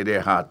apply their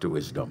heart to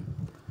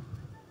wisdom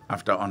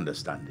after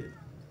understanding.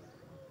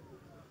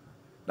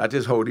 That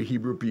is how the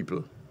Hebrew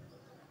people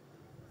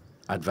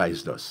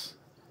advised us.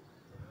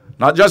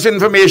 Not just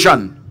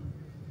information.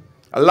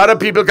 A lot of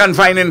people can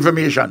find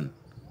information,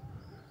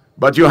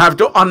 but you have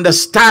to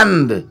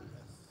understand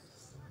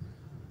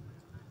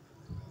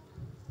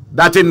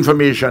that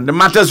information, the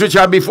matters which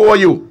are before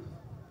you.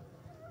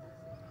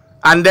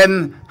 And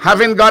then,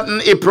 having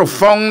gotten a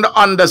profound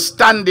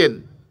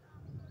understanding,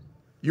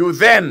 you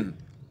then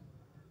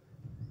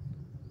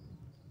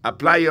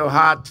apply your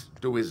heart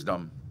to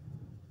wisdom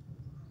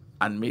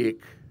and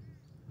make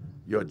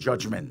your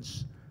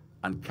judgments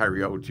and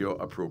carry out your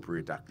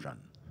appropriate action.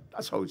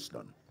 That's how it's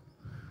done.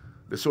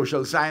 The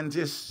social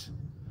scientists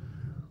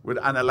would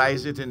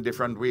analyze it in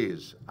different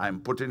ways.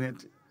 I'm putting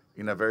it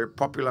in a very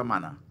popular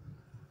manner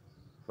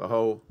for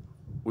how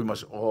we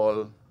must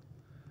all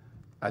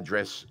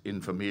address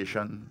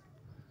information,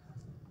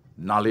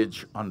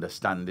 knowledge,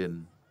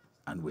 understanding,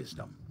 and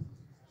wisdom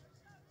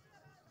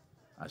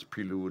as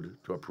prelude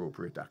to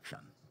appropriate action.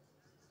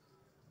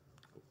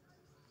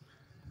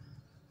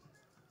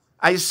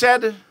 I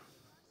said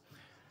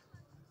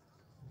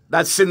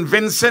that St.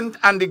 Vincent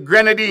and the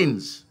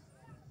Grenadines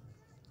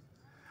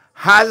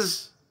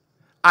has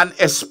an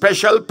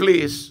especial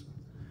place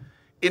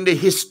in the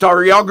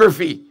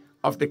historiography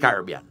of the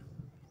Caribbean.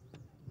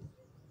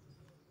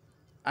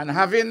 And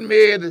having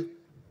made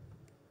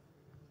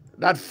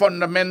that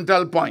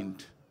fundamental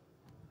point,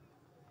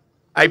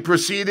 I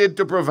proceeded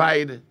to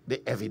provide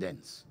the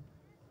evidence.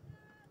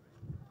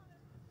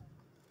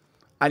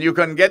 And you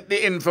can get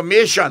the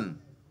information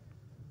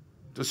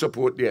to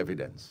support the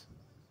evidence.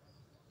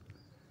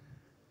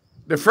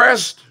 The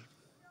first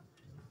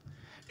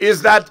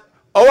is that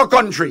our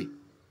country,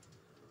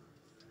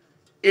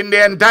 in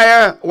the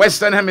entire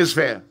Western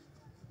Hemisphere,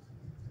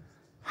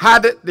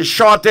 had the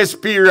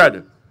shortest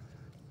period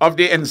of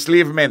the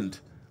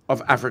enslavement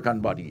of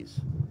African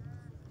bodies.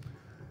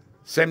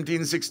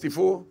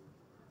 1764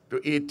 to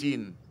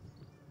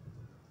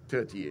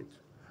 1838.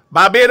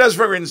 Barbados,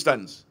 for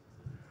instance,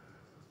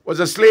 was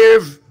a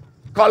slave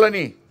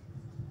colony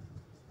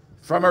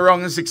from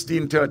around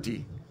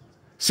 1630.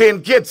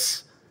 St.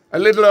 Kitts, a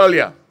little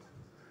earlier.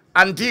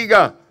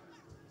 Antigua,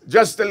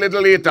 just a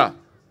little later.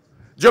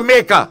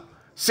 Jamaica,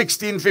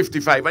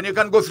 1655. And you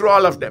can go through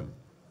all of them.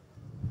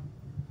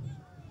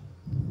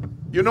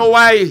 You know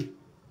why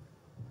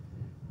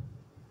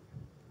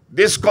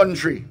this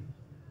country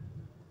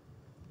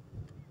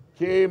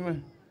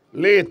came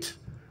late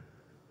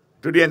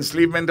to the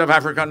enslavement of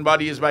African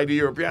bodies by the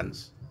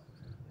Europeans?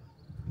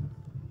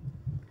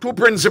 Two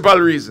principal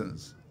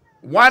reasons.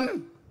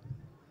 One,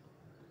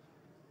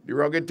 the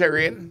rugged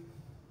terrain,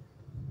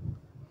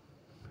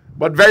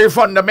 but very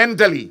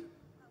fundamentally,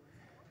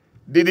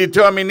 the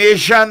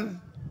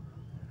determination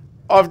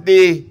of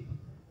the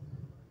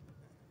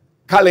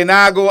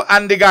Kalinago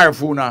and the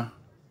Garifuna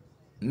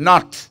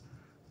not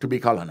to be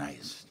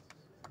colonized.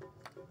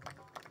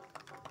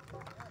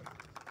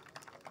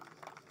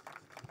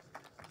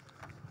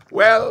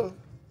 Well,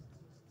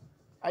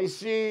 I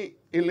see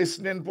a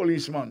listening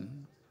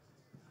policeman.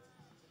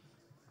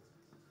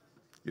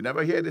 You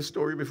never hear this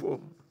story before,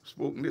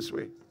 spoken this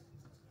way.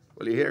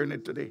 Well, you're hearing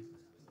it today.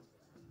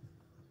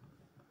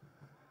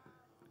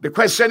 The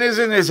question is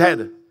in his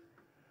head,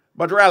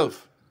 but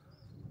Ralph,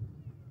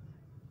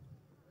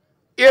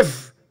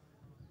 if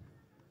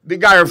the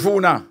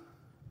Garifuna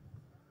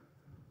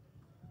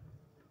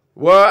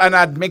were an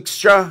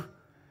admixture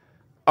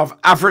of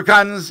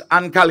Africans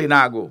and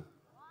Kalinago,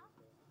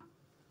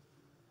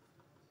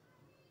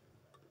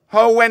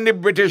 how when the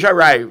British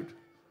arrived,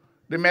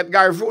 they met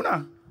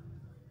Garifuna?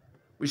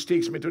 Which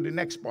takes me to the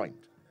next point.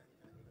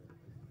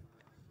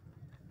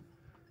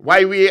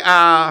 Why we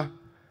are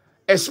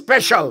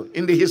special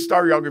in the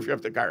historiography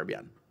of the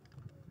Caribbean.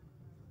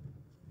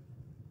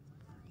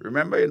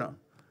 Remember, you know,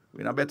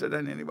 we're not better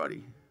than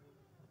anybody.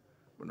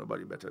 We're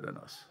nobody better than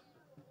us.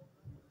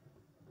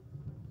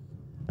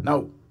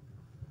 Now,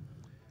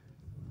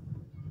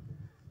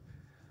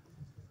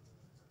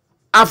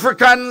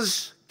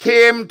 Africans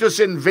came to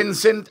St.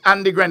 Vincent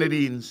and the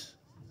Grenadines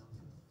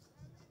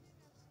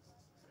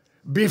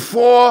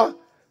before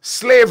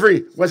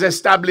slavery was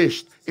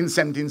established in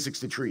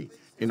 1763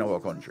 in our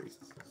country.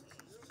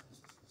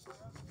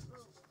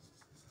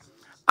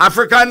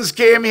 Africans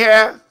came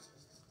here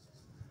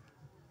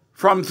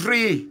from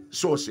three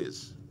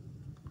sources.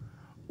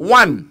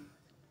 One,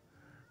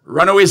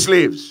 runaway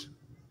slaves.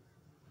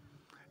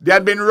 They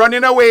had been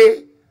running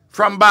away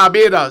from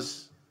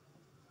Barbados,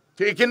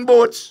 taking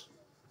boats,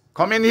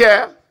 coming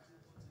here.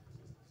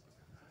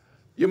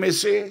 You may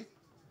say,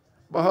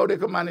 but how they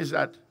could manage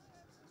that?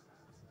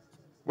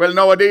 Well,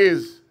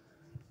 nowadays,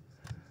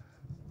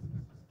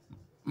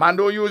 man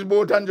don't use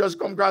boat and just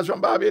come across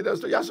from Barbados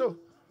to Yasso.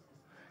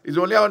 It's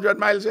only 100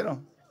 miles, you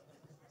know.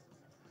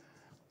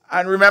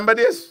 And remember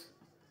this.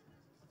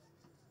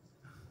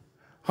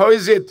 How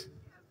is it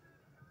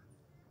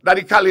that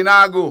the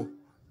Kalinago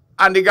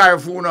and the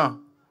Garifuna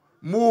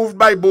moved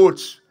by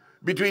boats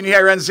between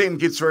here and St.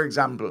 Kitts, for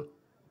example?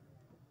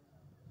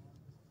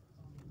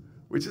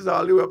 Which is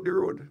all the way up the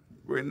road,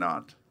 going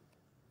north.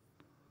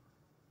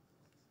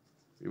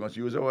 We must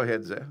use our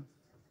heads there.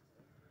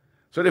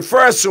 So the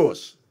first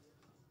source,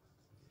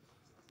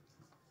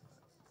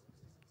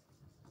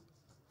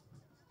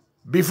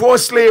 before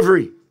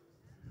slavery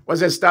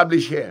was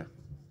established here,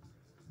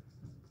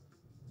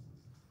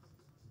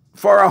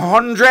 for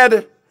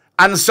 100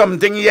 and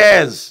something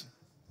years,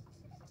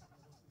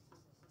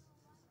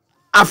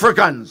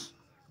 Africans,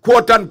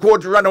 quote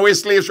unquote, runaway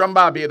slaves from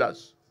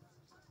Barbados,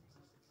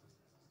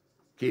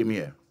 came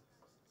here.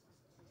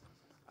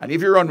 And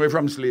if you run away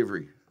from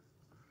slavery,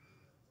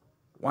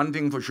 one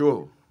thing for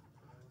sure,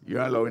 you're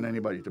not allowing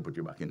anybody to put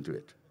you back into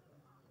it.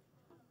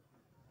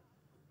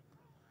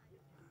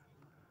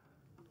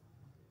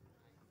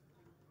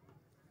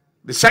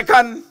 The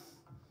second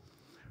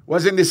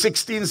was in the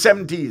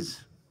 1670s,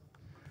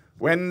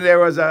 when there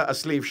was a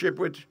slave ship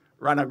which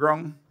ran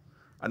aground,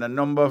 and a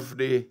number of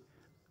the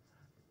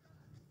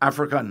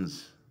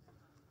Africans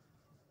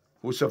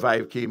who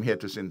survived came here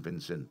to St.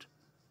 Vincent.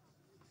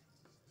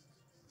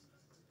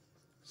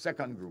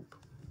 Second group.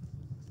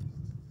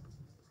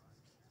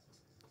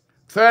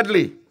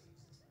 Thirdly,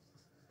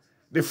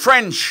 the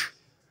French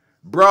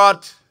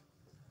brought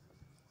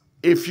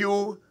a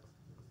few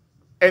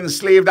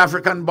enslaved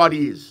African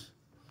bodies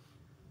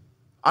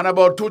on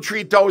about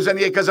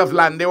 2,000-3,000 acres of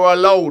land. They were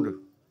allowed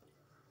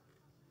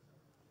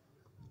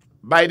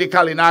by the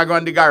Kalinago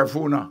and the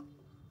Garifuna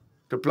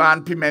to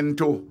plant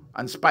pimento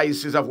and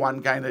spices of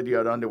one kind or the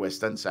other on the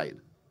western side.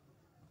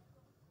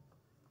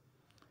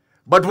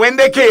 But when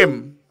they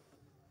came,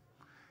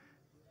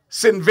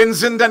 St.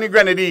 Vincent and the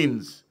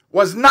Grenadines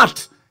was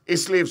not a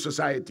slave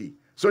society.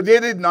 So they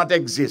did not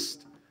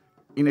exist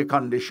in a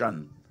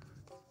condition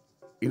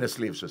in a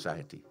slave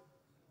society.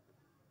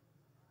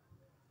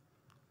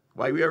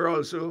 Why we are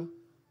also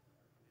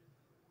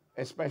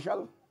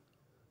special?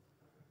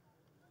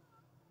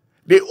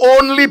 The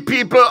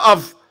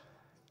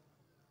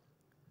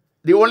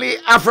only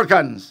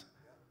Africans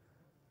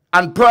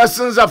and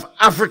persons of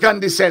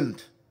African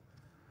descent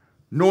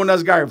known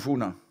as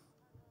Garifuna,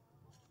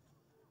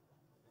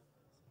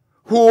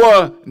 who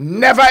were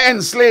never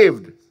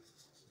enslaved,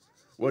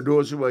 were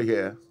those who were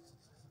here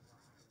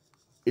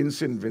in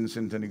St.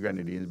 Vincent and the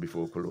Grenadines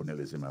before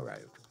colonialism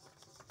arrived.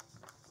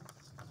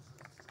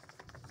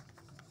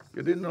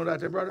 You didn't know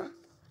that, brother?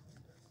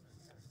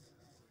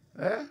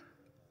 Eh?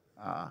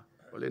 Well,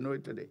 you know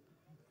it today.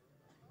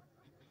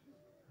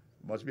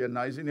 Must be a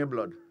noise in your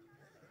blood,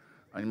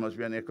 and it must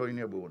be an echo in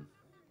your bone.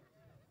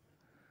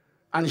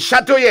 And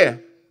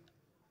Chatoyer,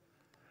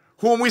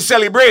 whom we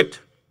celebrate.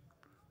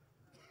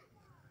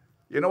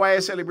 You know why I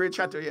celebrate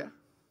Chatoyer?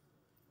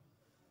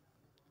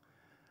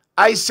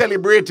 I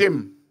celebrate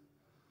him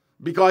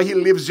because he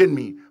lives in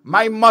me.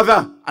 My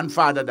mother and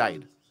father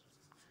died.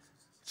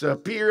 It's a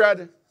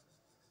period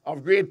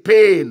of great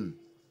pain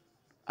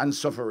and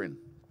suffering.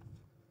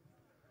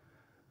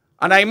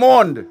 And I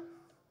mourned.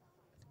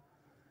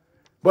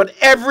 But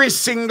every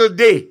single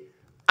day,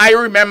 I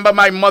remember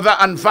my mother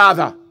and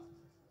father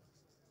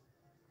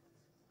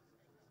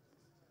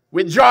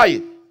with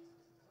joy,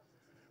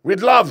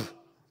 with love,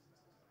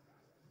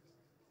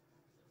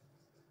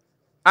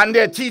 and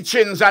their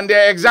teachings and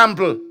their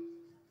example.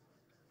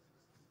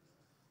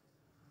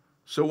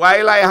 So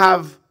while I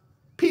have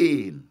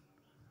pain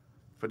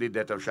for the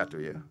death of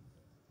Chatoyer,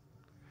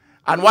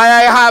 and while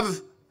I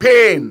have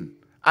pain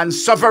and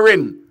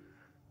suffering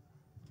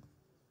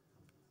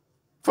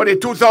for the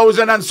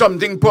 2,000 and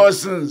something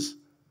persons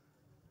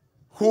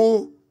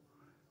who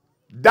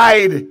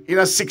died in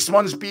a 6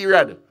 months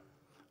period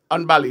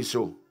on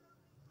Baliso,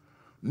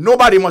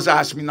 nobody must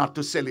ask me not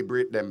to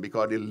celebrate them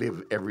because they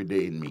live every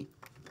day in me.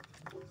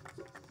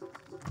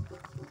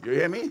 You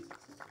hear me?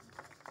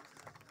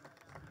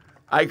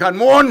 I can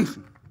mourn.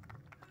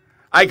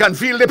 I can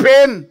feel the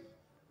pain.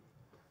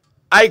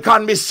 I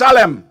can be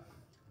solemn.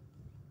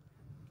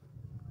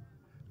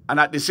 And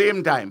at the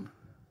same time,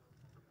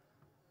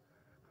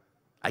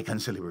 I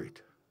can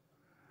celebrate.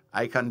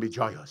 I can be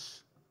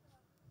joyous.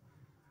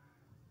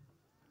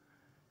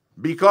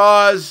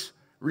 Because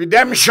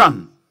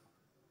redemption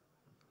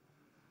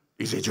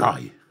is a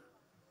joy.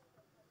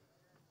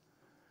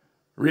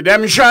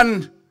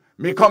 Redemption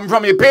may come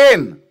from a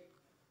pain,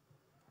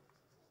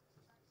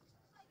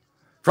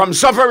 from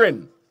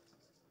suffering.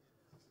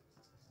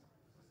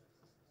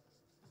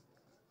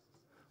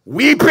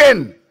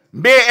 Weeping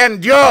may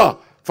endure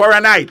for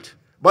a night,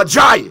 but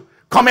joy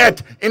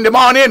cometh in the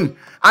morning,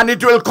 and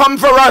it will come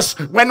for us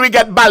when we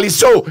get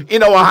Baliso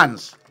in our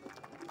hands.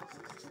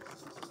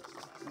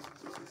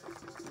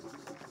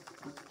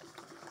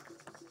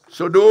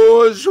 So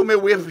those who may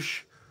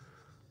wish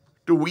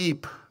to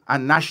weep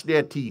and gnash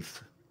their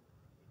teeth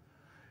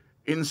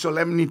in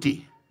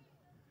solemnity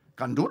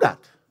can do that.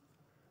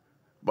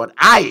 But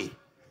I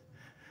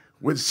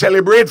will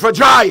celebrate for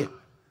joy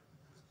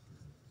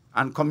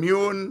and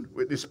commune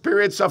with the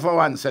spirits of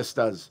our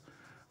ancestors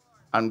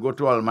and go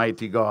to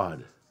Almighty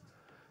God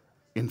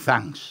in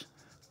thanks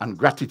and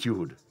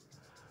gratitude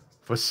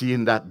for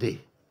seeing that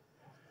day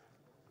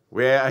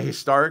where a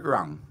historic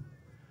wrong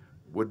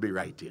would be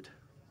righted.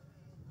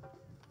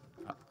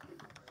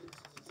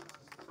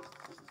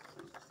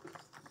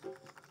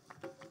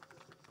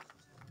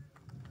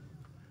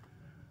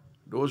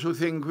 Those who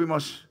think we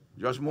must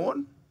just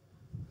mourn,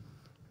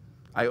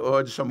 I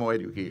urge some more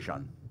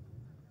education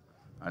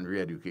and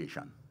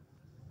re-education.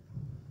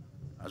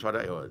 That's what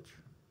I urge.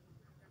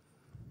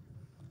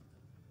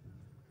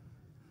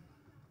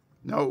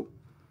 Now,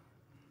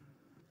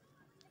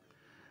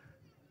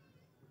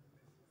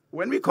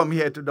 when we come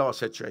here to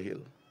Dorsetshire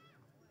Hill,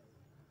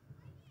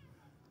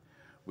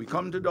 we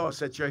come to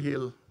Dorsetshire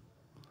Hill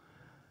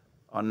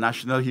on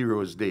National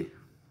Heroes Day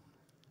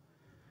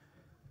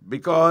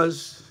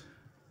because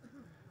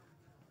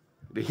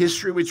the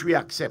history which we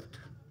accept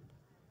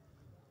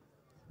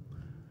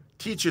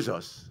teaches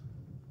us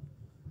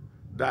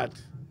that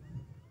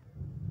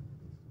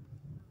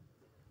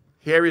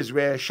here is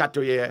where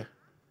Chatoyer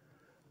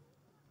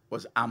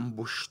was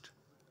ambushed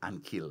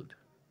and killed.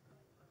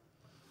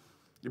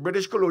 The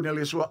British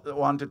colonialists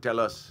want to tell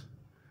us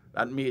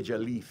that Major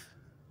Wreath,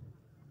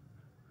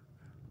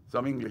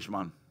 some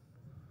Englishman,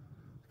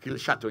 killed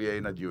Chatoyer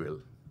in a duel.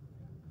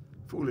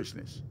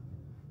 Foolishness.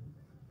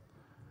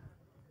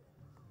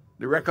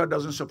 The record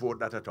doesn't support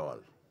that at all.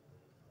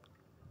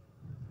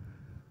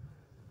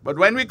 But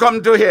when we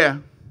come to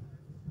here,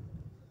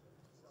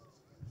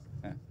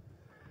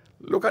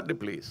 look at the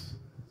place.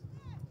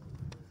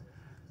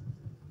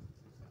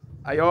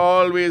 I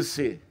always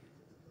say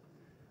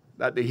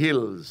that the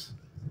hills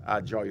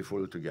are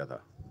joyful together.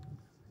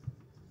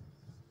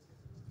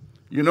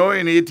 You know,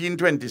 in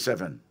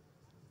 1827,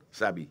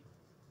 Sabi,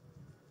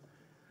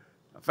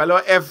 a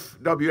fellow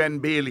F.W.N.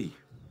 Bailey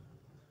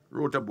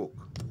wrote a book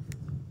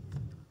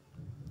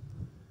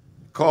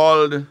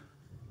called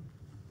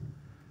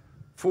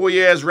 4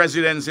 Years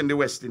Residence in the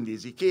West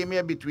Indies. He came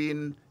here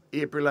between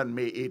April and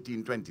May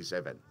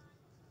 1827.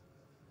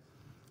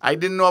 I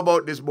didn't know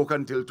about this book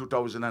until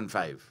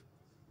 2005.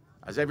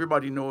 As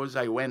everybody knows,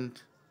 I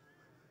went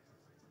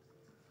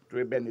to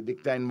a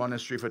Benedictine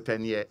monastery for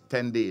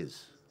 10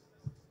 days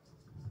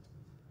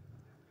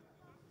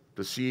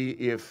to see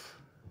if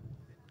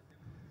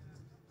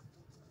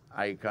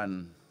I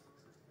can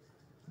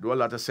do a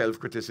lot of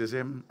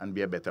self-criticism and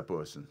be a better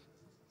person.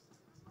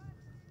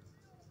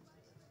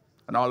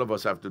 And all of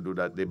us have to do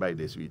that day by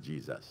day with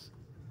Jesus.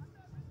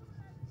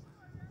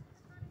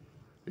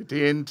 It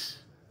ain't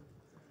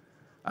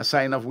a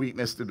sign of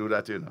weakness to do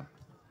that, you know.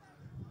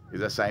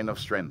 It's a sign of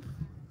strength.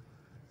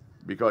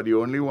 Because the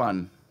only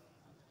one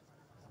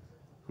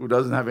who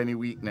doesn't have any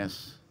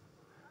weakness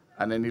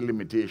and any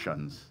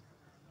limitations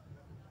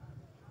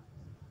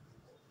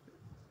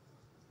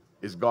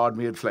is God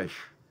made flesh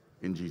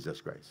in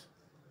Jesus Christ.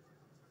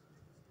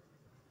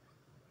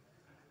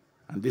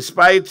 And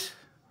despite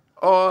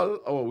all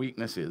our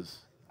weaknesses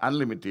and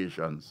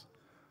limitations,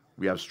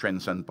 we have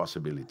strengths and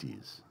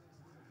possibilities.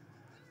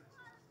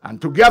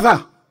 And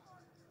together,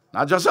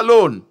 not just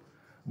alone,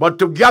 but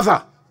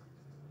together,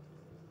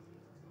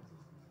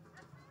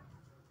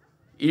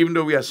 even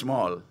though we are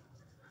small,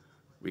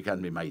 we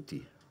can be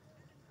mighty.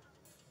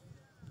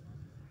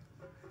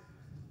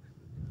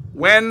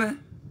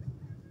 When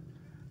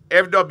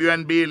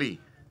F.W.N. Bailey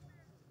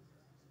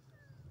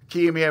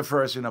came here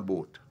first in a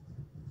boat,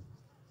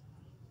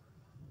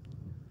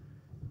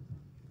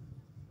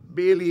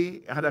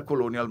 Bailey had a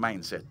colonial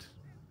mindset.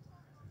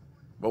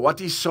 But what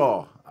he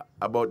saw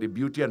about the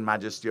beauty and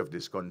majesty of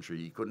this country,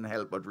 he couldn't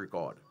help but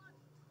record.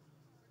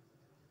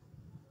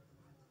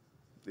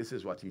 This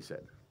is what he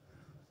said.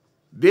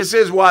 This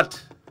is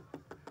what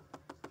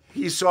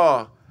he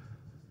saw.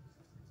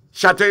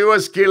 Chatoyer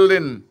was killed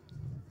in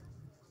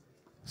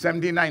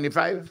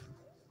 1795.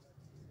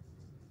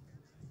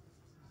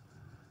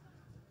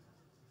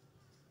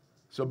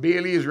 So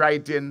Bailey is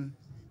writing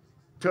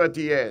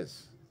 30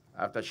 years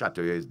after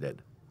Chatoyer is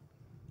dead.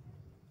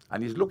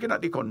 And he's looking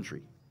at the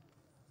country.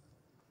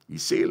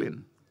 He's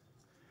sailing.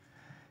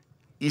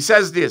 He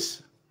says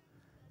this: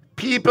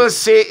 people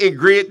say a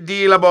great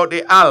deal about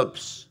the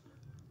Alps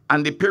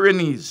and the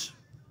Pyrenees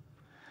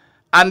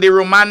and the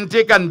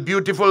romantic and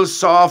beautiful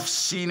soft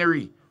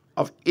scenery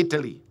of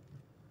Italy.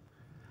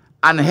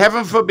 And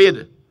heaven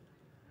forbid,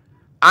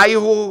 I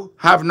who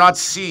have not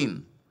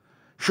seen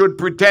should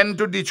pretend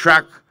to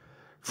detract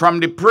from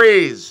the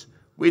praise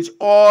which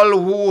all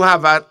who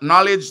have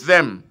acknowledged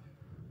them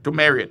to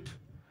merit.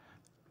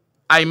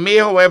 I may,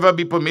 however,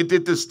 be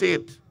permitted to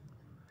state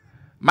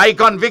my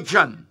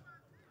conviction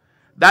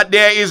that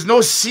there is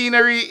no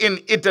scenery in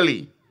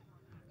Italy,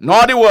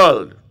 nor the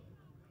world,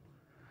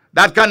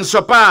 that can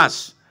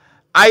surpass,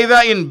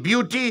 either in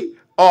beauty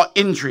or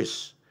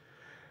interest,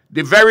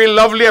 the very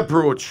lovely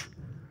approach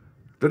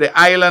to the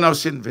island of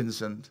St.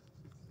 Vincent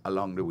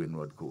along the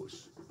windward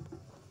coast.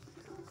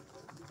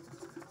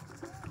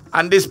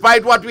 And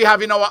despite what we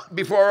have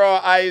before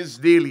our eyes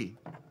daily,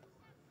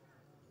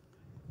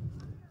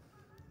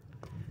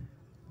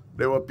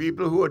 there were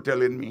people who were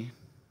telling me,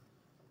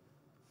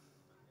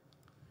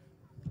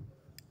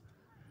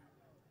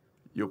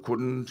 you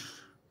couldn't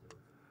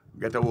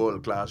get a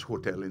world-class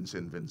hotel in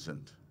St.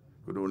 Vincent.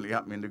 It could only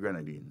happen in the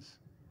Grenadines.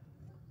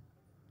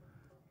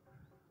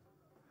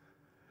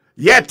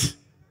 Yet,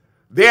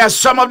 there are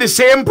some of the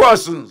same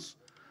persons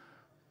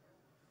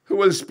who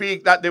will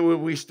speak that they will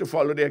wish to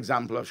follow the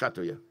example of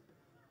Chatoyer,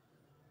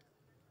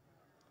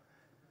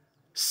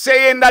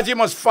 saying that you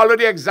must follow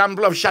the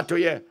example of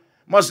Chatoyer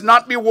must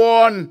not be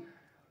worn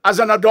as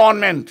an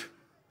adornment,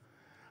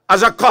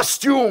 as a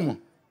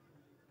costume,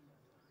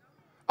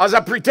 as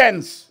a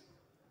pretense.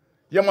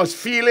 You must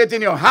feel it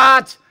in your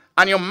heart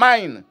and your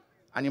mind,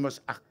 and you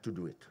must act to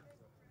do it.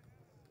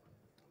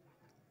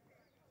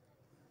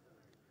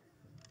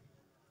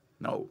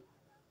 No.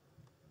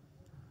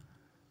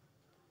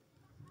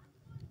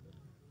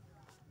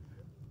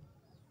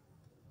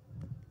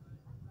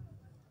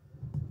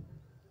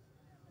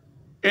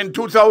 In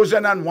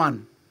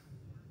 2001,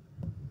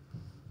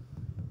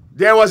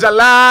 there was a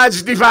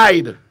large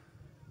divide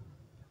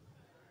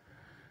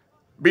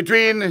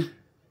between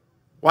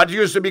what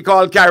used to be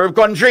called Carib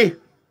country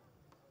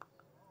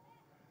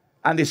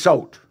and the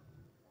south.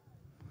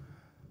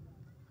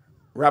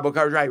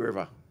 Raboka Dry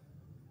River.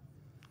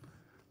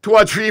 2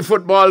 or 3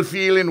 football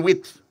field in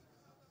width.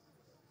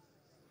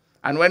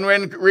 And when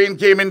rain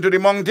came into the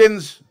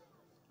mountains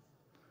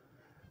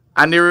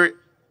and the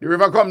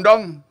river come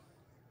down,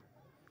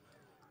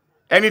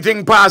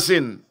 anything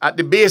passing at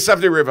the base of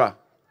the river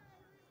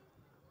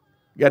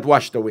get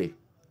washed away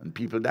and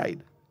people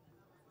died.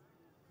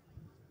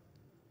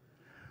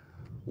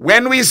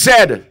 When we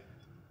said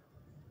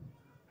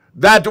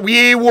that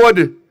we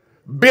would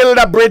build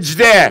a bridge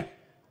there,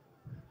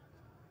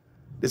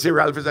 they say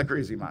Ralph is a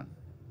crazy man.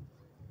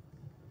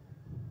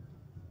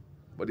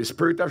 But the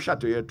spirit of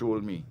Châteauguay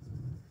told me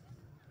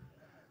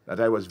that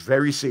I was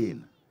very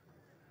sane.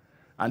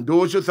 And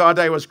those who thought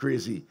I was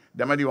crazy,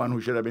 them are the one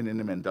who should have been in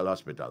the mental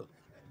hospital.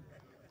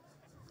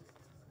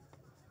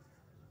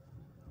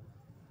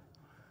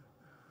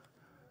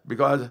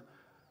 Because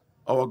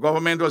our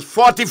government was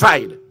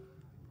fortified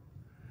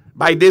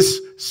by this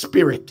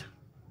spirit.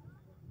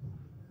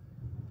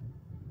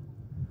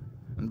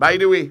 And by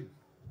the way,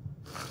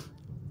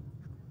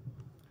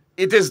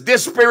 it is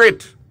this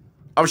spirit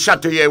of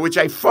Châteauguay which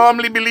I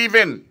firmly believe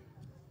in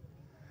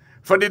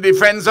for the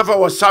defense of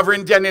our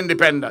sovereignty and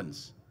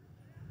independence.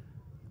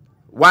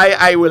 Why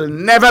I will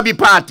never be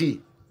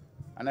party,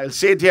 and I'll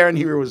say it here on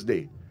Heroes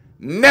Day,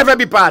 never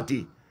be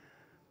party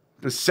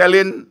to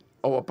selling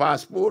our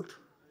passport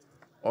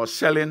or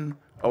selling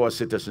our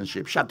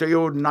citizenship.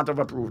 Châteauguay would not have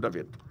approved of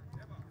it.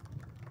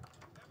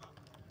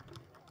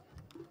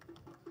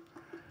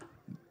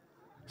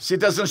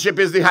 Citizenship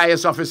is the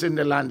highest office in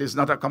the land. It's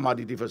not a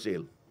commodity for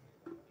sale.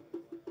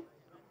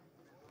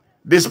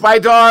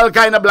 Despite all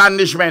kind of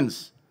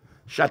blandishments,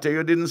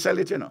 Châteauguay didn't sell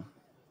it, you know.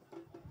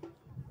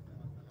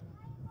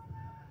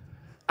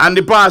 And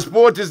the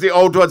passport is the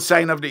outward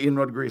sign of the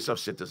inward grace of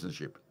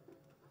citizenship.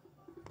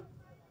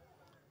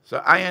 So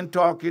I ain't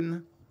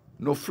talking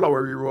no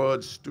flowery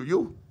words to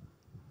you.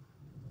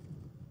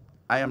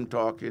 I am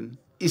talking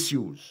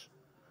issues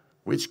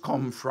which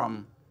come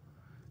from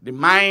the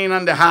mind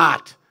and the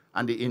heart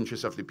and the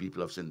interests of the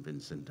people of St.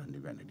 Vincent and the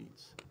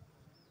Grenadines.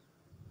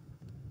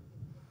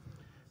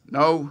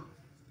 Now,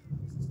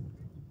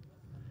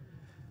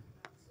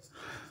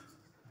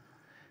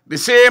 the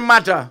same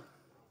matter,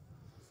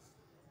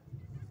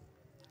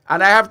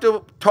 and I have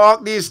to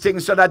talk these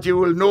things so that you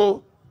will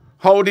know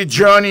how the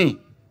journey,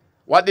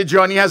 what the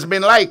journey has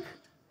been like.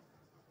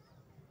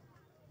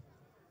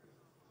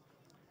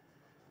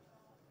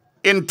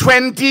 In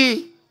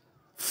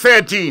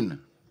 2013,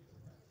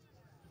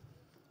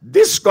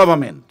 this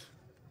government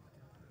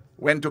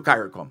went to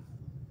CARICOM.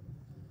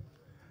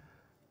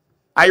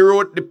 I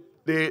wrote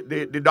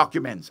the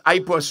documents. I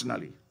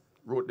personally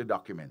wrote the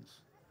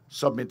documents,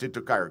 submitted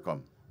to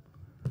CARICOM,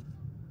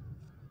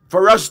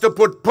 for us to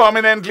put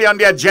permanently on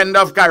the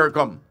agenda of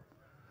CARICOM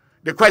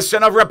the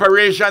question of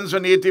reparations for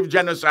native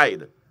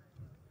genocide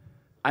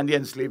and the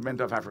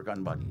enslavement of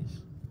African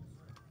bodies.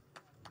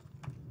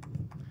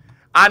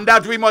 And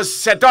that we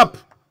must set up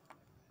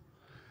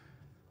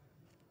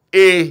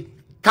a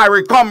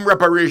CARICOM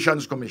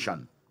Reparations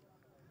Commission.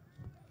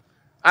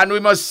 And we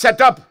must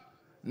set up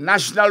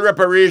national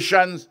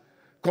reparations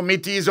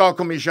committees or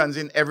commissions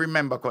in every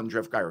member country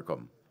of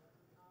CARICOM.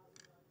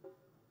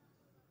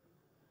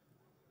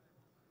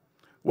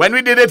 When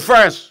we did it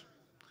first,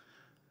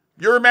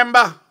 you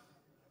remember,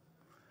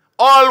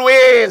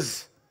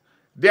 always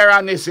there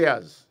are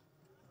naysayers.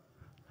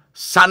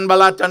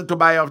 Sanballat and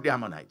Tobiah of the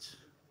Ammonites,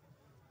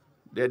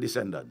 their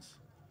descendants.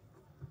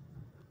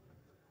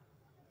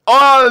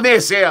 All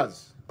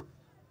naysayers.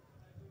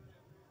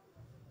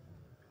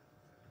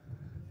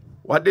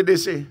 What did they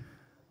say?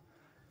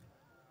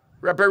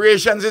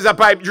 Reparations is a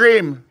pipe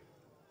dream.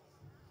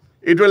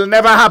 It will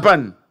never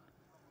happen.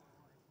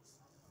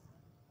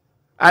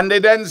 And they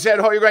then said,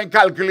 how are you going to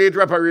calculate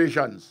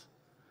reparations?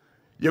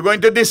 You're going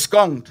to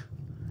discount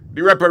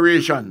the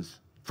reparations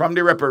from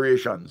the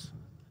reparations.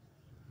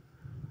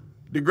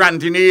 The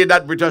granting aid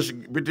that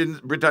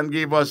Britain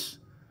gave us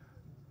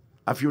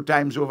a few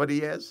times over the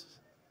years.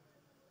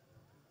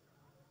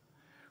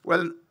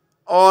 Well,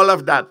 all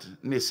of that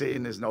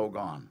naysaying is now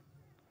gone.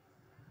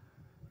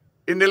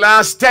 In the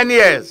last 10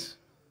 years,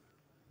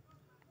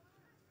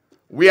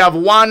 we have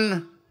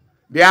won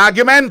the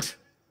argument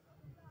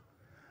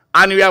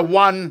and we have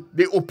won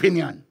the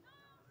opinion.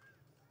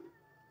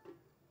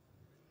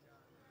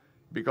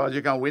 Because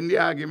you can win the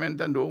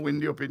argument and don't win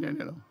the opinion,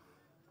 you know.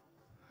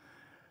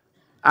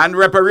 And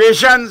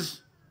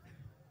reparations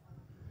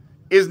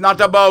is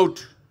not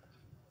about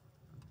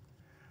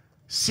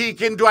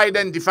seeking to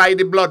identify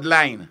the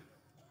bloodline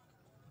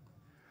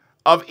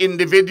of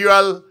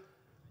individual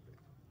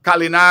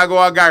Kalinago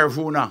or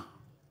Garifuna,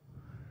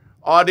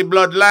 or the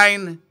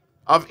bloodline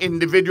of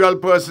individual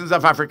persons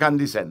of African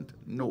descent.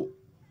 No.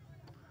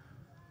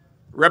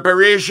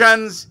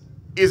 Reparations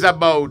is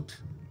about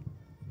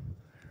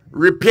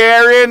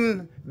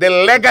repairing the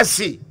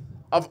legacy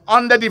of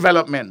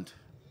underdevelopment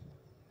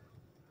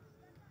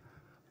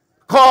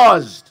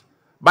caused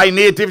by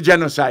native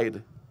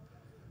genocide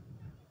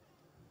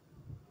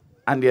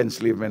and the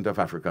enslavement of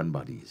African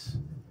bodies.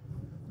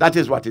 That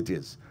is what it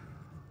is.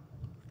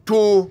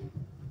 To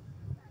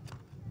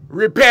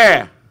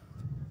repair,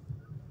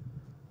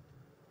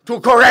 to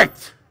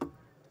correct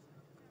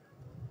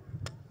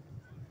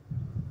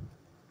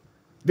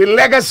the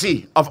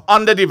legacy of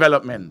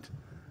underdevelopment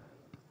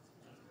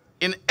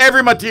in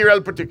every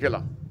material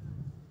particular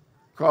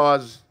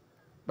caused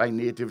by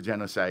native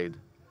genocide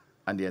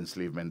and the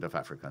enslavement of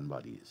African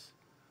bodies.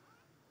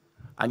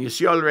 And you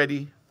see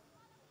already,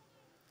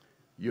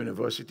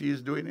 universities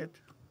doing it.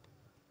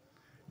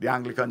 The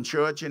Anglican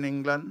Church in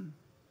England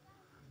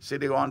say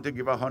they want to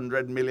give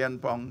 £100 million.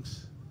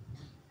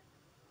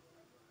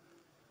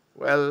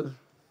 Well,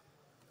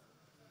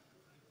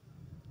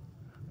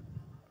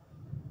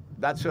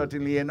 that's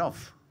certainly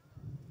enough.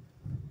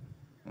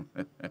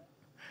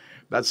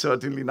 That's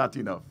certainly not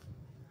enough.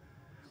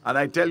 And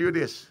I tell you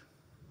this,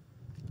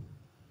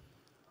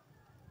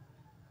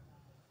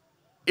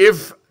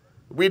 if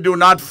we do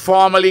not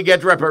formally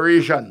get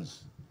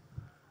reparations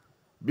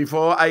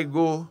before I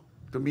go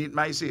to meet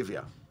my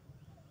Savior,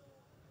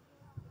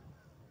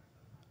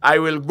 I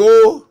will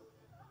go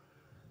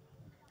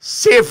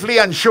safely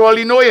and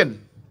surely knowing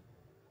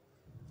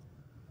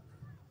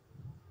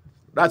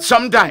that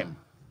sometime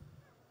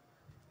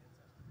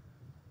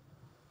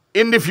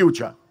in the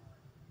future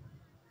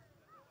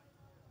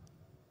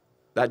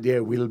that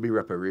there will be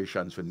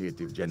reparations for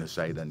native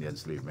genocide and the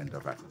enslavement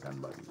of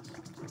African bodies.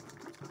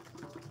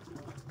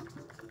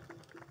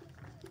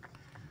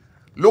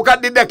 Look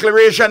at the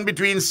declaration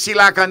between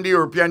CELAC and the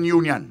European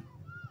Union.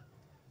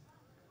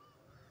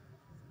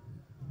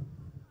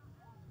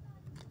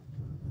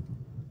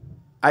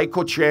 I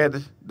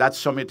co-chaired that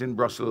summit in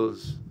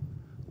Brussels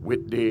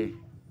with the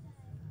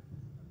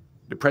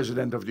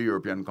president of the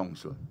European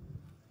Council.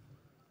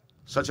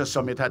 Such a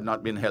summit had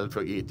not been held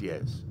for 8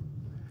 years.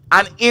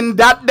 And in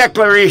that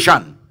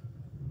declaration,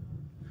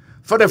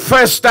 for the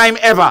first time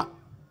ever,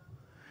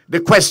 the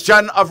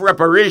question of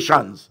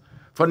reparations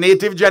for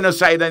native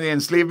genocide and the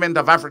enslavement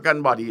of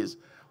African bodies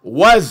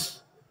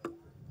was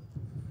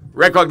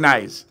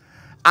recognized.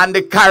 And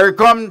the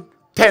CARICOM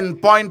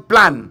 10-point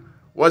plan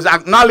was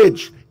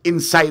acknowledged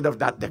inside of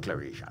that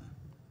declaration.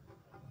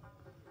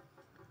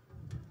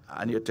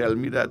 And you tell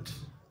me that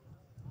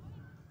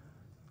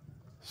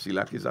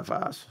CELAC is a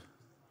farce?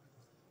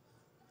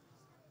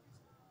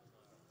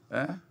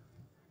 Eh?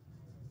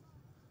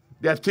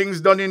 There are things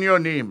done in your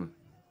name.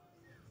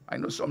 I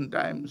know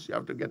sometimes you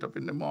have to get up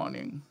in the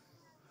morning,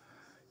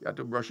 you have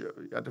to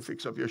you have to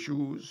fix up your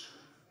shoes.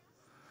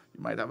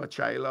 You might have a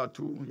child or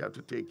two, you have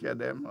to take care of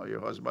them, or your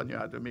husband, you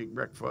have to make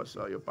breakfast,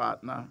 or your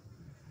partner.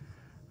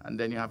 And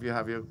then you have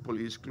your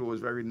police clothes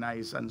very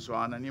nice and so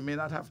on, and you may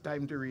not have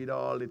time to read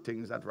all the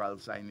things that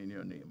Ralph signed in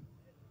your name.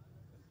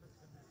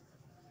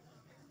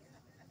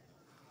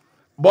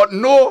 But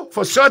know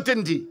for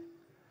certainty,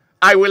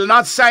 I will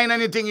not sign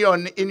anything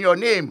in your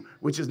name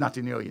which is not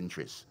in your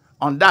interest.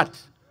 On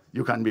that,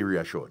 you can be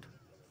reassured.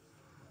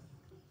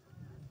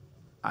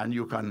 And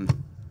you can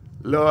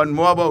learn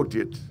more about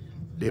it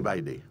day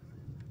by day.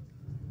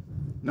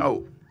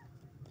 Now,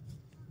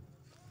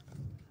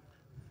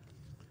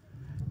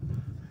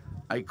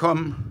 I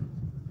come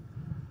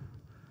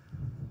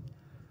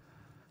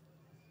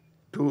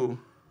to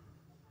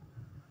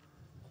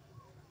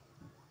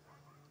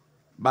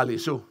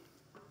Baliso.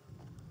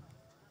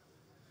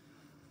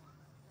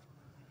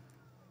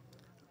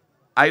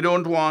 I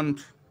don't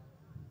want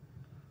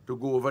to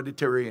go over the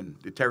terrain,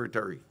 the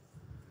territory,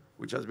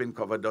 which has been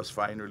covered thus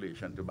far in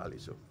relation to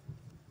Baliso.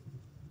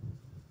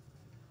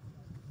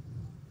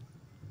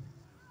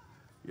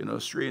 You know,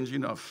 strange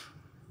enough,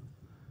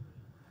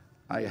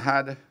 I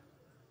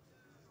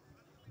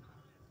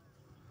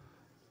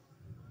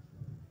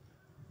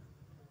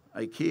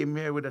came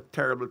here with a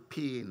terrible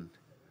pain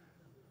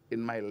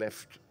in my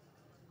left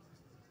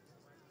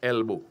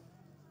elbow,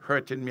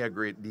 hurting me a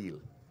great deal.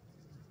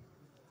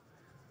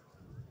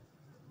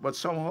 But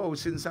somehow,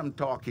 since I'm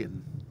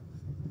talking,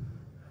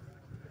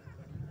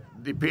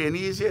 the pain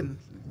is in,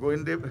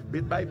 going there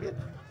bit by bit.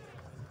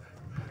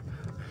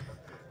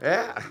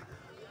 Yeah.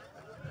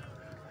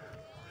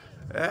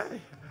 Yeah.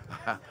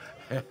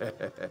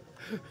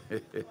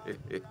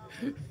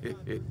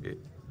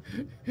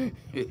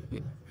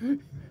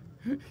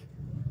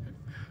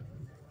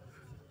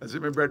 I see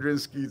my brethren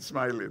Skeet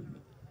smiling.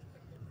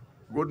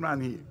 Good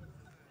man he.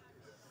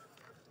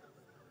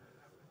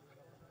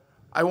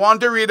 I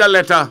want to read a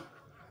letter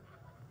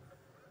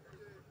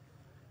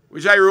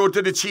which I wrote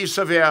to the Chief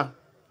Surveyor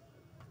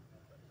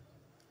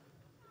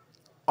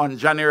on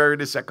January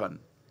the 2nd.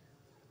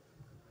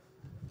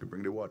 To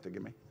bring the water,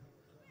 give me.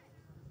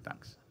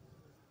 Thanks.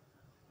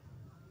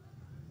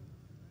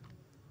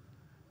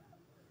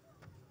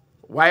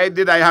 Why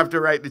did I have to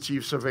write the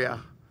Chief Surveyor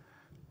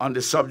on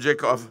the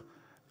subject of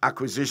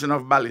acquisition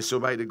of Baliso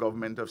by the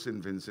government of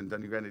St. Vincent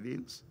and the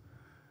Grenadines?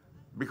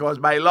 Because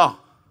by law,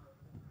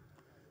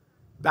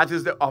 that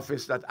is the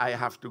office that I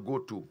have to go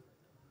to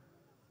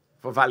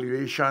for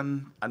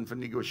valuation and for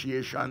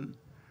negotiation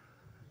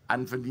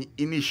and for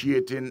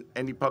initiating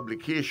any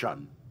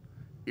publication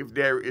if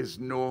there is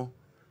no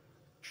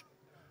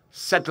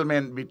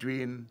settlement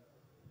between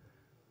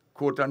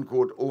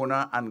quote-unquote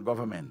owner and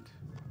government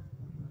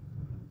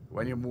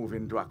when you move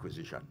into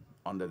acquisition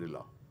under the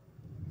law.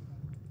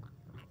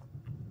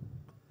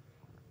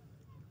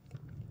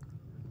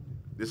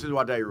 This is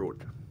what I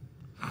wrote.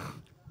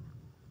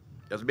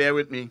 Just bear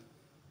with me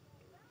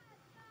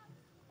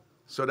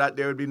so that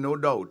there will be no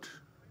doubt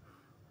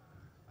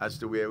as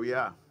to where we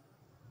are.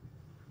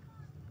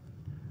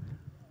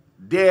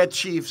 Dear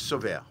Chief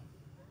Surveyor,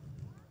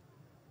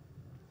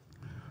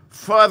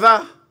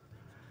 further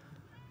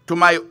to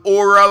my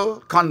oral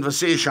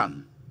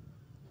conversation,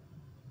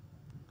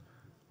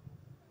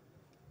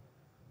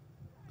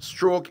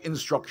 stroke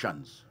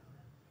instructions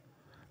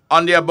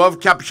on the above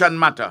captioned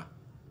matter,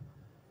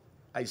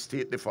 I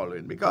state the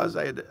following, because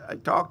I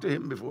talked to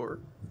him before,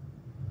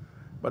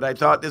 but I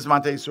thought this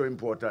matter is so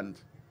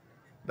important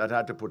that I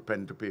had to put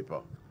pen to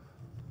paper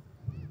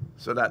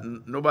so that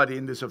nobody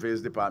in the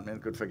Surveyors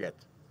Department could forget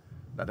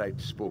that I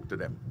spoke to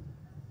them.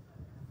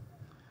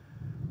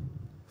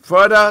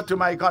 Further to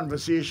my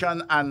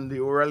conversation and the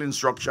oral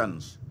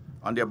instructions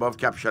on the above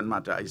captioned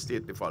matter, I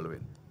state the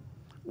following.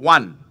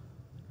 1.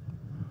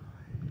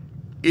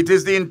 It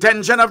is the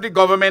intention of the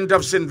government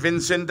of St.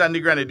 Vincent and the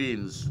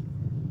Grenadines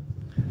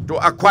to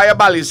acquire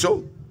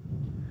Baliso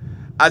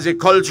as a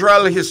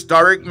cultural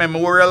historic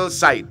memorial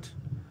site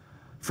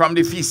from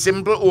the fee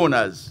simple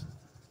owners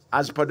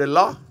as per the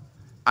law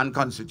and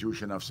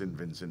constitution of St.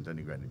 Vincent and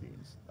the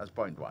Grenadines. That's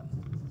point 1.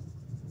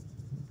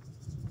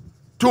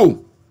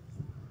 2.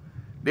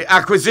 The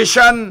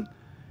acquisition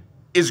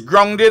is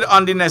grounded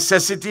on the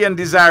necessity and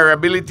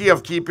desirability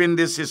of keeping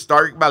this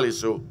historic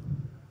Baliso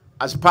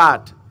as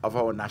part of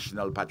our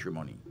national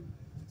patrimony.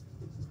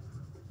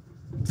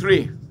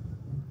 3.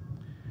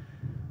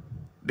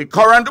 The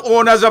current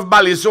owners of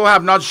Baliso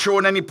have not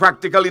shown any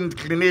practical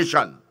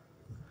inclination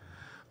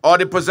or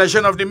the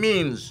possession of the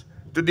means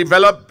to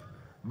develop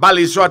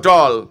Baliso at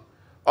all,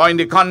 or in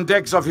the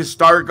context of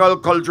historical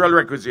cultural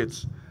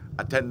requisites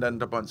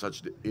attendant upon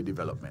such a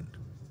development.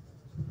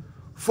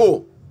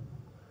 4.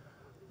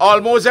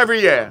 Almost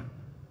every year,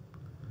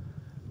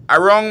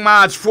 around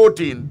March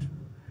 14th,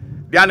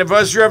 the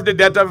anniversary of the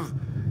death of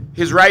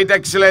His Right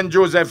Excellent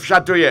Joseph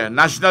Chatoyer,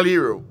 national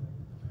hero,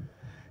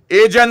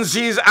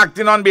 agencies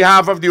acting on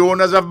behalf of the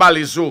owners of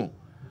Baliso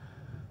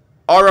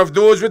or of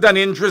those with an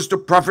interest to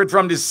profit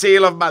from the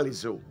sale of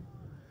Baliso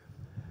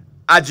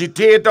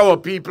agitate our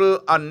people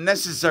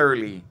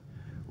unnecessarily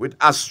with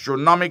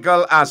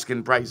astronomical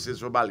asking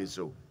prices for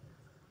Baliso.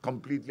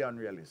 Completely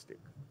unrealistic.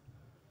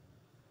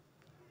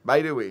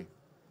 By the way,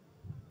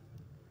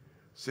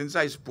 since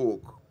I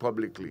spoke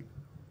publicly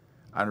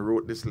and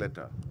wrote this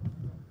letter,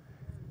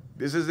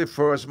 this is the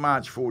first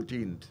March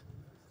 14th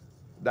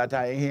that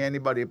I hear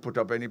anybody put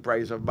up any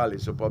price of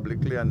Baliso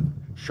publicly and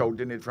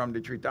shouting it from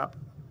the treetop.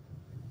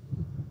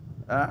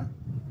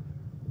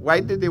 Why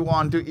did they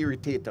want to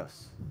irritate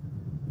us?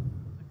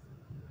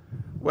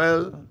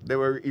 Well, they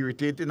were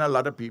irritating a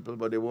lot of people,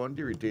 but they weren't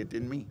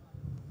irritating me.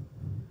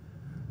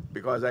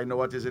 Because I know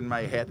what is in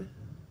my head,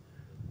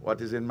 what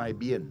is in my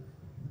being.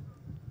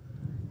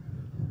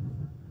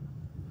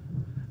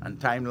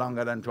 And time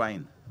longer than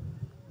twine.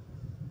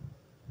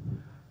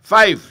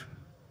 5.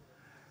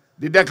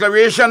 The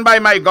declaration by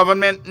my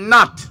government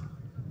not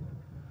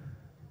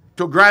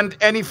to grant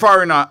any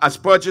foreigner as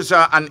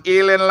purchaser an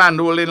alien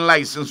landholding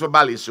license for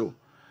Baliso,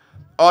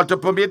 or to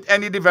permit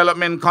any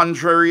development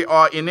contrary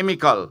or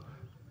inimical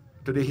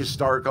to the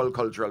historical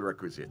cultural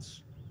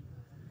requisites.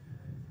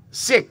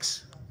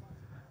 6.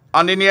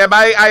 On the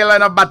nearby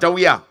island of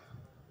Batawia,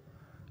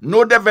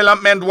 no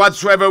development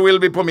whatsoever will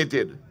be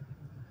permitted.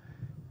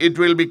 It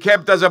will be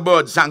kept as a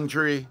bird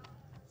sanctuary,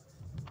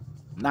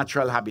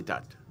 natural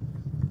habitat.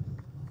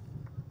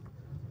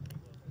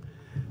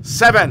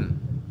 7.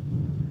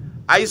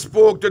 I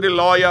spoke to the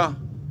lawyer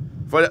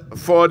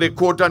for the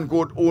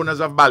quote-unquote owners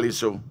of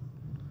Baliso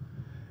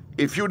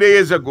a few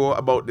days ago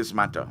about this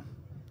matter.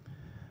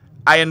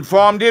 I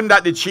informed him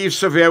that the chief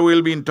surveyor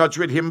will be in touch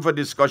with him for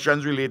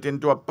discussions relating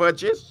to a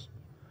purchase,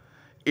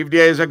 if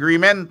there is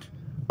agreement,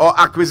 or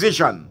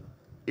acquisition,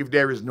 if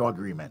there is no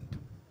agreement.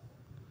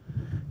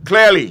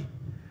 Clearly,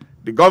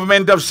 the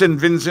government of St.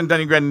 Vincent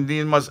and the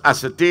Grenadines must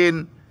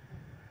ascertain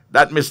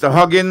that Mr.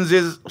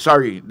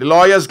 the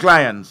lawyer's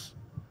clients,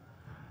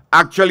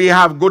 actually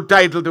have good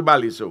title to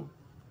Baliso.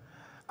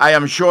 I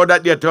am sure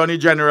that the Attorney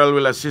General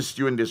will assist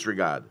you in this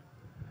regard.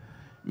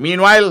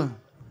 Meanwhile,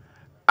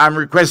 I'm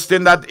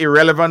requesting that a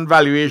relevant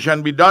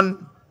valuation be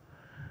done.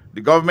 The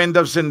government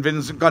of St.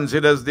 Vincent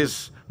considers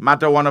this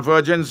matter one of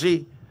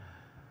urgency.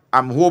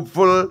 I'm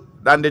hopeful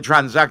that the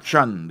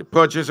transaction, the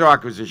purchase or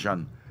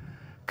acquisition,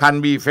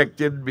 can be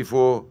effected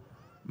before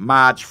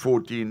March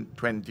 14,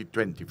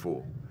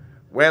 2024.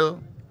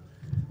 Well,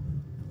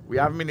 we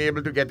haven't been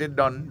able to get it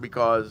done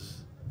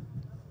because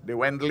they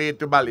went late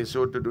to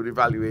Baliso to do the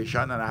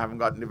valuation, and I haven't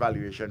gotten the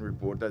valuation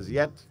report as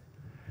yet.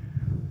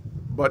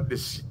 But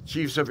the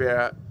chief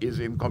surveyor is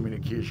in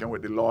communication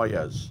with the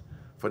lawyers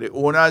for the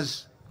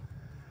owners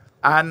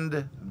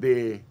And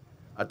the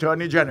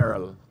Attorney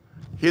General,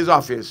 his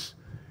office,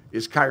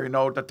 is carrying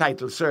out a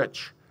title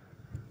search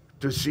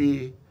to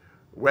see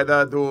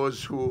whether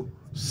those who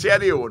say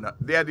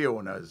they're the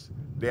owners,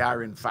 they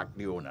are in fact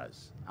the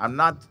owners. I'm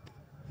not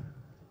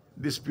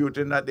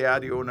disputing that they are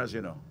the owners,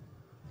 you know.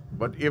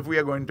 But if we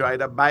are going to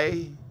either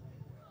buy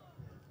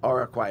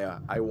or acquire,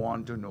 I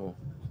want to know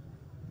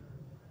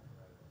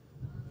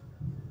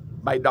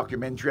by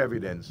documentary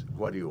evidence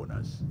who are the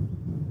owners.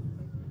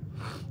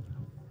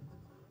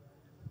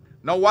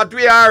 Now what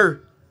we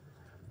are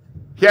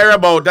here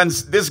about, and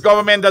this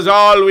government has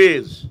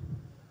always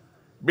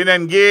been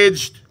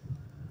engaged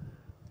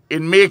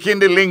in making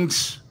the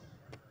links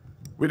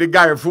with the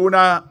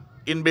Garifuna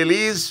in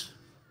Belize,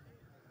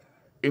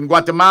 in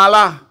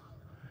Guatemala,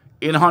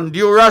 in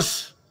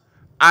Honduras,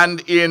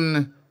 and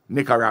in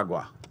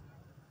Nicaragua.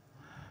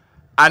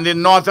 And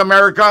in North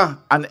America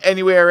and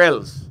anywhere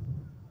else,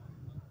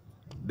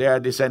 they are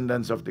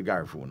descendants of the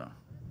Garifuna.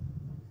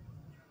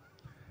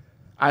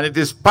 And it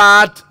is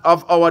part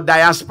of our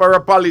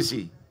diaspora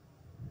policy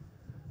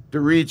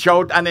to reach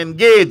out and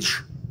engage.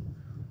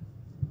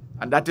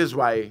 And that is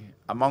why,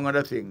 among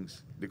other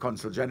things, the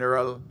Consul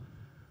General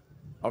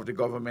of the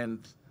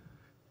government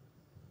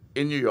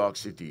in New York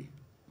City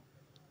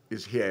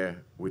is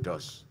here with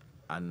us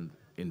and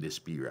in this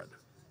period.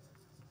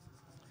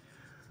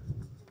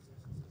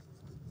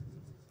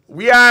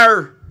 We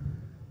are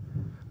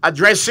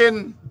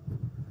addressing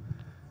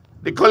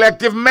the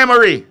collective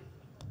memory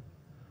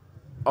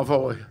of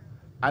our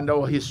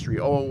history,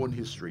 our own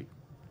history.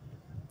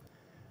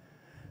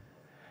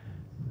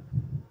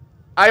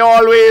 I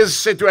always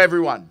say to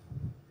everyone,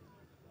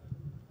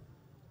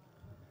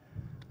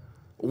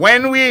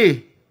 when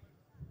we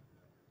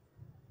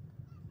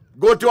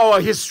go to our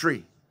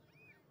history,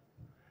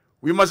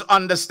 we must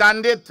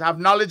understand it, have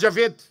knowledge of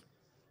it,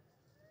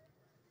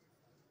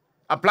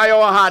 apply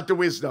our heart to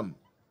wisdom,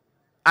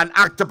 and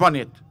act upon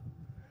it.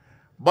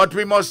 But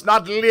we must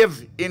not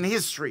live in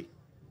history.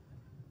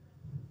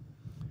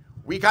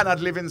 We cannot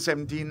live in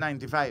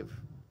 1795.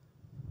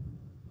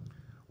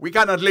 We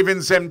cannot live in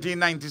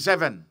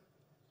 1797.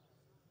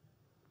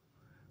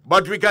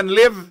 But we can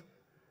live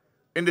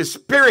in the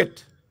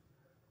spirit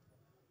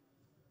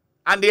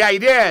and the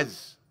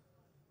ideas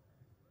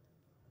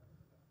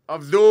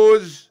of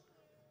those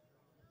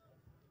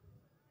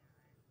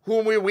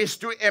whom we wish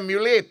to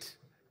emulate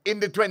in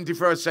the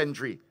 21st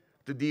century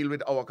to deal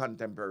with our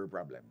contemporary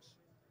problems.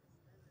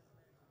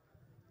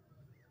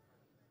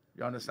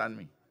 You understand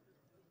me?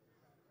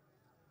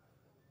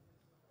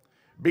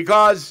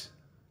 Because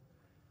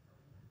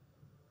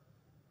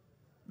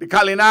the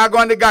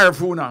Kalinago and the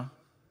Garifuna,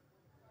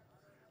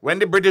 when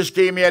the British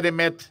came here, they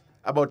met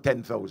about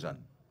 10,000.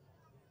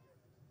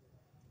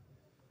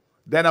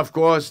 Then, of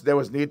course, there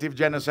was native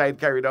genocide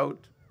carried out,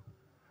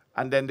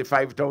 and then the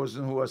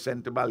 5,000 who were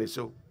sent to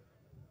Baliso.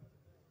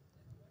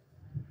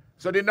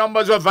 So the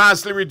numbers were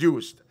vastly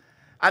reduced.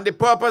 And the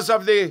purpose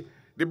of the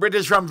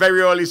British from very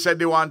early said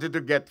they wanted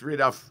to get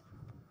rid of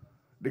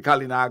the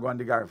Kalinago and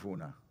the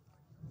Garifuna.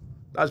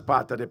 That's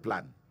part of the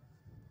plan,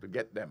 to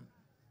get them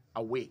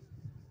away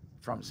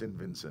from St.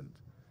 Vincent.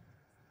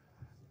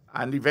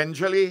 And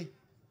eventually,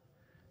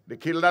 they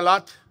killed a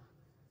lot.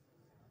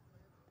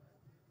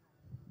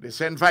 They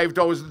sent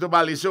 5,000 to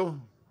Baliso.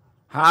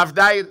 Half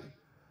died,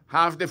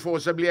 half they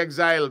forcibly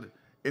exiled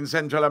in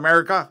Central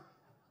America.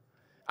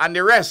 And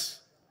the rest,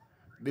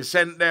 they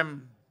sent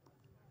them,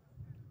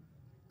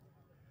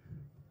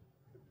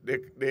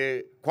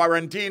 they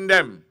quarantined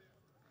them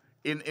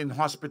in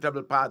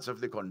inhospitable parts of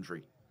the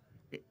country.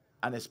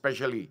 And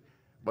especially,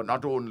 but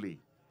not only,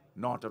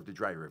 north of the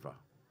Dry River.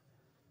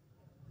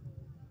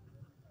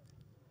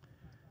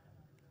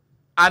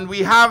 And we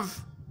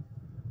have,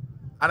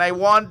 and I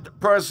want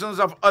persons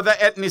of other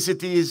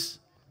ethnicities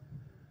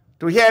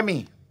to hear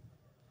me.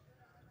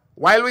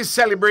 While we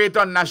celebrate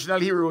on National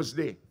Heroes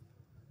Day,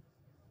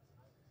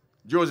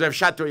 Joseph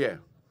Chatoyer,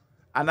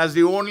 and as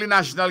the only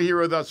national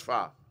hero thus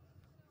far,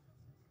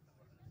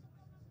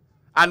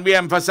 and we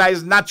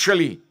emphasize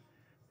naturally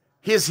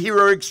his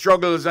heroic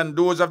struggles and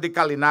those of the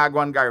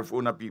Kalinago and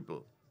Garifuna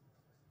people.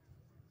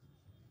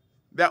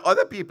 There are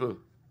other people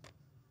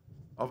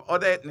of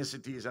other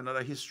ethnicities and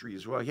other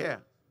histories who are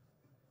here.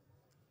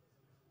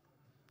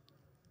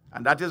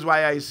 And that is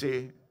why I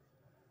say,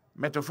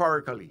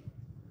 metaphorically,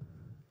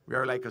 we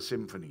are like a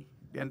symphony,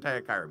 the entire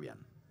Caribbean.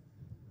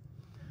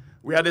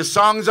 We are the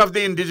songs of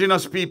the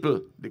indigenous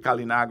people, the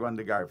Kalinago and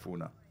the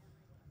Garifuna.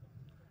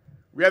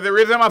 We are the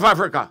rhythm of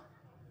Africa.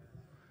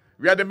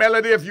 We are the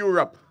melody of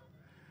Europe.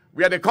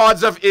 We are the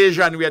chords of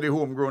Asia, and we are the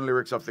homegrown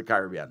lyrics of the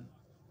Caribbean.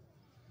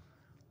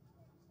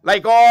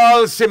 Like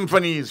all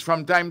symphonies,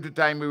 from time to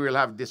time we will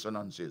have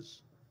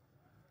dissonances.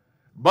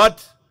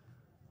 But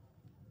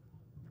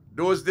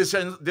those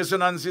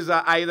dissonances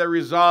are either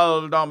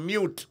resolved or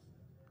mute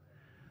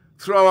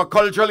through our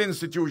cultural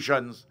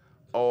institutions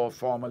or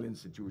formal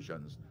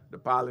institutions, the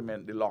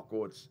parliament, the law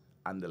courts,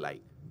 and the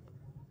like.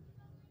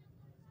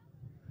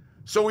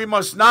 So we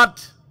must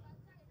not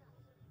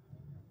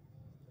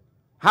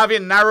have a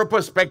narrow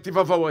perspective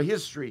of our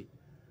history,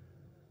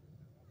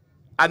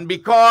 And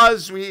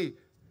because we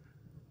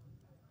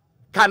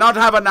cannot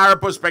have a narrow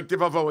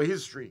perspective of our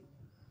history,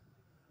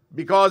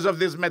 because of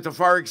this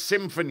metaphoric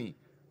symphony,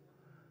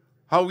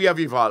 how we have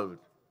evolved,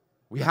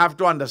 we have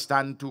to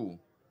understand too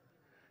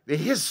the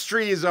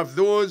histories of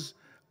those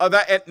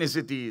other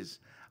ethnicities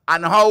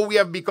and how we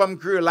have become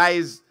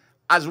creolized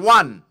as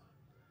one,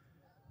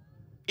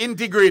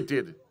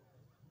 integrated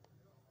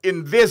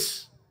in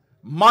this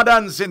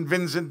modern St.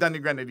 Vincent and the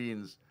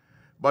Grenadines,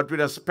 but with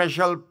a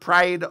special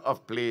pride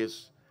of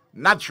place,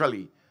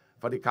 naturally,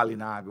 for the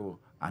Kalinago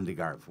and the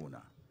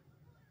Garifuna.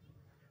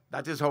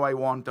 That is how I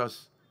want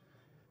us,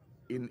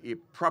 in a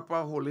proper,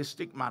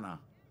 holistic manner,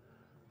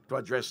 to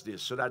address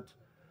this, so that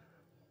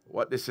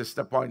what the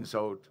sister points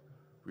out,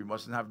 we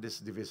mustn't have this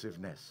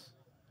divisiveness.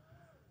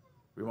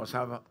 We must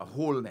have a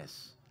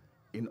wholeness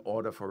in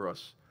order for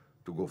us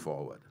to go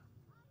forward.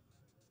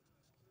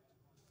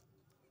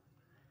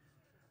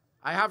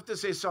 I have to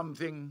say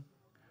something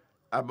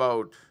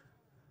about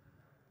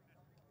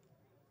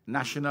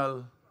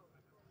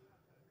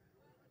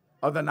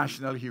other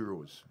national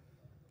heroes.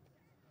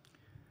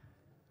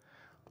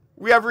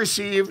 We have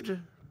received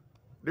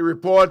the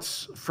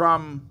reports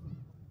from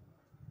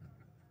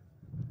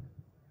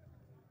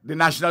the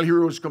National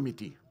Heroes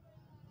Committee.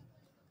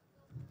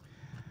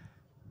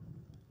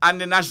 And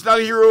the National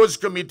Heroes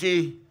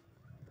Committee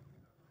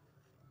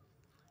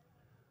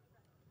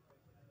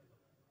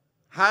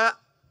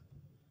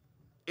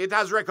it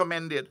has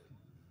recommended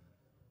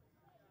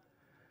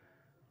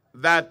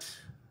that,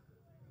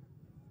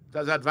 it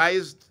has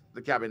advised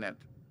the cabinet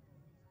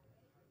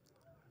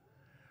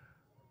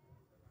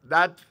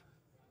that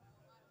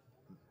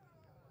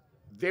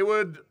they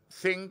would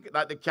think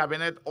that the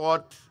cabinet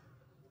ought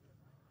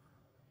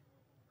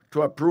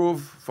to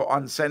approve for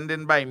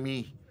unsending by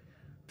me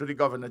to the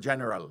Governor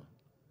General,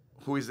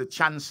 who is the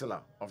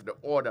Chancellor of the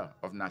Order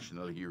of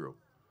National Hero.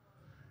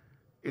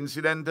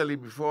 Incidentally,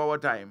 before our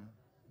time,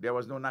 there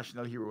was no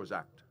National Heroes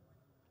Act.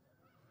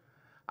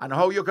 And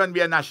how you can be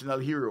a national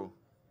hero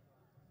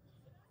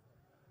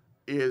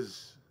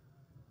is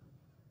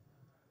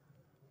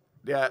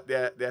there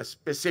are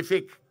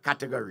specific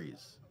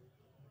categories.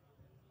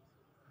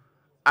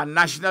 And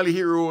national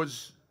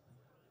heroes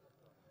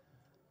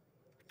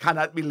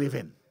cannot be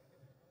living.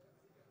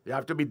 You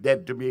have to be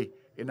dead to be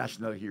a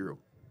national hero.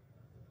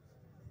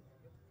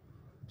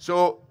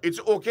 So it's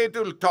okay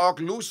to talk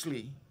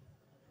loosely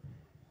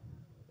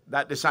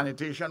that the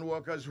sanitation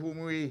workers, whom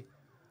we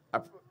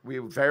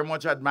very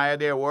much admire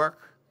their work,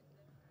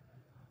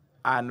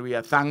 and we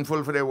are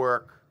thankful for their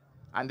work,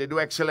 and they do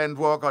excellent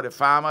work, or the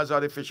farmers, or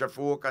the fisher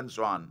folk, and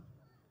so on.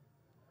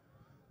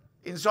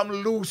 In some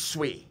loose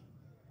way,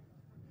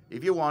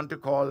 if you want to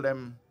call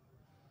them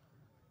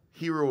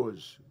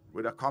heroes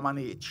with a common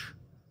H,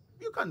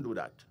 you can do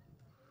that.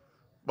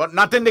 But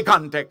not in the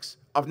context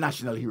of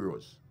national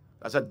heroes.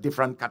 That's a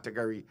different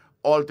category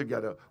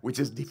altogether, which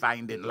is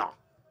defined in law.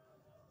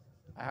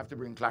 I have to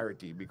bring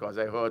clarity because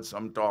I heard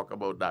some talk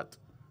about that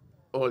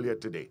earlier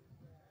today.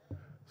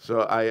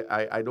 So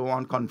I don't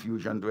want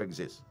confusion to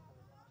exist.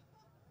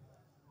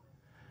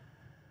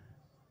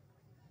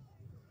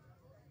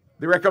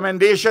 The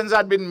recommendations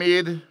had been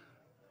made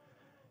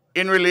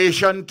in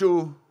relation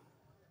to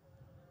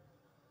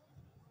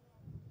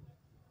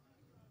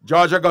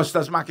George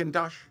Augustus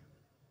McIntosh,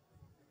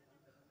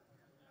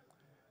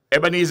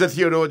 Ebenezer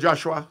Theodore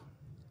Joshua,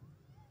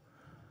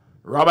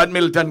 Robert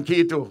Milton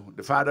Keto,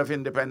 the father of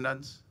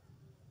independence,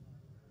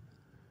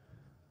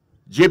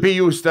 J.P.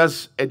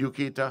 Eustace,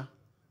 educator.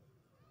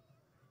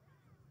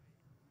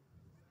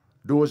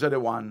 Those are the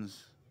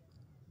ones.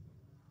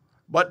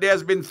 But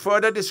there's been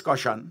further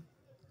discussion,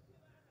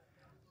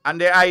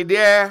 and the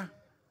idea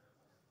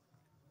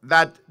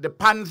that the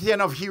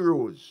pantheon of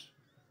heroes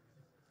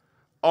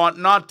ought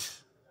not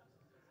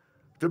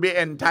to be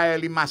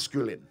entirely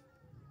masculine.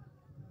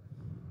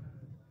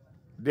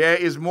 There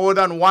is more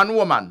than one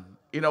woman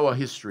in our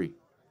history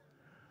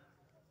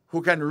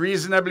who can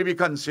reasonably be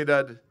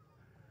considered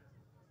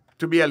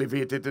to be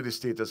elevated to the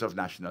status of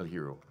national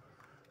hero.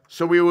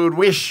 So we would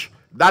wish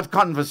that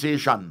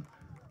conversation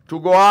to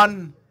go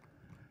on,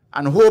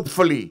 and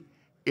hopefully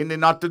in the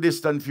not too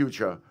distant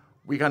future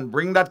we can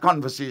bring that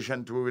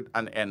conversation to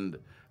an end,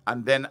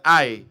 and then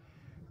I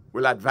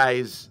will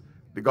advise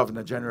the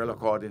Governor General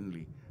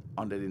accordingly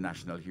under the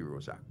National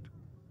Heroes Act.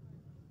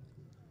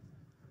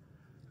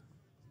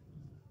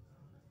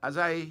 As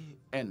I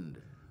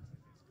end,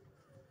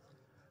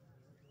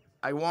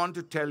 I want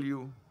to tell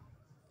you,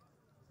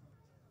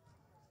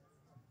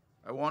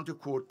 I want to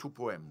quote two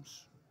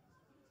poems,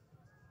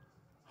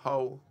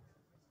 how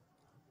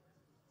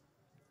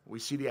we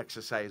see the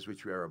exercise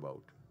which we are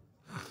about.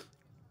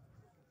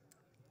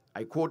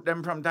 I quote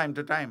them from time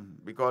to time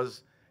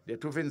because they're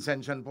two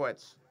Vincentian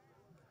poets.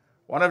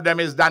 One of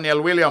them is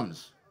Daniel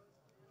Williams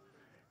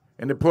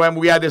in the poem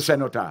We Are the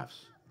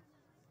Cenotaphs.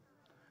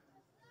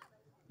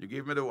 You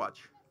gave me the watch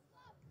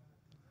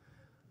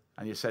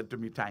and you said to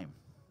me, time.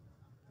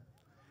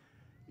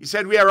 He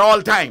said, we are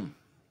all time,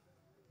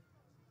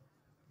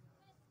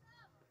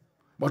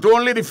 but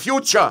only the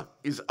future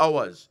is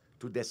ours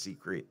to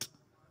desecrate.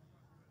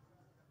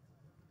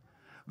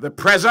 The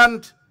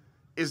present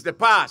is the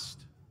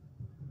past.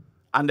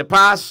 And the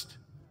past,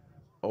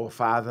 our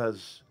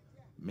fathers'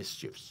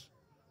 mischiefs.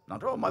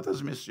 Not our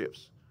mother's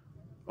mischiefs,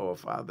 our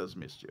fathers'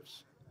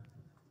 mischiefs.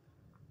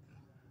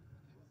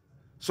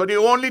 So the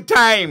only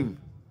time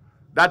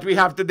that we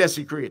have to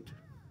desecrate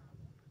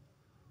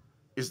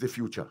is the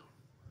future.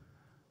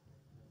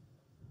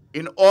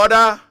 In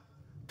order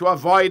to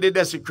avoid the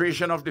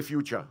desecration of the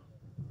future,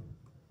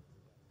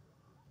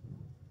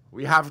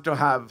 we have to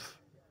have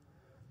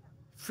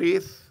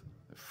faith,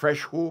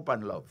 fresh hope,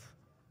 and love.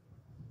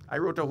 I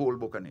wrote a whole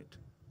book on it.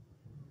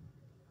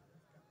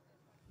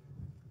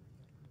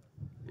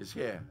 It's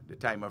here, The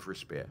Time of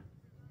Despair.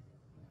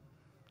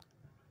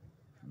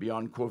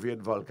 Beyond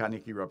COVID,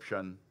 volcanic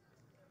eruption,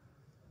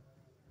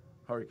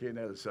 Hurricane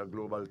Elsa,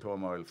 global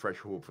turmoil, fresh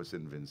hope for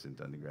St. Vincent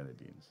and the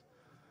Grenadines.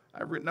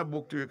 I've written a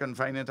book too, you can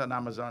find it on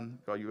Amazon,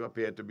 because you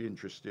appear to be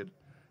interested,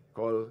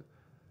 called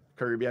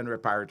Caribbean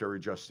Reparatory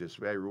Justice,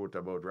 where I wrote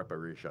about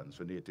reparations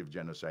for native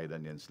genocide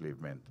and the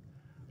enslavement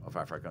of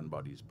African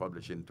bodies,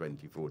 published in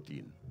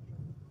 2014.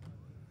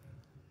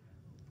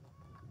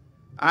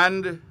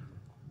 And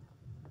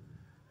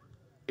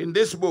in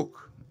this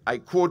book, I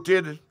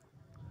quoted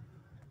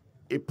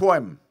a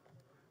poem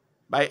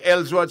by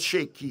Ellsworth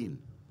Sheikh Keane.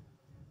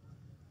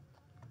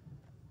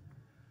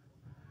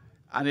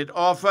 And it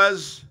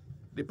offers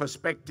the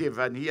perspective,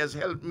 and he has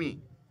helped me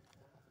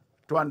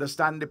to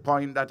understand the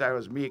point that I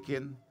was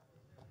making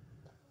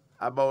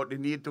about the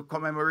need to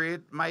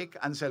commemorate, Mike,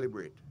 and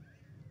celebrate.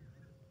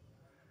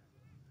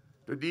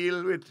 To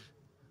deal with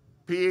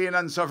pain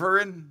and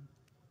suffering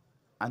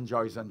and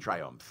joys and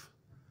triumph.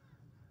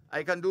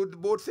 I can do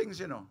both things,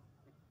 you know.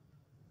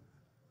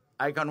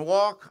 I can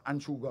walk and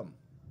chew gum.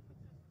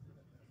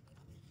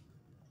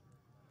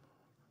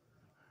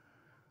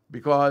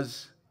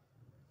 Because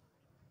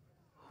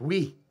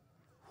we,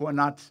 who are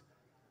not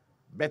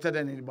better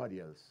than anybody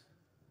else,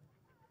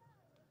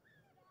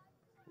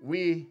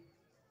 we,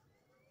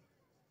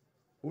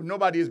 who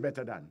nobody is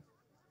better than,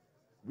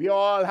 we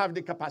all have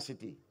the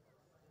capacity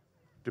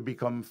to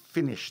become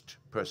finished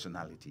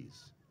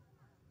personalities.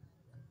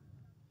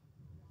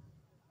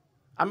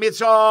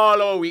 Amidst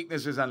all our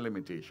weaknesses and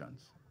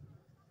limitations.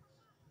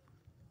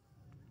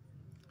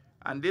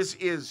 And this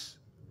is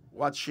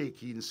what Sheikh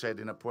Keane said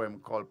in a poem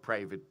called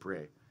Private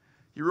Prayer.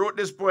 He wrote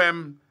this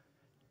poem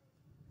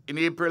in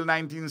April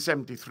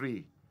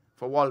 1973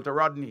 for Walter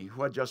Rodney,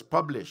 who had just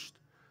published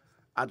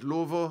at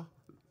Bogle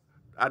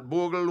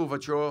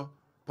Louverture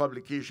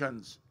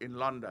Publications in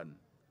London,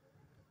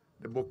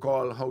 the book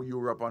called How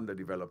Europe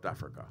Underdeveloped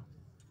Africa.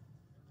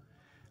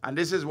 And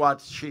this is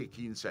what Sheikh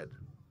Keane said.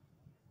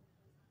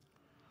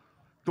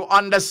 To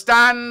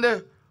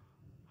understand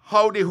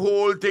how the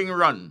whole thing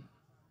run,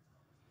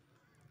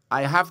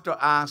 I have to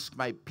ask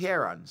my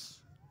parents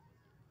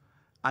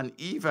and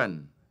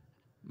even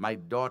my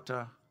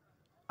daughter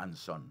and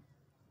son.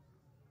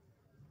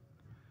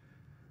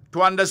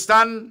 To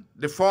understand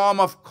the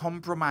form of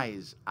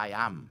compromise I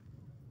am,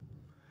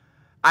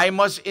 I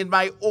must in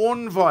my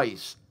own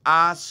voice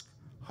ask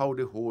how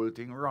the whole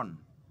thing run.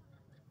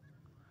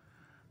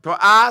 To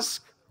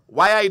ask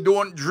why I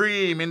don't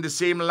dream in the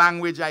same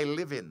language I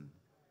live in,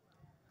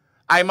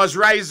 I must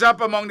rise up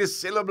among the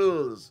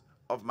syllables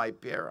of my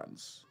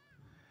parents,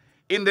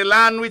 in the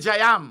land which I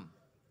am,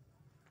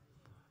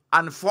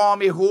 and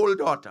form a whole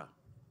daughter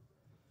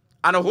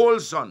and a whole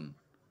son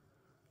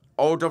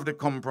out of the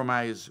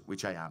compromise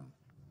which I am.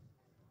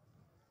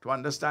 To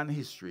understand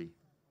history,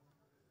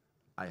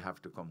 I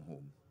have to come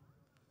home.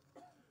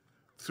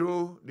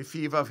 Through the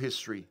fever of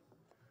history,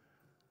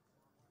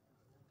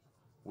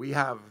 we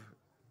have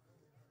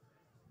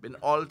been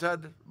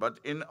altered, but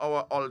in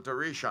our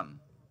alteration,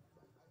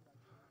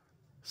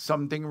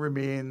 something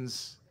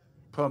remains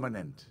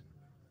permanent.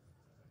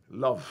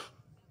 Love.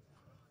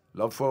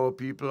 Love for our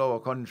people, our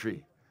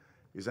country,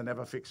 is a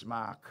never fixed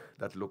mark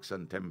that looks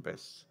on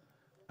tempests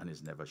and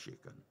is never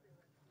shaken.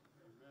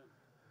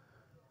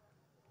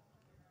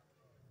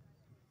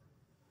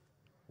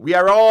 We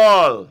are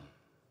all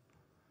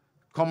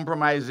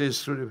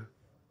compromises through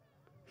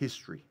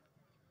history.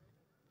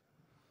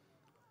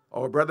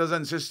 Our brothers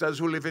and sisters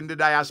who live in the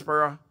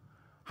diaspora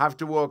have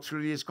to work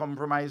through these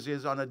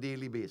compromises on a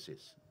daily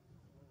basis.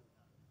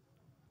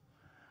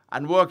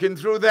 And working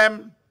through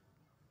them,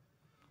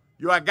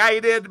 you are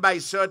guided by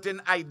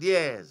certain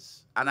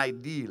ideas and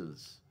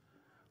ideals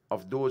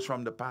of those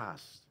from the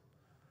past,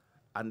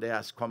 and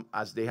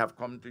as they have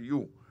come to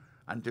you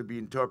and to be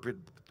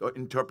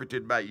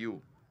interpreted by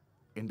you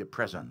in the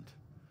present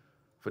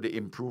for the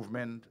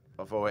improvement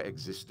of our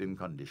existing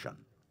condition.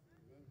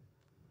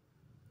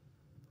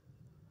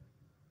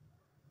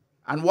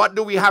 And what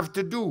do we have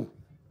to do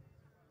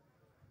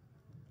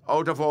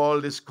out of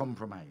all this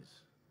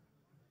compromise?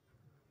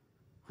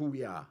 Who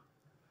we are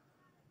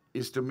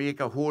is to make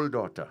a whole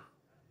daughter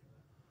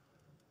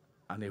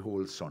and a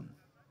whole son.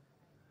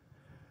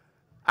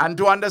 And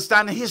to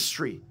understand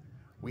history,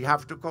 we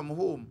have to come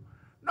home.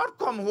 Not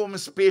come home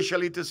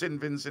spatially to St.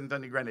 Vincent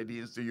and the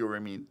Grenadines, to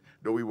Euromine,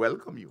 though we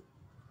welcome you.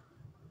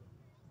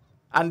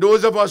 And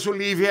those of us who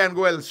leave here and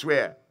go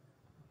elsewhere,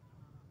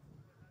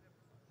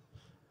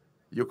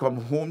 You come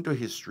home to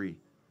history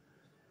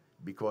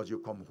because you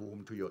come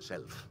home to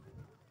yourself.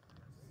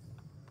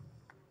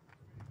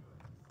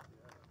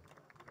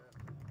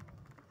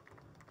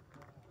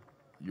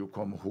 You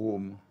come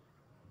home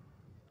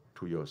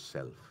to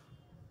yourself.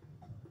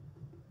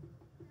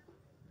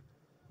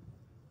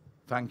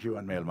 Thank you,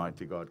 and may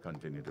Almighty God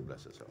continue to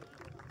bless us all.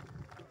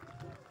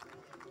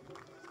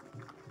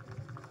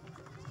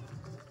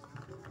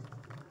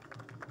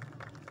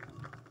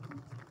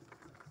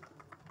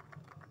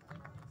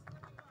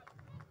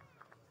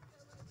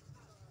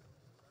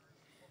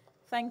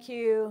 Thank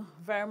you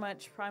very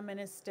much, Prime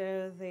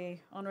Minister, the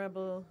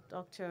Honorable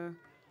Dr.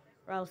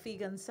 Ralph E.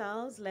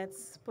 Gonsalves.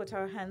 Let's put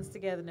our hands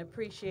together in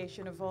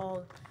appreciation of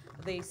all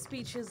the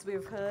speeches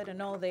we've heard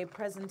and all the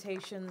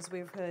presentations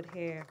we've heard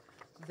here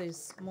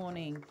this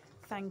morning.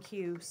 Thank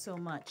you so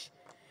much.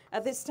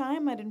 At this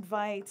time, I'd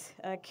invite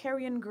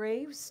Kerrion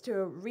Graves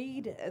to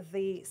read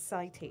the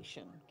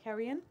citation.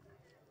 Kerrion?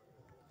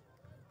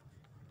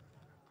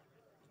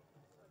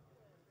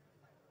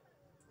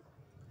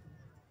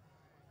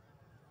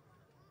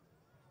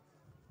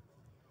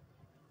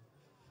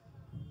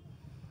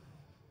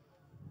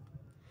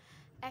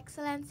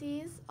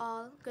 Excellencies,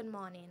 all good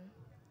morning.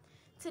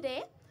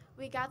 Today,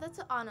 we gather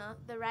to honor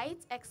the Right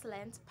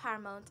Excellent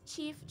Paramount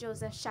Chief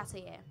Joseph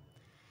Chatelier.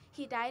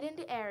 He died in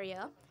the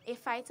area, a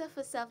fighter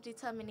for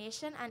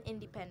self-determination and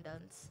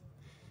independence.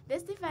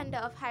 This defender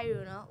of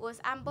Hairuna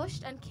was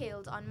ambushed and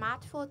killed on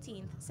March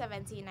 14,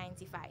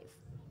 1795.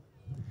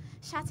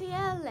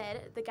 Chatelier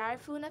led the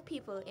Garifuna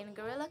people in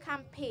guerrilla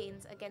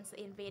campaigns against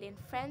the invading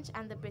French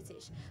and the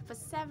British for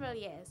several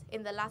years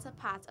in the latter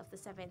part of the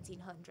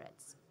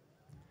 1700s.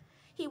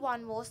 He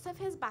won most of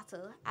his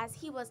battle as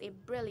he was a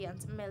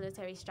brilliant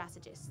military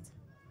strategist.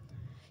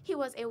 He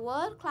was a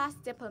world-class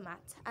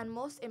diplomat, and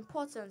most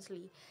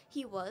importantly,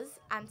 he was,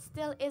 and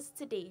still is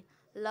today,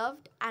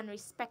 loved and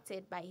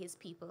respected by his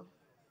people.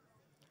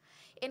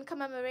 In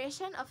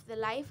commemoration of the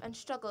life and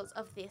struggles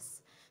of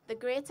this, the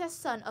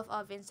greatest son of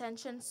our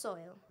Vincentian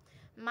soil,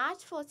 March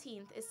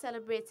 14th is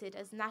celebrated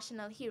as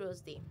National Heroes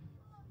Day.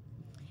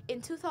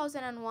 In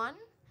 2001,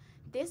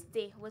 this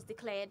day was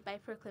declared by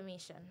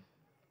proclamation.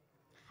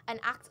 An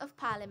Act of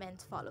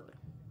Parliament followed.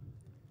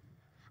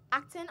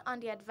 Acting on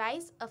the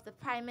advice of the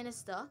Prime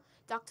Minister,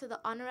 Dr. the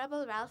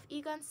Honorable Ralph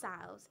E.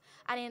 Gonsalves,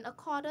 and in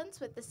accordance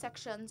with the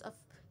sections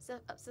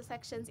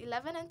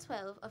 11 and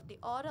 12 of the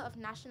Order of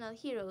National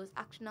Heroes,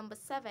 Act No.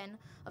 7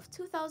 of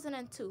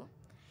 2002,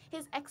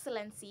 His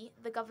Excellency,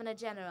 the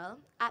Governor-General,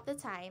 at the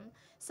time,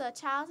 Sir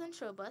Charles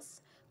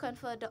Antrobus,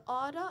 conferred the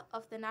Order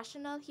of the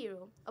National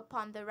Hero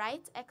upon the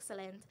Right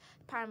Excellent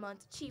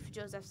Paramount Chief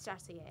Joseph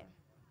Chatelier.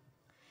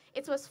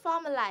 It was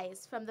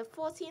formalized from the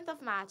 14th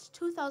of March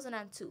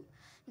 2002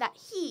 that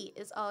he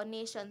is our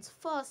nation's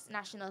first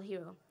national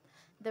hero,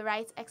 the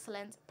Right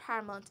Excellent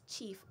Paramount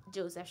Chief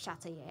Joseph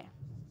Chatelier.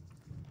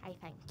 I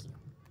thank you.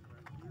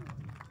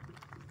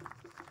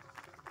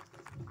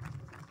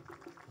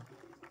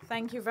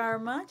 Thank you very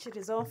much. It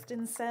is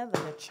often said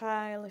that a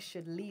child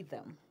should lead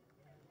them.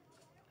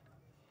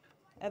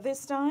 At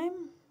this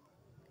time,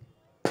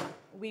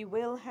 we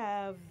will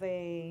have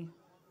a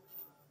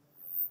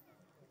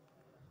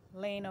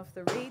laying of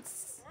the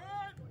wreaths.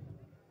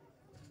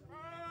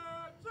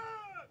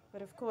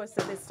 But of course,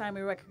 at this time,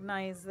 we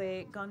recognize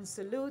the gun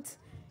salute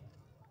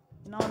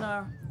in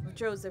honor of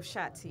Joseph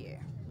Chatelier.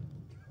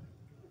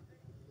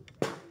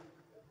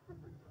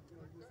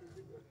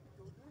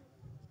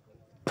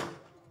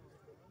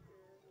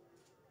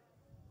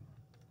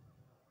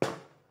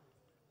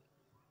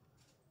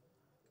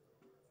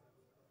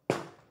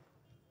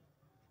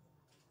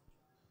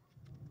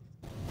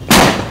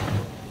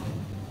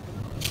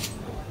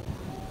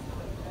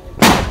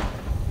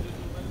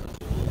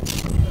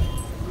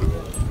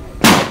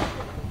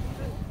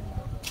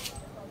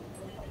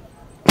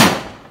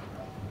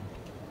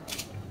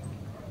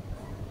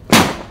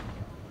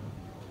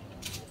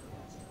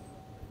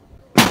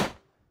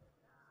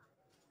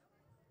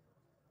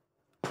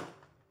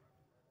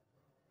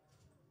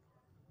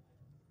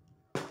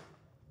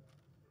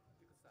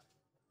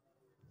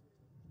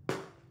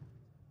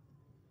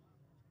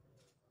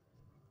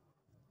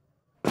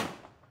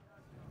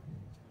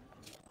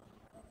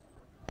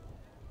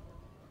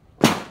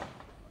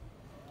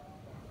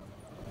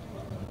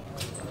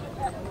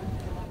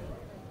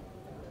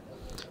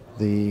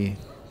 The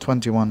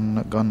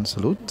 21 gun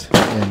salute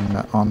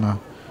in honor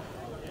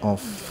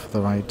of the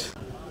Right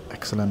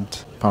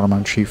Excellent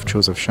Paramount Chief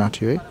Joseph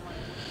Chatelier.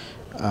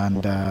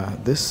 And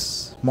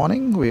this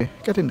morning we're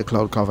getting the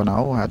cloud cover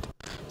now. Had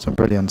some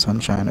brilliant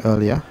sunshine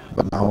earlier,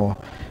 but now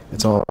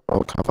it's all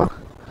cover.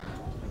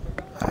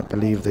 I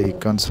believe the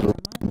gun salute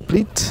is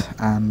complete,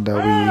 and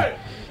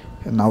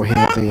we now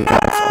hear the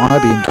guard of honor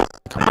being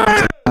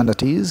commanded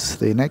at ease.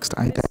 The next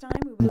item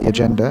on the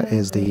agenda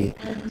is the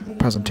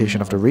presentation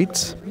of the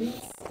wreaths,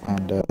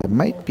 and there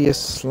might be a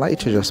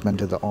slight adjustment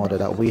to the order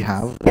that we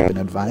have been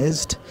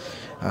advised,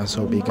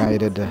 so be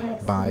guided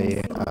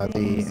by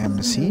the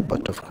MC.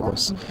 But of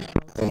course,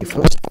 the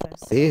first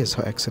day is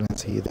Her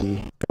Excellency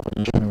the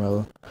Governor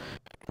General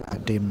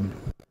Dame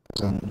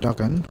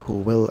Duggan, who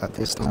will at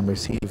this time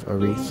receive a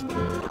wreath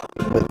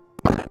with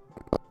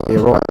the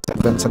Royal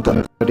St. Vincent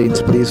and the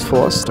Grenadines Police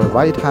Force. The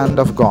Right Hand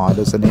of God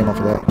is the name of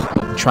the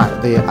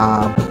track they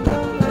are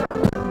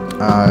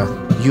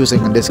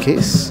using in this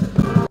case.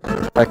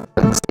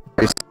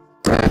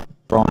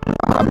 From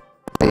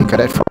the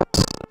cadet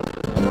force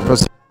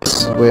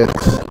proceeds with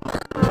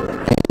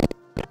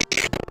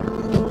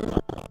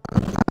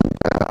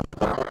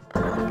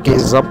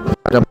gazes up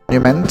at the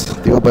monument,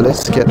 the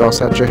Obelisk at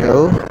Dorsetshire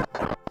Hill,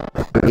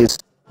 is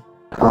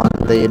on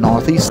the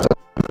northeastern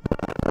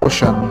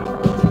portion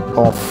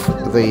of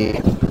the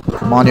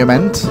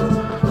monument.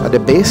 At the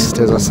base,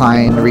 there's a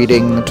sign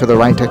reading, "To the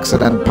Right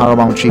Excellent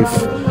Paramount Chief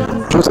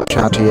Joseph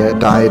Chartier,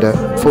 died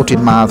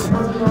 14 March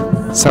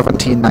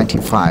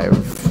 1795.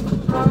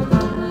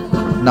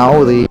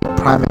 Now the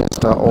Prime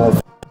Minister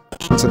of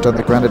Vincent and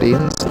the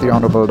Grenadines, the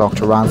Honourable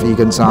Dr. Ralph E.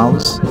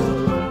 Gonsalves,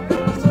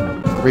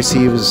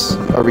 receives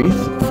a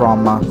wreath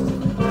from a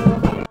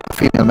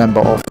female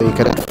member of the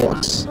cadet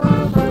force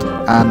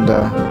and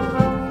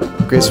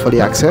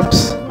gracefully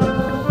accepts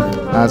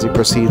as he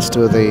proceeds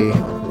to the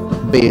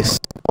base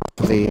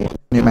of the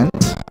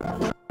monument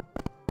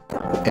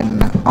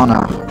in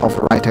honor of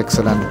Right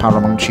Excellent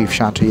Paramount Chief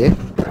Chartier,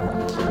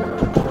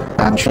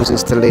 and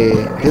chooses to lay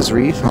his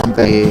wreath on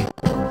the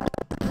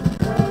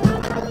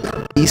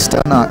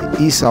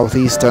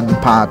east-southeastern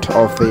part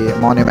of the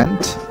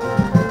monument.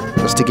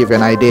 Just to give you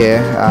an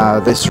idea,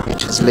 this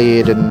wreath is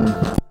laid in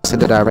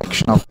the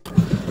direction of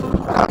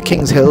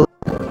Kings Hill,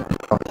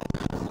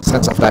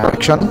 sense of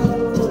direction.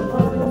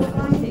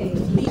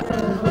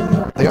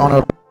 The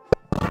Honourable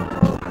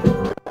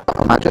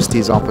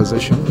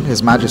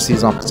His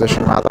Majesty's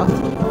opposition rather,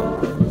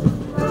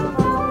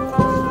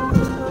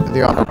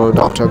 the Honourable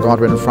Dr.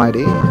 Godwin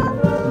Friday,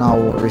 now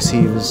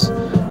receives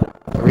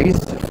a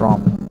wreath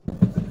from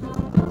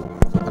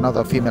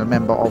another female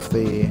member of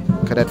the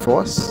cadet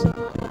force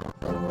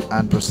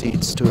and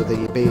proceeds to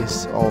the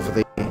base of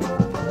the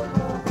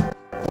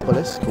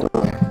Obelisk,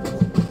 where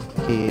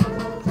he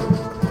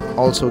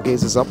also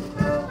gazes up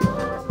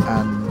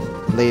and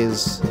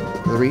lays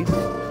the wreath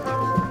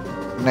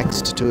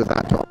next to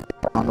that of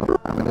the Honourable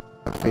Prime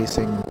Minister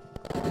facing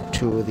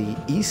to the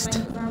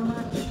east.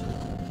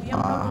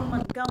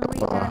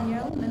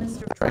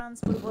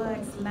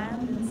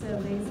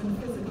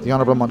 The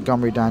Honourable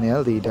Montgomery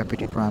Daniel, the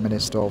Deputy Prime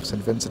Minister of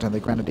St. Vincent and the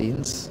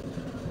Grenadines,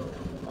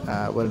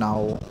 will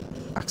now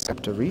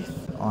accept a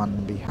wreath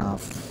on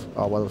behalf,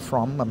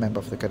 from a member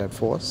of the cadet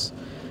force,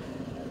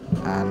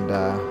 and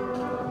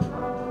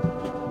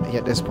he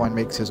at this point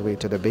makes his way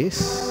to the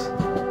base,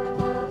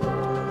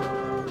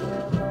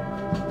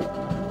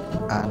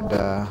 and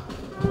the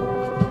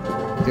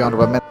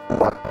Honourable Minister,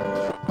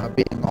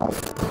 being of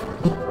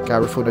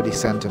Garifuna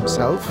descent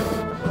himself,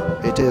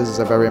 it is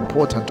a very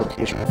important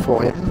occasion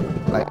for him,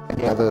 like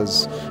many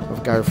others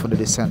of Garifuna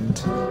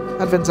descent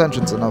and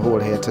Vincentians in a whole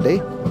here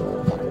today.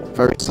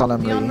 Very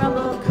solemnly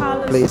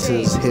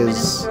places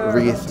his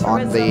wreath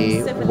on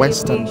the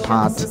western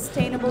part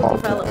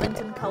of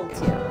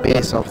the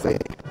base of the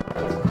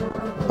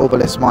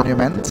Obelisk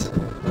monument.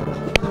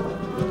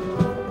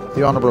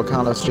 The Honourable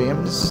Carlos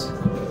James,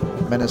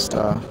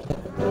 Minister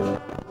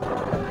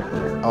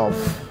of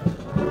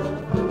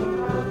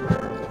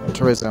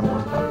Tourism,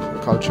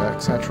 Culture,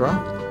 etc.,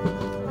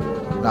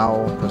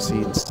 now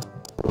proceeds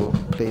to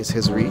place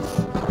his wreath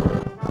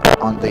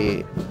on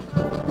the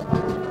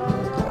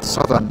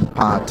southern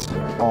part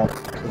of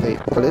the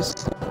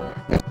obelisk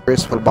with a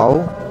graceful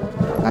bow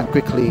and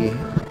quickly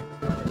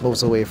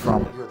moves away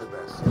from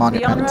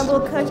monument. The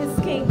Honourable Curtis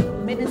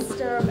King,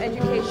 Minister of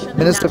Education.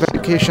 Minister of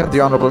Education,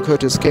 the Honourable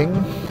Curtis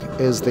King,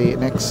 is the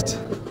next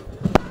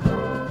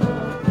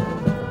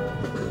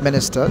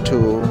minister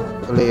to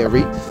lay a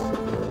wreath,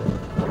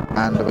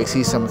 and we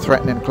see some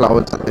threatening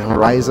clouds at the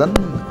horizon,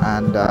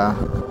 and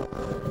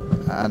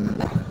an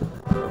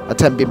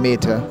attempt being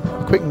made to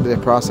quicken the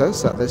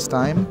process at this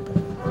time.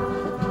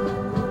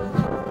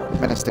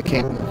 Minister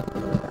King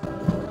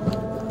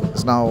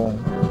is now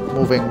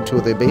moving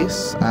to the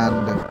base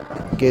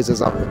and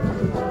gazes up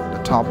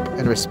the top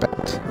in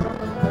respect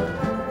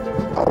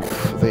of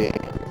the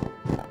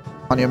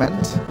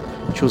monument,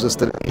 chooses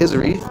to lay his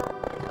wreath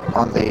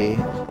on the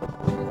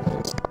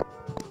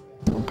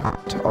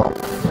part of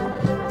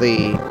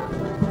the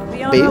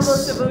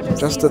base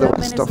just to the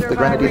west of the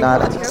Grenadine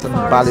Islands and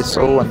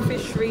Baliso and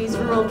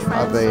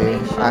the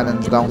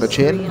islands down the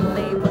chain.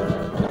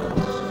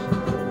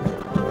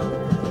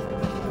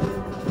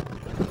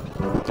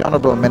 The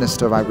Honourable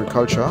Minister of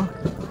Agriculture,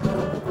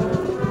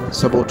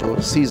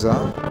 Saboto Caesar,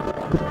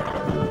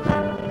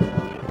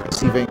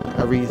 receiving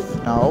a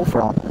wreath now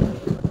from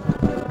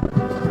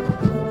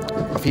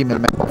a female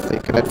member of the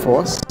cadet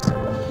force,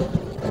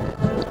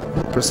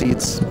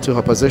 proceeds to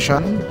her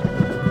position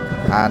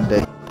and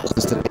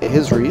goes to lay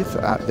his wreath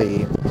at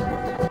the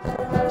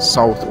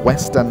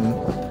southwestern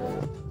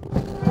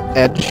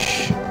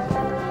edge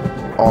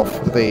of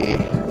the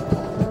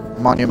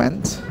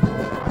monument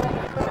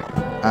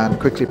and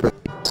quickly proceeds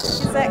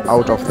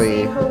out of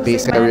the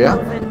base area.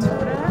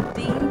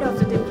 Dean of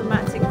the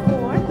Diplomatic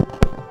Corps,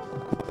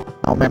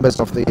 now members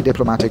of the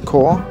Diplomatic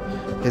Corps,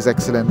 His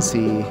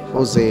Excellency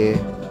Jose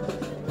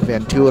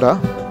Ventura.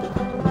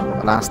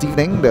 Last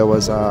evening there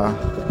was a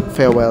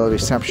farewell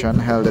reception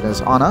held in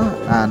his honor,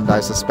 and I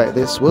suspect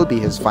this will be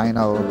his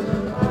final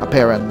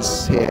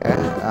appearance here,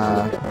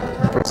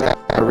 present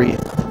a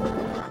wreath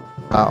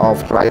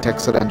of Right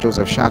Excellent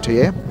Joseph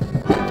Chatelier,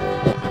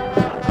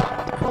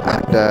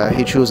 and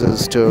he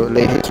chooses to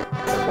lay his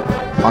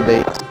on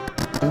the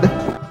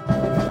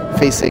end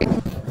facing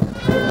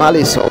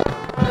Baliso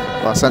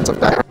for a sense of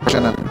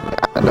direction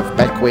and of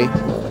backway.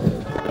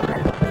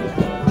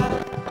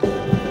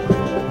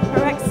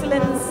 Her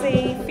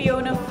Excellency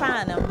Fiona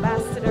Fan,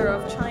 Ambassador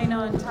of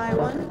China and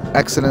Taiwan.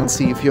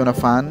 Excellency Fiona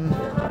Fan,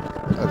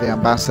 the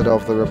Ambassador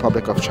of the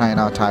Republic of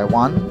China,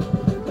 Taiwan.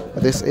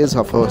 This is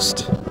her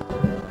first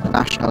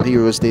National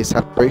Heroes Day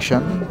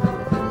celebration,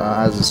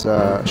 as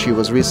she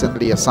was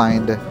recently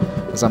assigned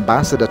as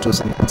Ambassador to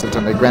St. Vincent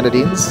and the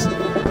Grenadines.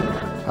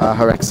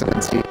 Her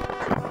Excellency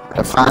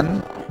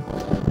Fan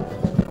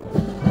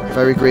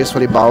very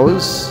gracefully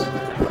bows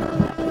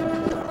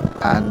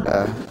and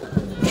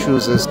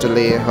chooses to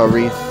lay her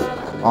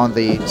wreath on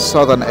the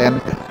southern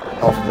end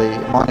of the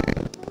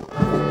monument.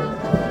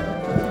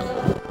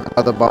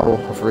 Another bow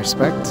of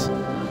respect,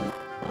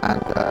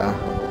 and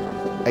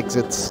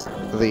exits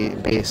the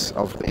base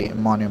of the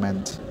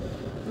monument.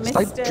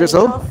 Slight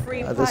drizzle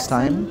at this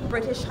time.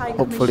 British High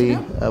Hopefully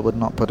Commissioner. would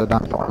not put a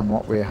damper on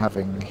what we're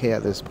having here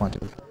at this point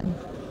in time.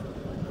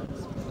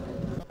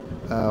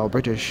 Our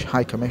British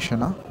High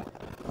Commissioner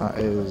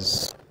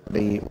is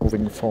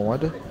moving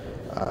forward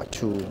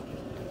to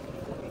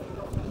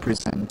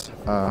present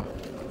a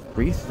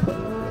wreath,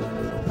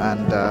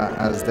 and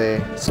as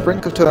the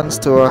sprinkle turns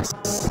to us,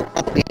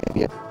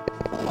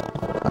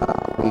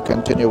 we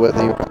continue with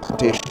the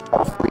presentation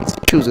of wreath.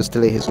 He chooses to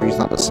lay his wreath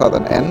on the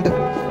southern end,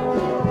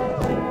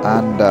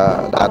 and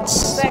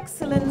that's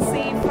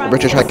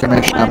British High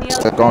Commissioner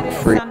Mr.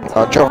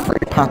 Geoffrey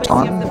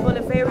Patton,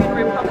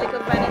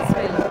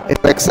 His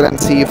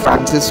Excellency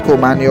Francisco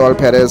Manuel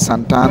Perez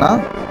Santana,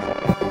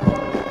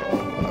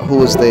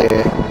 who is the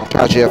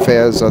Charge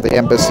d'Affaires of the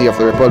Embassy of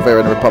the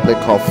Bolivarian Republic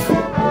of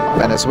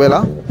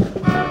Venezuela,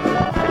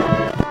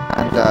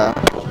 and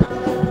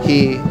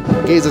he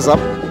gazes up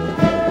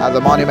at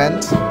the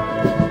monument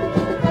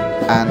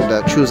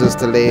and chooses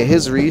to lay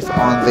his wreath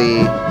on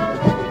the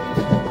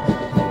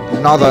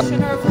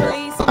northern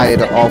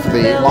side of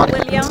the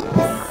monument.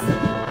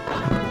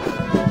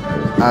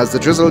 As the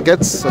drizzle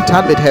gets a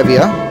tad bit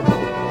heavier,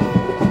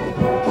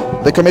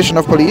 the Commissioner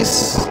of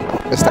Police,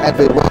 Mr.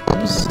 Edward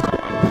Williams,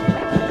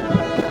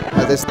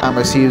 at this time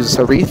receives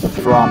a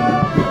wreath from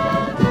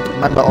a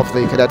member of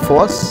the Cadet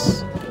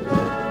Force.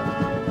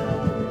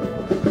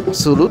 A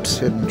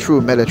salute in true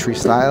military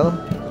style,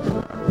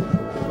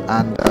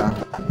 and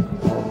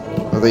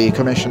the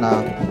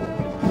Commissioner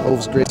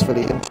moves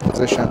gracefully into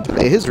position to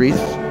lay his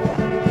wreath,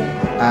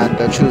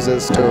 and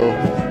chooses to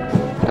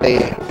lay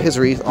his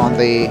wreath on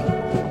the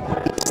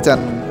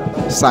eastern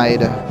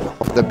side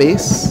of the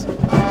base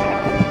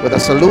with a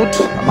salute,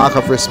 a mark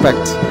of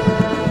respect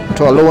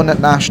to our lone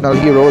national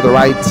hero, the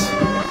Right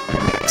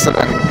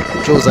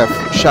Excellent Joseph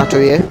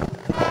Chatelier,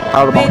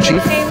 Paramount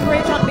Chief.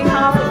 Cambridge on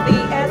behalf of the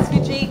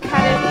SVG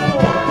Cadet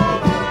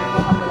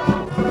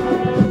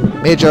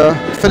Corps. Major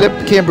Philip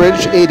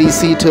Cambridge,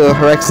 ADC to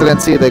Her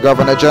Excellency the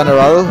Governor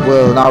General,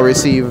 will now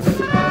receive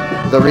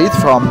the wreath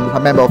from a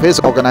member of his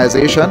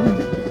organization.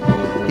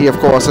 He, of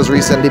course, has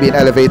recently been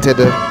elevated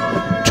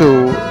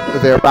to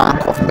the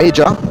rank of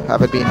Major,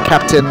 having been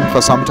captain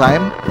for some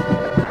time.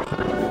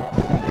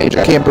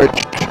 Major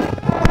Cambridge,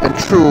 in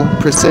true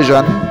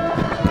precision,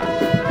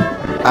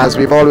 as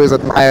we've always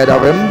admired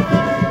of him,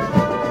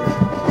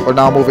 will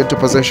now move into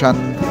position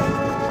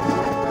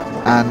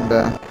and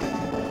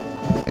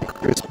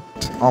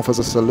offers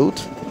a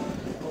salute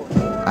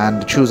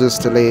and chooses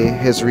to lay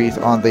his wreath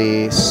on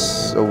the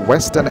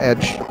western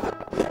edge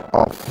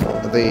of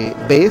the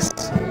base.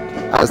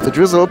 As the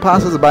drizzle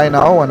passes by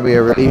now and we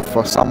are relieved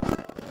for some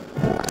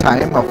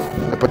time of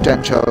the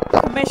potential.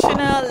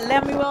 Commissioner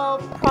Lemuel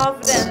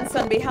Providence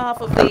on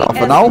behalf of the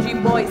For now,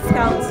 SVG Boy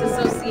Scouts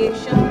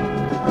Association.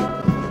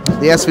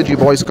 the SVG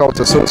Boy Scouts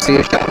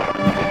Association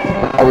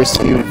will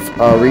receive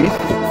a wreath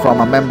from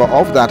a member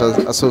of that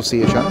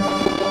association.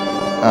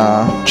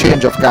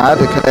 Change of guard,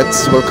 the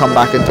cadets will come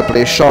back into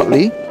place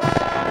shortly.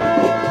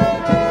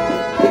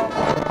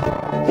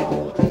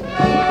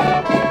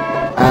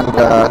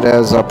 And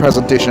there's a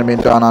presentation being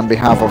done on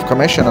behalf of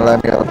Commissioner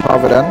Lemuel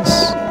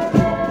Providence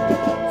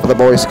for the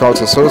Boy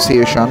Scouts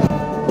Association.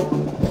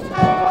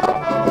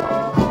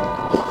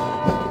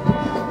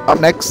 Up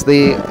next,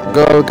 the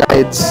Girl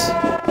Guides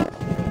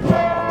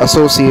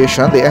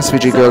Association, the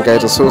SVG Girl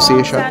Guides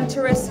Association.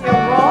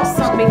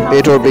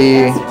 It will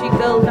be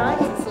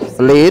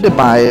laid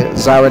by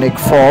Zyronik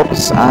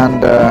Forbes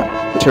and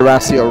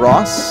Terracia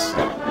Ross.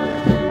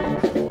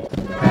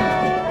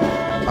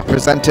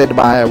 Presented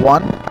by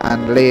one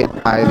and laid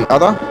by the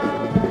other.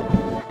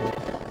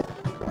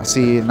 I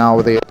see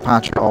now the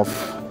departure of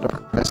the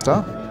Prime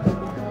Minister.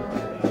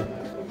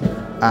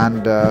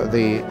 and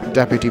the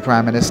Deputy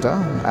Prime Minister,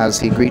 as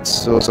he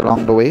greets those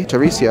along the way.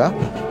 Teresia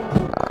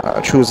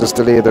chooses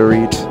to lay the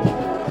wreath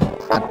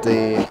at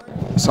the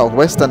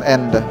southwestern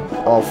end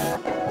of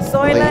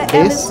Zoila the Ellis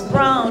base.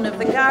 Brown of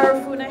the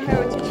Garifuna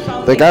Heritage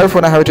Foundation. The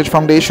Garifuna Heritage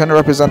Foundation,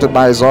 represented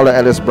by Zoila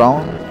Ellis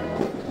Brown,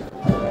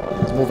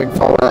 is moving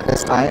forward at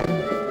this time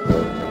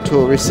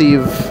to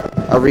receive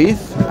a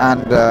wreath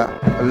and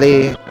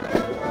lay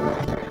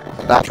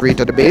that wreath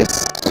at the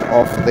base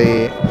of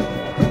the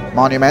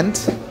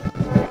monument.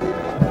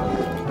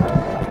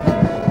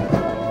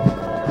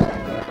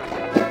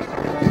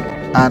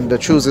 And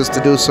chooses to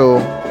do so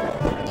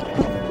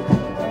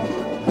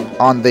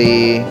on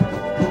the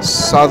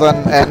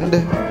southern end,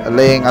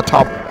 laying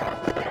atop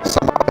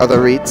some other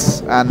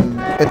wreaths, and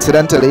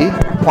incidentally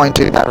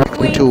pointing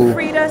directly to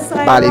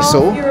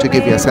Baliso to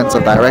give you a sense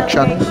of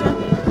direction.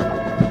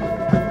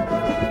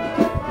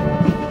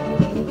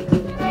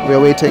 We're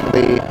awaiting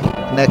the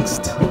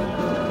next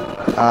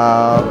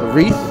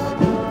wreath.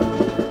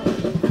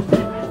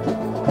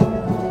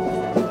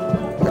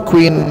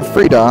 Queen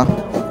Frida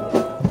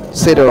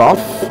Sidorov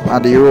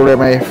and the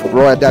Euroreme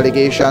Royal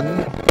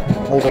Delegation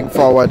moving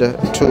forward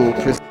to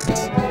present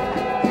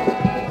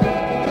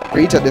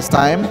wreath at this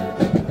time.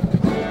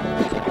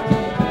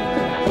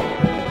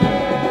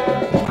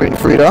 Queen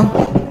Frida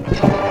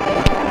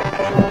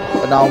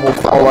will now move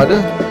forward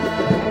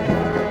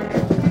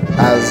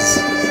as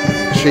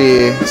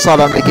she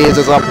solemnly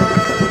gazes up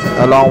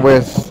along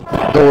with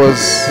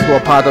those who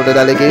are part of the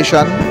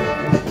delegation,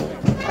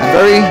 and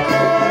very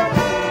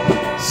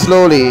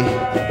slowly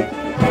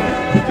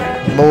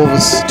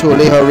moves to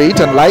lay her wreath,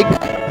 and like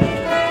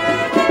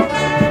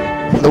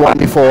the one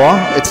before,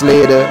 it's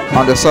laid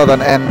on the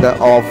southern end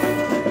of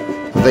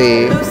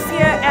the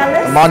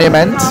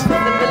monument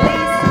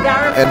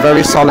in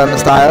very solemn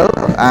style,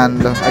 and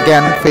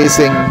again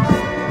facing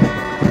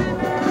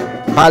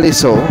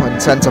Baliso in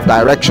sense of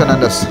direction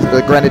and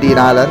the Grenadine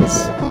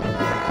Islands.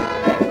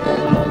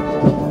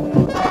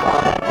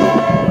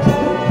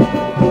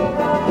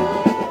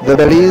 The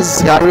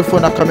Belize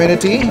Garifuna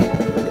community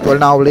will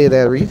now lay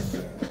their wreath,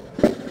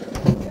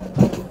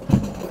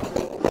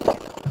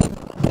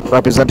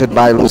 represented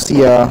by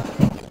Lucia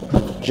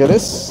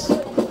Gillis.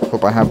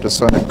 Hope I have the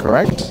surname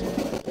correct.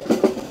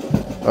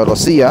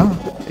 Lucia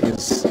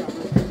is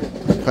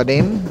her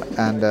name,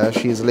 and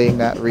she's laying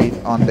that wreath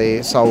on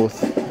the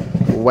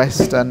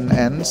southwestern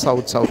end,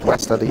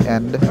 southwest at the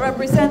end. A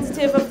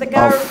representative of the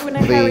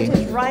Garifuna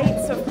Heritage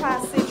Rites of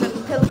Passage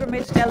and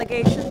Pilgrimage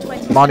Delegation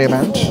 2024.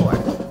 Monument.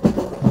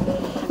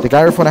 The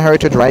Garifuna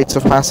Heritage Rites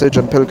of Passage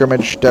and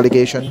Pilgrimage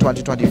Delegation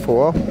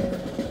 2024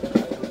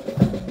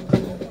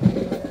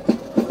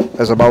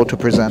 is about to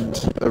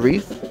present a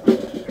wreath.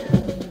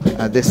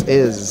 This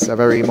is a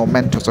very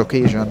momentous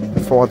occasion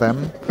for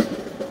them.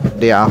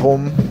 They are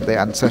home, their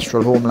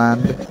ancestral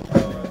homeland,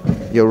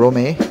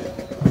 Yorome,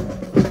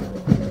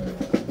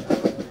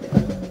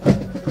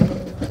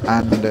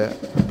 and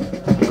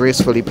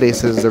gracefully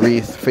places the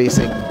wreath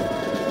facing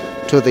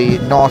to the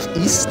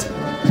northeast.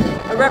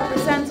 A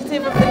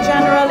representative of the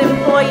General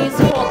Employees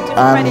Cooperative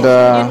And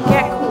Credit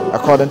Union GECU.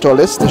 according to our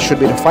list, this should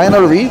be the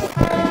final wreath.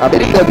 I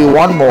believe there'll be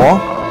one more.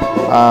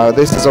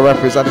 This is a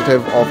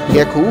representative of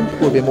GECU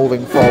who will be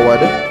moving forward.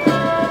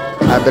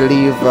 I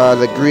believe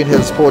the Green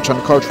Hill Sports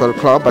and Cultural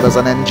Club, but as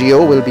an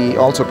NGO, will be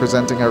also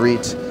presenting a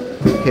wreath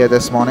here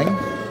this morning.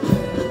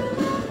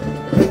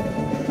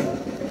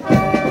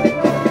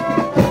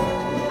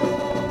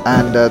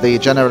 And the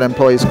General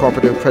Employees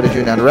Cooperative Credit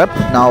Union rep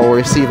now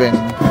receiving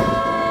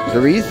the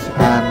wreath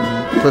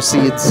and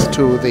proceeds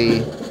to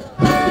the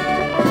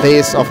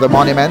base of the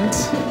monument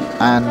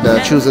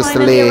and chooses to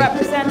lay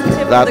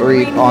that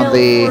wreath on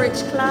the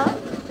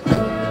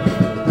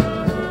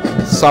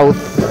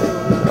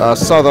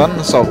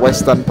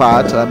southwestern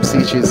part.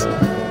 See, she's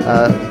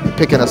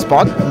picking a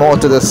spot more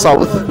to the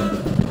south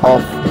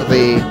of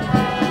the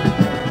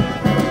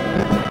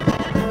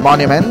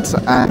monument,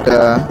 and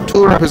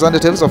two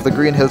representatives of the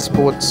Green Hill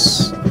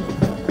Sports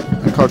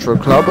and Cultural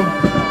Club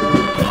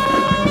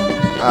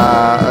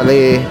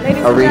lay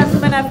a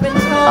wreath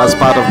as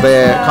part of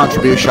their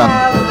contribution.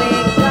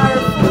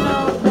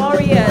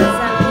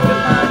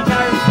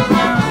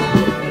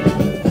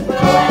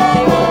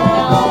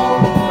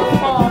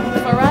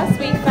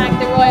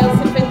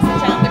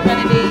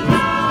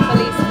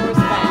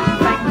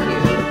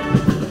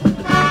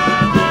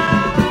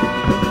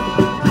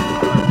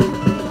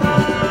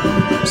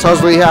 So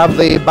as we have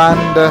the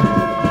band,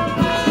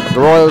 the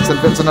Royal St.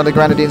 Vincent and the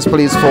Grenadines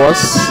Police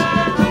Force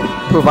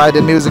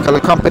providing musical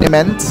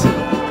accompaniment.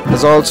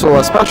 There's also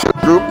a special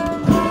group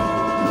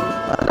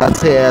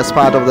that's here as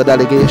part of the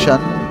delegation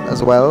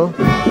as well.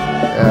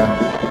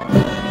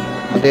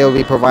 They'll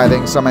be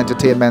providing some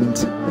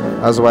entertainment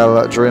as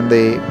well during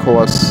the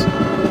course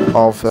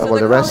of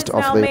the rest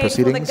of the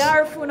proceedings. The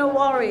Garifuna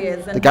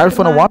Warriors and the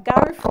Garifuna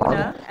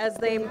Garifuna as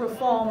they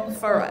perform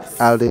for us.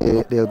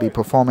 They'll be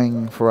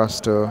performing for us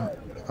to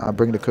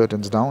bring the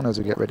curtains down as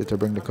we get ready to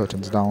bring the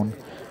curtains down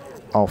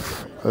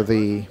of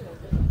the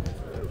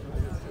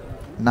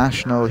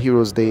National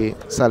Heroes Day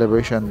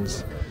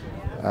celebrations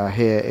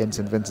here in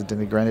St. Vincent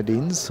and the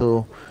Grenadines.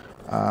 So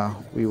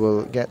we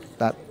will get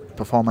that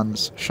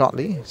performance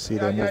shortly. See,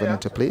 they're moving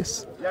into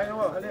place.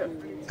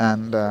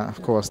 And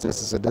of course,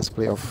 this is a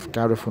display of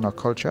Garifuna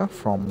culture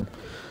from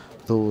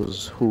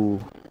those who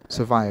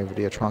survived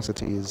the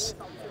atrocities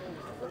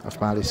of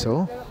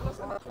Baliso.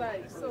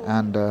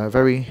 And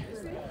very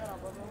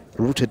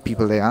rooted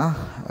people they are,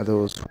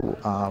 those who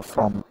are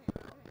from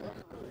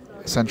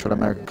Central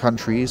American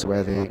countries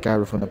where the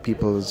Garifuna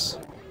peoples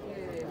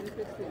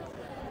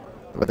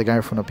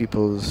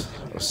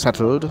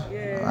settled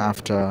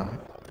after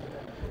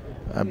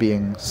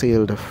being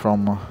sailed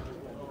from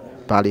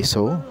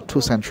Baliso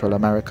to Central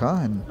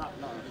America in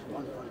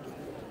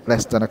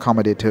less than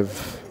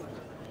accommodative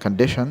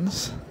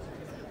conditions,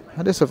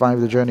 and they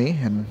survived the journey,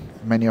 and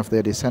many of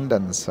their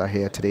descendants are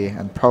here today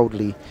and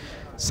proudly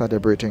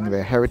celebrating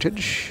their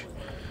heritage,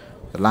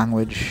 the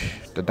language,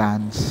 the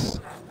dance,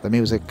 the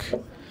music.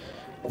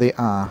 They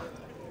are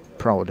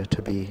proud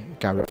to be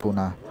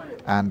Garifuna,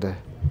 and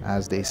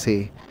as they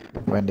say,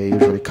 when they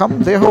usually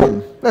come, they're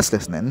home. Let's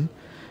listen in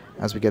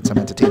as we get some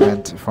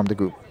entertainment from the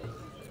group.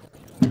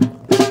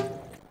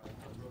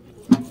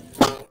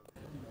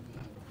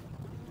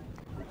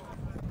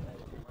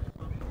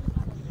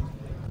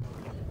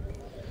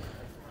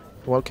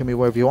 Welcome you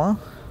wherever you are,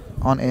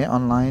 on air,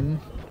 online,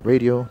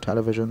 radio,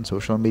 television,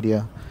 social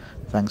media.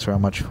 Thanks very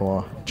much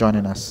for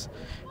joining us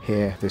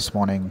here this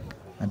morning,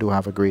 and do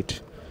have a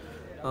great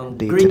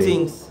day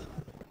greetings.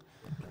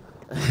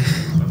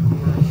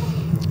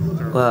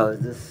 Wow,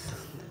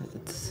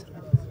 it's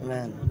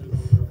man.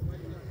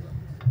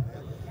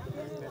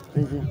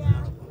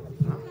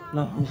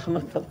 No, I'm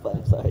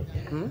sorry.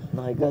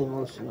 No, I got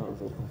emotional.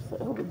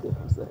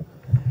 I'm sorry.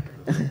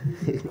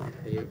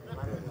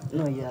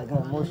 No, yeah, I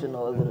got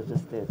emotional a little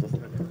just there.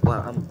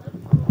 Wow.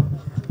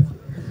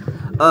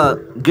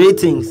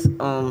 Greetings.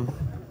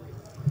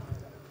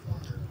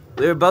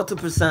 We're about to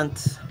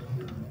present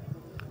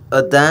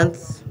a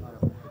dance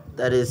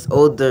that is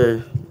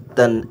older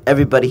than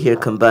everybody here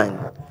combined.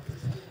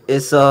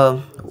 It's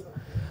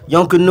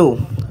Yonkunu,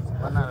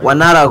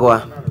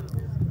 Wanaragwa.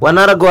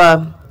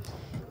 Wanaragwa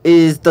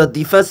is the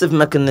defensive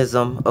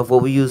mechanism of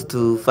what we use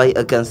to fight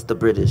against the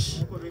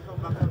British.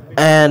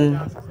 And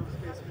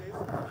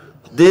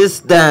this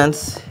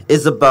dance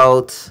is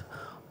about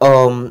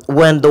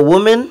when the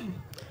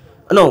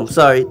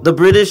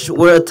British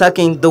were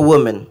attacking the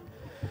woman.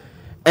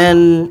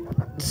 And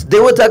they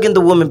were attacking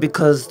the woman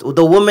because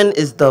the woman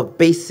is the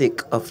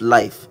basic of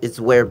life. It's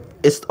where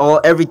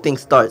everything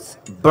starts.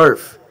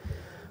 Birth,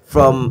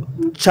 from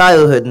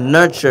childhood,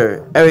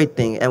 nurture,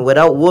 everything. And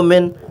without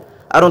women,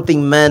 I don't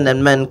think men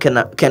and men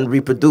can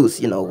reproduce,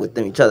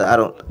 within each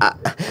other.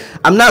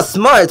 I'm not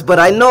smart, but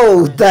I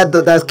know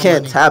that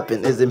can't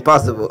happen. It's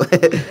impossible.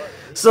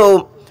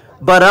 So,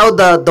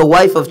 Barao, the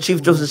wife of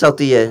Chief Joseph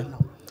Chautier,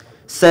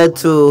 said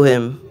to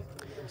him,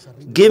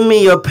 "Give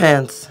me your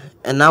pants,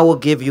 and I will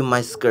give you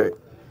my skirt."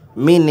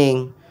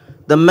 Meaning,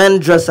 the men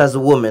dress as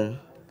women,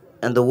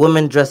 and the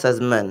women dress as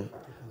men.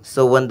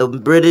 So when the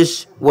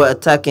British were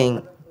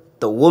attacking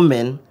the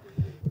woman,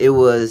 it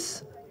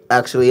was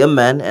actually a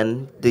man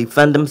and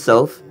defend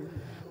himself.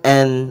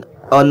 And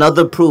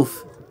another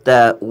proof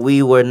that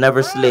we were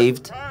never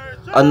slaved.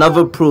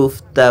 Another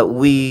proof that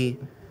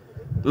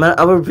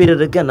I'll repeat it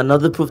again.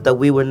 Another proof that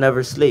we were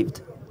never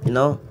slaved.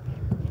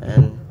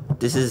 And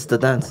this is the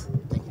dance.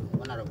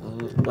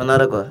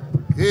 Wanaragwa.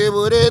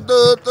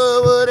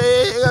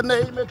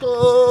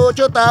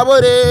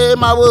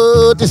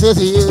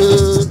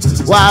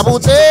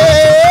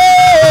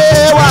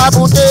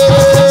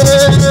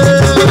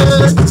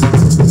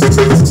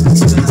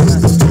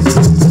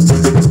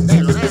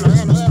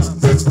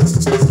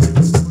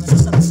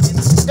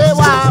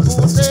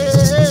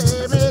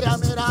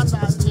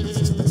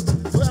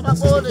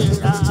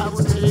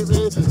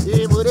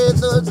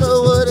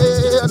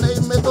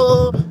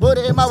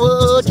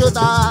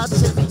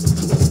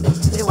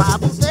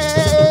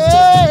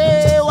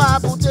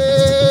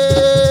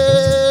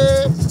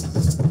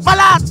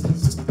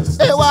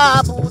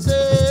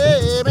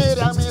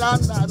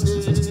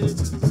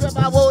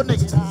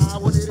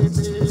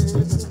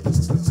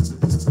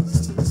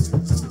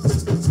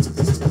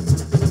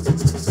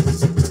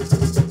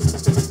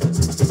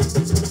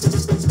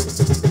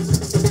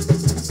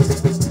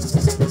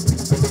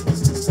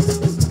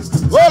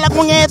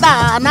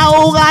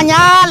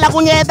 La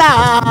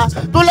cuñeta,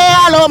 tú le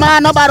a lo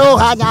mano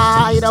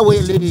barojaña, ira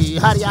wili,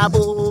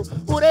 hariabu,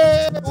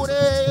 ure,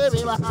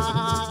 viva.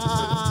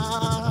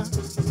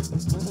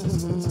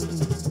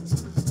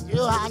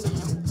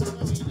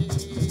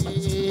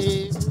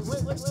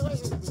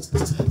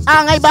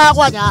 Angay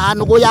baguanya,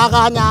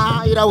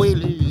 nuguyaganya, ira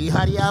wili,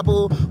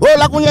 hariabu, oh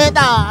la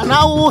cuñeta,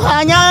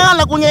 naujaña,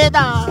 la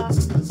cuñeta,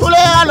 tú le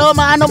a lo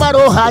mano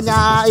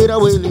barojaña, ira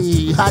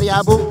wili,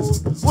 hariabu.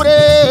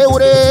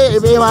 Ure,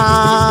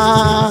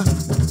 viva.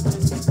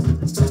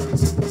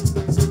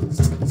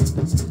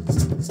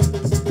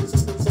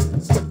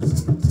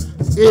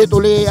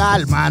 Ituli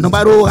alma no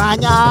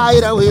baruhanya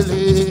ira wili.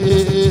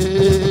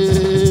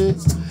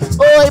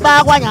 Oi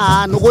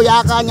bakwanya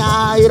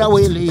nukuyakanya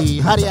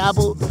irawili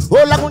hariabu.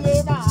 Ola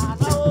kunyeta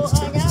na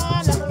ohanya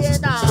la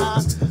kunyeta.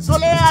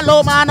 Sole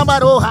aloma no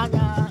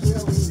barohanya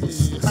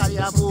irawili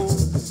hariabu.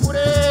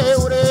 Ure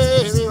ure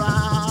viva.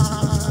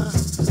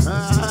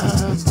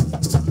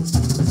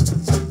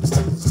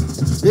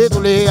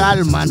 Itule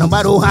alma no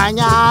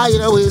barohanya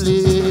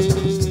irawili.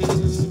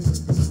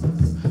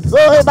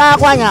 Ohe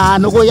bakwanya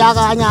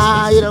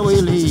nukuyakanya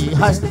irawili.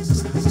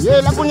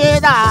 Ye la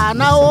kunyeta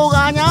na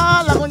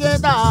oganya la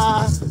kunyeta.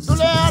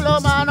 Tule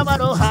aloma no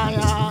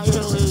barohanya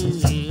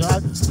irawili.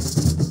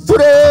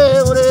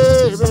 Ure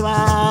ure beba.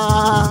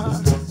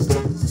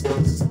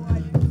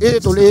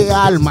 Itule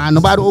alma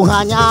no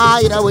barohanya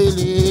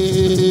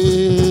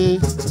irawili.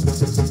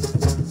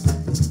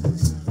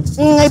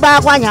 Ngai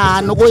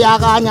bakwanya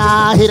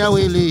nukuyakanya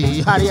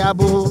irawili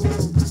hariabu.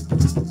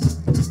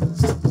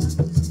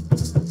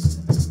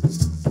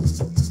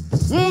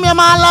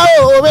 Yamala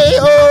ove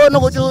yo no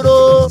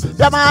kuchuro,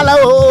 yamala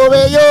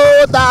ove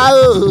yo ta.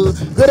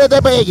 Gere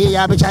de begi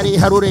ya bichari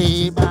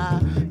harure ba,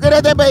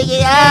 gere de begi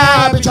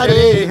ya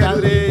bichari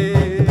harure.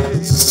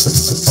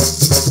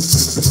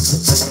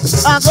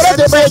 Gere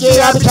de begi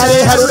ya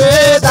bichari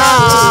harure ta.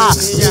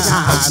 Ya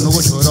no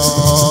kuchuro.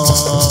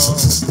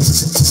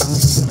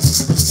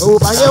 O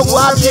baye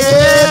guardi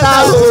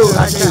ta o,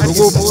 hachi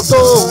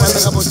gumuto wala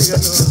kapotiga.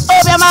 O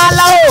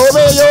yamala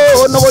ove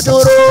yo no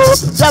kuchuro,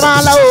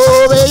 yamala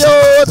ove yo.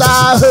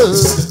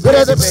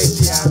 Grede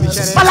beitia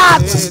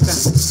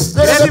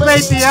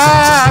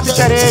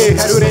bichare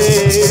harure.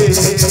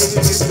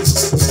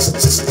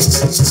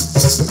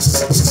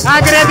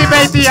 Agredi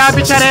beitia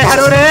bichare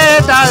harure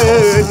ta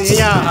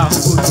niya.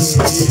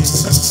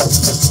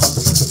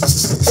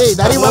 Hey,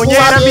 dari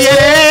munyera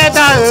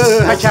bieta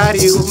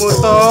hachari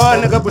umuton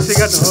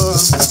gabusigano.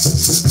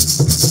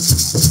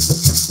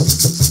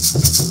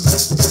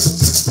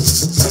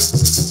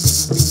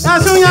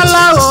 Asunya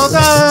lao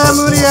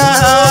kamuria,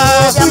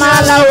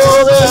 yamala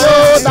ove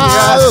yota.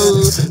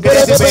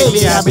 Grede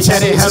beitia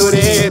bichare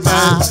harure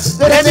ta,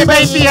 grede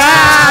beitia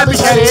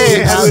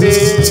bichare harure.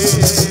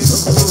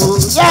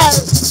 Yes,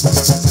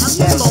 I'm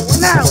yellow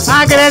now.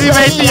 Grede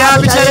beitia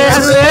bichare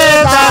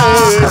harure ta.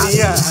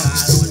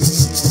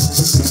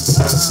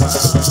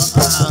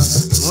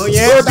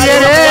 Munyera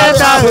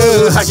bieta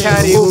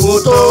hachari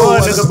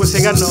umuton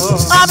gabusigano.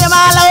 Ave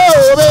mala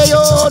ove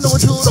yo no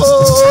churo,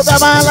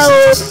 mala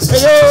ove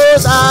yo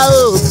ta.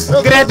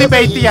 Grede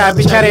beitia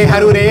bichare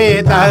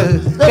harure ta,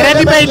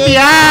 grede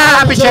beitia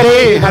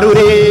bichare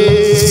harure.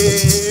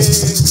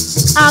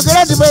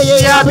 Grede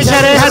beitia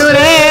bichare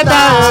harure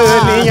ta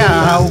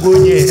niya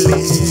ugunyele.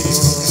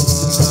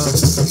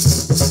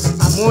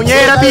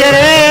 Munyera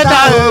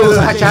bieta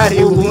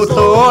hachari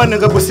umuton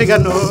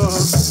gabusigano.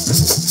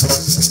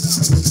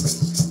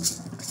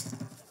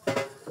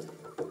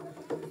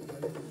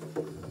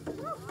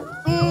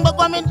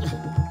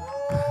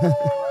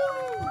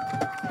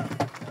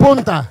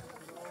 Punta.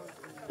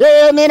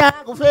 Nena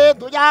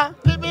kufetu ya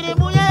pipiri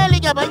buyeli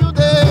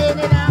kabayude.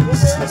 Nena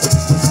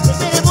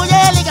pipiri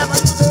buyeli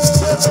kabayude.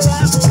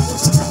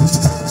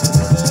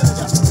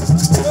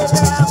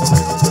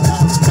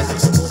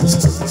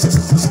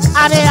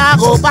 Ane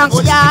ago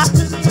bango ya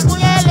pipiri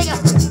buyeli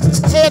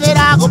kabayude.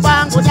 Nena ago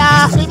bango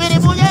ya pipiri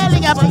buyeli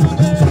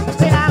kabayude.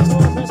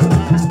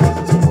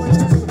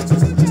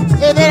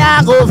 Nena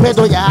ago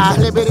fetu ya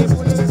pipiri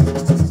buyeli.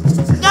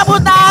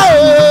 Kabuta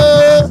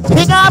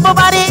Hikabu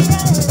bari.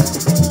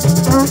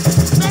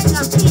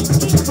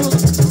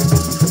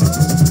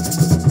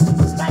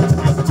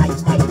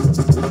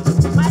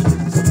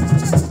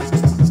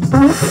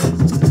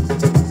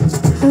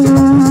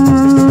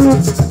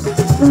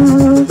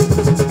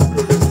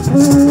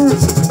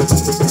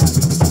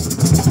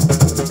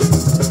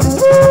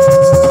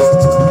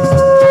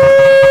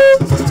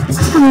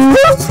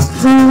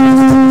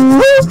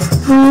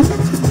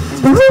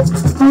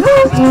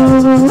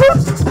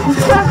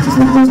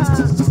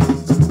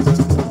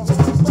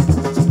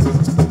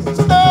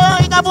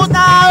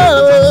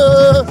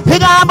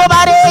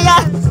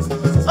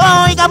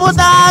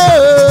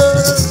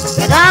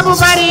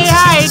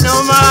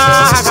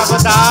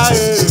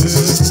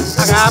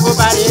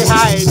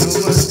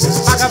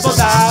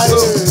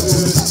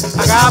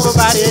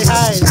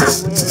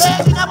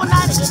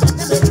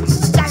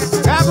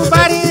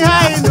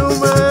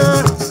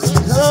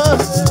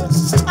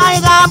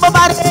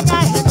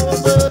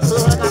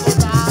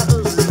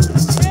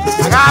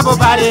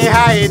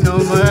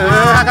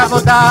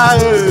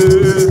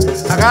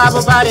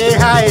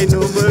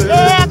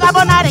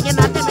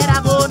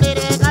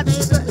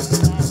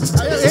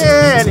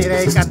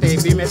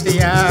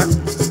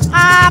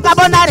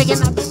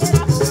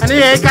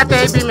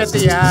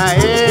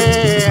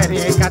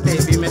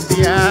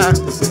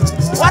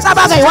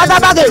 Wata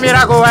bagay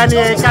mirago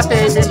ani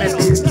kate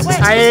bimeti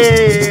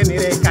ae ni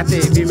re kate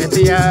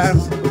bimetia.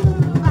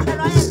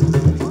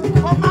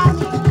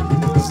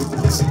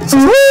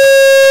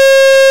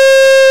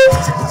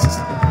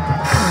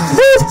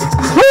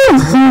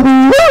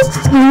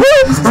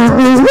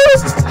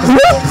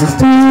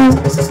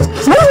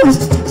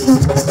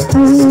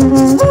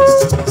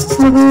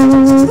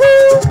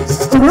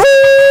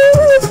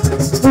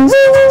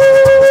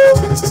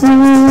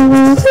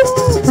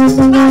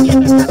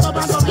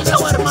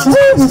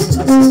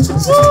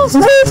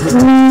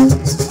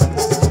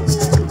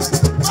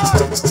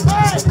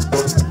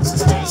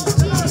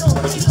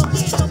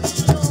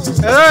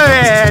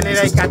 Ni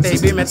la ikate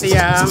bi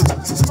metia.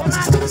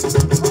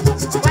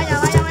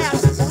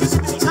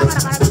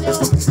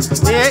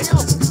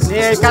 Ni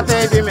ikate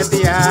bi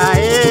metia.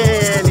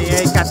 Ni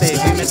ikate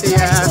bi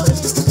metia.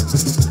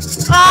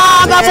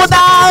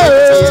 Agabuta.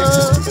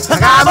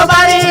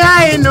 Agabari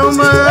hai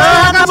numa.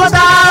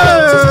 Agabuta.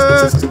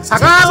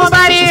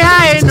 Agabari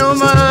hai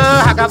numa.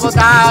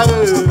 Agabuta.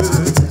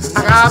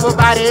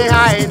 Agabari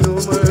hai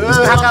numa.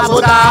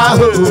 Agabuta.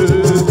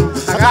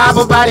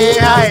 Agabari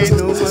hai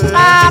numa.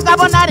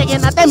 Agabonare que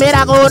na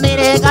temera go ni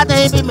re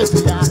kate bi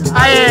metia.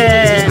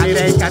 Aye ni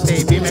re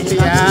kate bi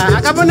metia.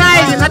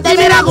 Agabonare na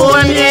temera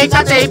go ni re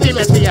kate bi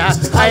metia.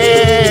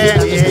 Aye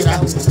ni re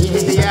kate bi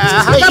metia.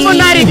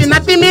 Agabonare que na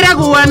temera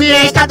go ni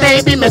re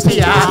kate bi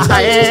metia.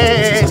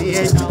 Aye ni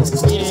re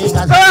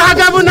oh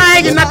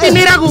agabonare que na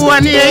temera go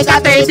ni re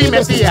kate bi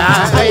metia.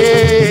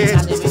 Aye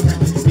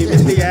bi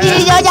metia.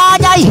 Ya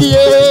ya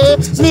ye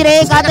ni re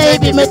kate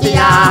bi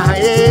metia.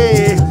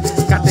 Aye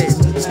kate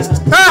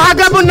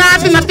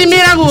Agabunati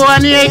natimira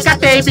guani e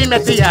kate bi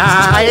metia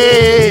e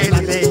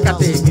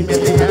kate bi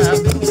metia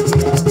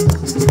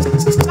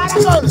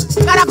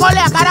Caracol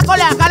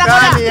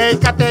e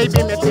kate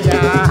bi metia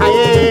e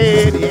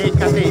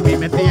kate bi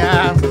metia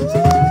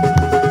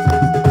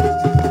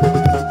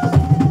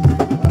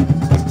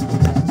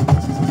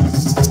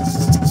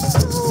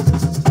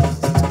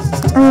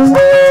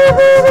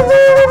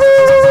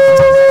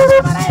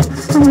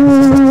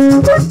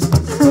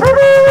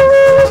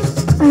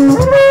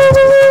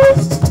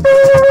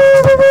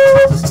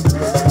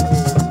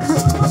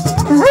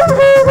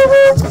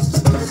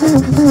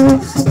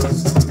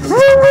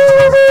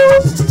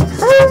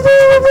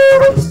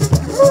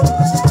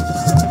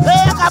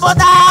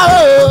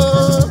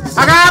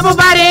Agabu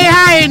bari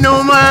hai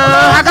numa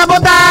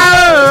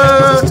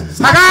agabotao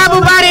Agabu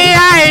bari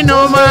hai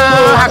numa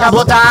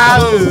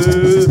agabotao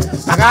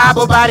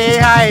Agabu bari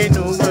hai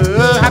numa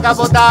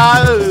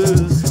agabotao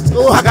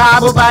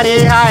Agabu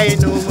bari hai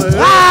numa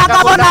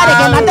agabotare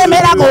que na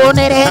temera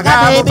gonere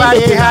Agabu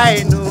bari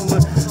hai numa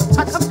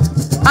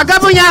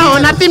Agabu nyaho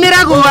na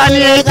timira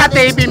guani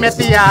kate bi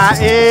metia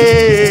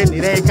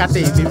ni re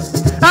kate bi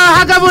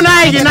Agabu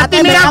nai na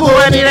timira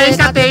guani re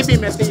kate bi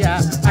metia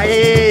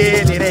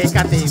ni re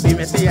kate bi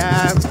metia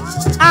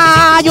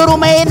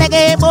yurume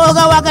nege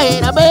boga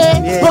wakaira be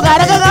boga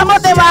daga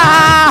gamote ba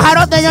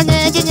harote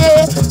nyonye kinye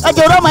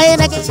yurume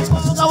nege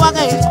boga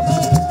wakaira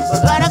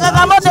boga daga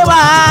gamote ba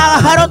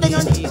harote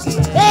nyonye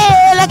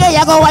lege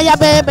yago waya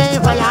bebe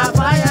faya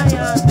faya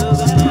ya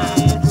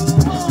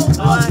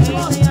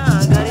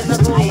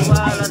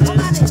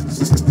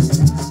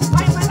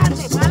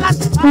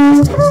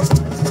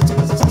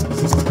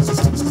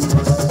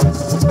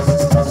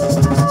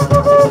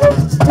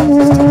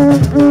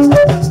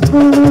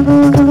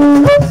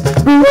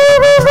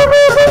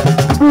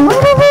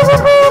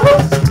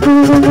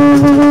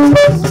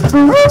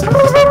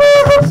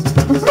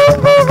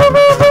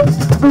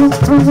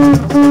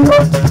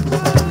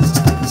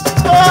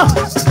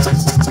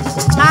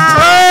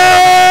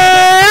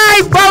Hey,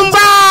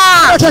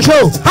 bomba!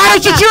 Chuchu!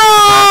 Haja!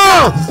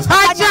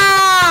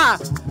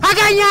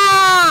 Haganya!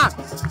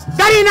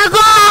 Karina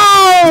go!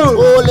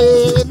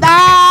 Ole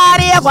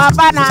dari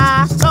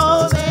guapana, no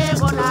me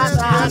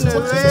bonasa, no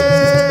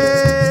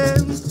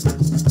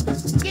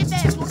Quite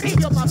su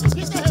rillo, papi,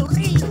 quite su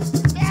rillo.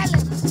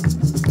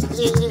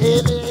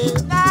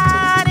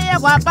 Dari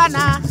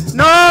guapana,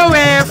 no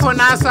me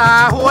fonasa,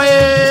 hue.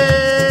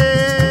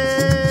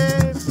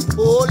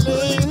 Ole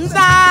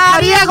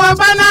dari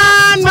guapana,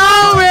 no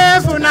me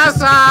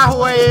fonasa,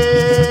 hue.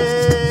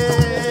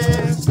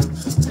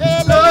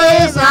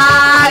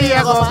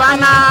 Diego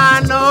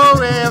banano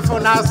we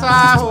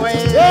funasa we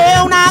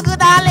una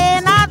gdale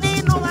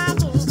nati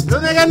nuago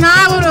lunega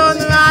naguro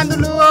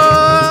andulu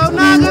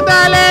una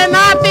gdale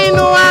nati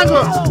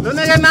nuago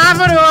lunega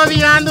naguro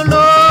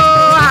viandulo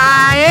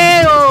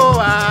ae o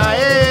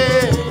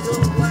ae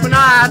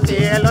unati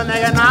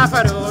lunega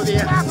naguro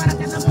via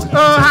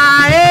oh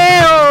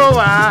ae o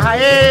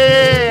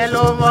ae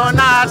lo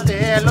monate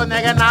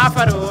lunega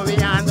naguro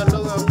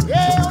viandulo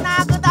una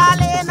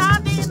gdale nati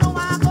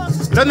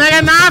Lo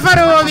nega na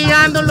faru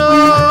viandolo,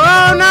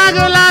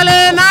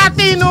 nagulale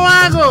nati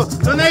nuago.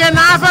 Lo nega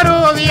na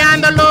faru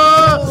viandolo,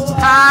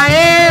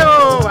 ae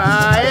o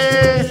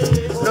ae.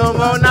 Lo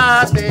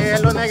monate,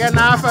 lo nega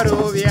na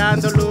faru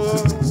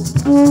viandolo.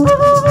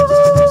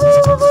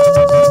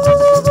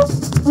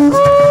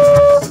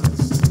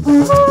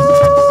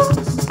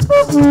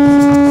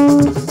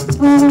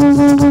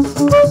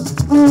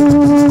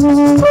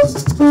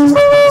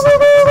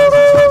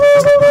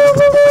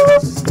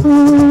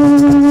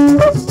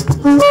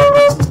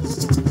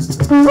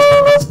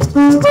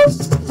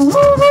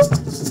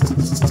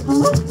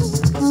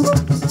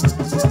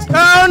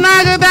 Oh,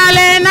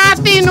 nagdale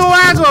nati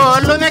nuago,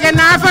 lo nega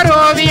na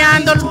faru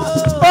viandolo.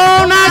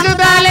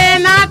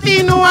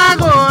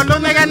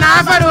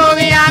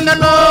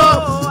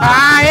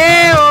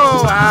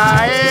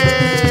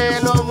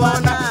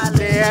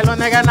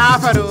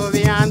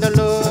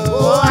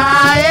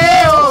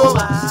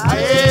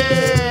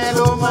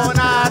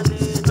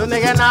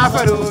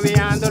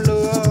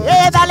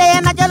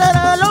 dale na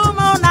chalala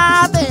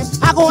lumonate,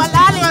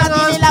 agualali na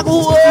tili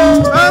laguo.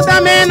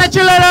 Dame na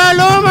chalala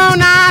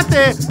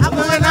lumonate,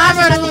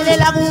 agualali na tili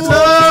laguo.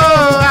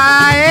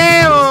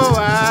 Ae o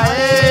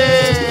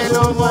ae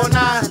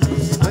lumonate,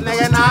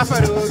 onega na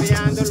faru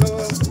viandolo.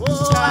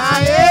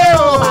 Ae o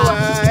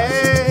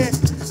ae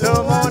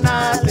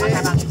lumonate,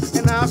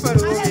 na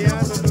faru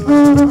viandolo.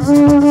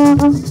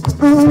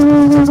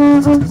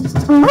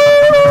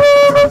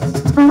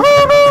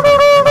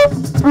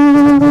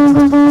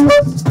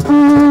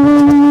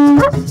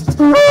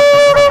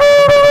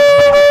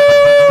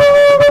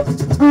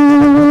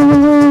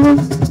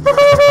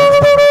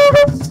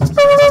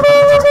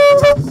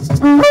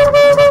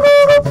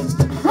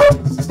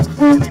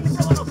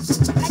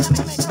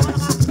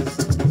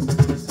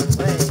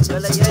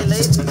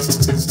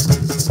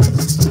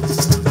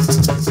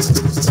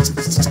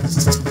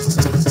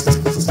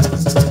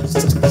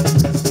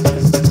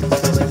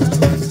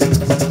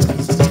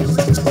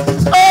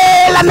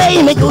 La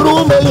name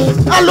jurume,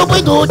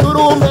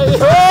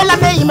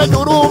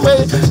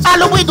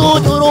 aluidu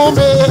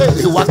jurume,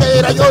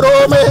 iwakera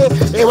yorome,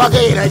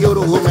 iwakera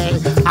yorume,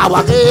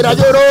 awakera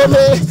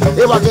yorome,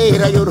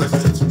 iwakera yorume.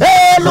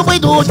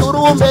 Luidu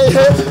jurume,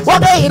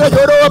 wakera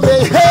yorome,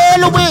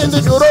 luidu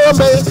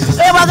jurume,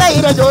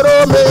 iwakera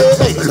yorome,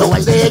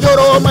 luwende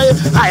yorome,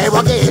 ay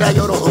wakera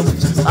yorome,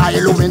 ay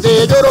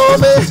luwende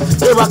yorome,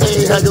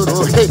 iwakera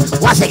yorome.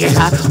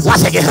 Wasegeha,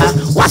 wasegeha,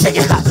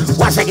 wasegeha,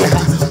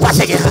 wasegeha,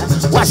 wasegeha,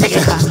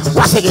 wasegeha,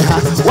 wasegeha,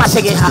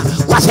 wasegeha,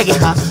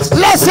 wasegeha.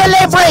 Let's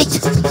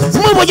celebrate.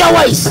 Move your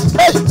waist.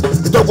 Hey,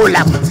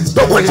 dogolam,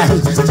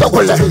 dogolam,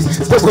 dogolam,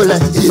 dogolam.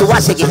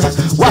 Wasegeha,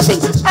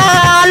 wasegeha.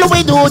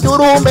 Aluidu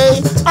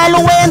jurume,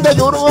 aluwende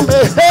yorome,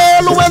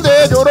 aluwende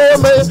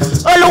yorome,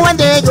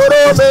 aluwende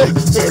yorome,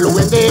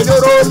 aluwende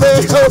yorome,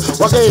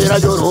 wakera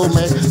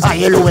yorome,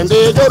 ay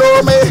aluwende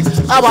yorome,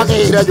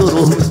 awakera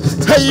yorome.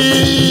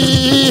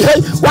 Hey,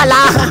 hey, wala,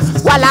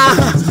 wala,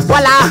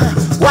 wala,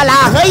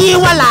 wala, hey,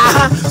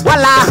 wala,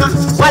 wala,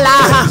 wala.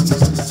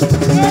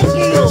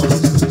 Thank you.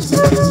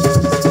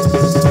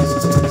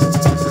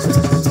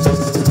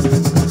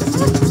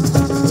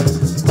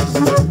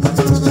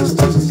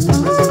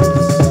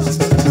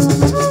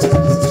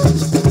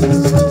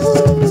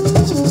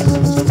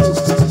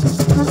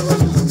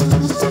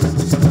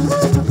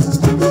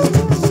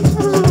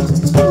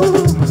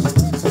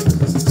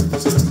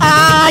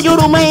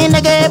 Yurume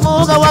nege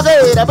buga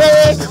wagera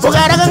be,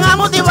 bugara ganga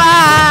motiva,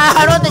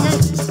 harote.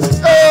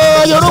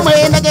 Oh,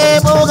 yurume nege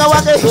buga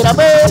wagera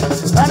be,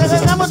 bugara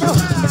ganga motiva.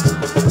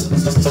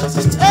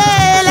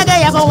 Lege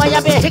ya go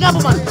waya be, higa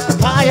buma.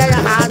 Aya ya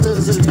hadu,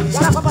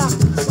 yara papa.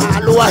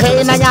 Alua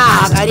he na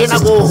nya kari na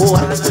go.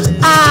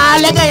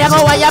 Lege ya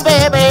go waya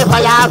be be,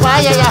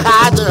 faya ya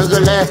hadu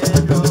gule.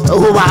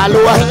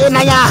 Alua he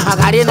na nya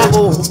kari na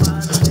go.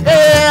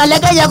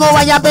 Lege ya go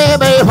waya be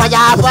be,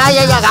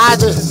 faya ya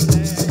hadu.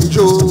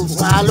 Yo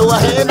alua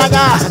he na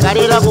ga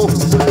garira go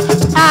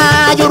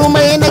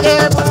yurume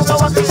nege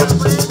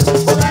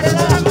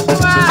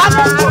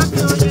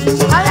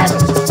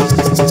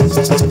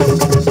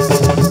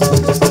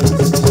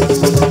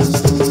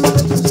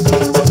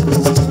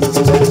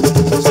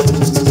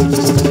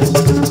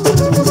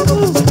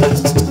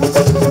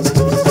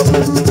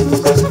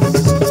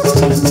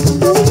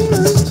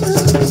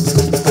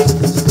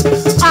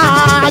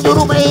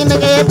yurume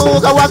nege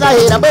buga waga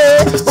hira be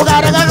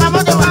bugara ga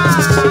mote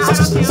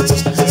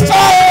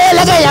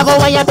go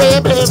waya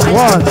baby.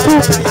 1,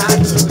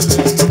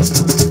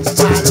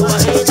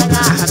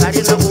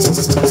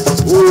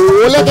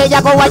 2. Lege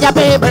ya go waya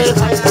baby.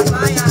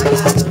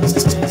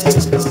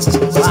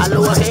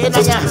 Alua he na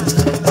ya.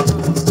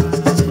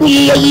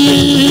 Hey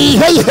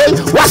hey,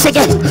 once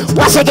again,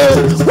 once again,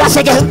 once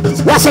again,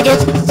 once again,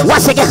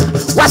 once again,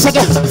 once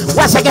again,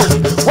 once again,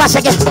 once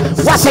again,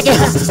 once again,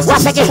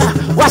 once again,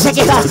 once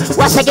again,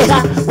 once again,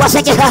 once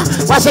again,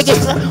 once again,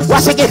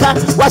 once again,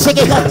 once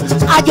again.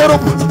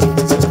 Ajorum.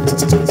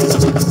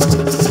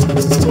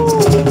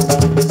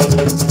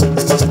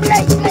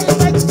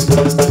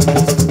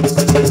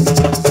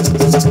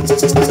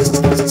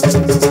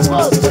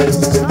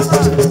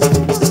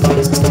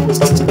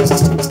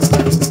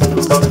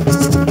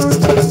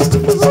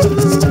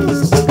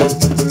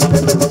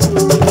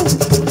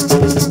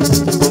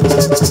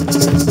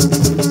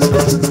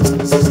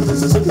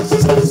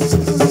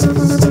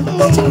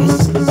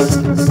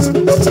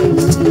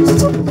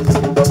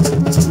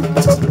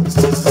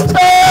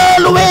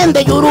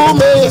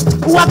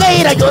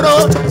 Wagaira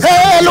lloró,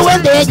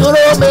 luende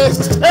lloróme,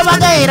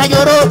 wagaira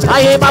lloró,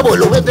 ay babo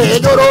luende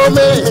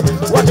lloróme,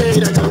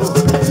 wagaira lloró,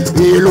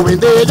 y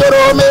luende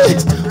lloróme,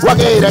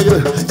 wagaira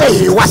lloró,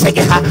 hey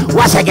wasegeha,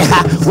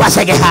 wasegeha,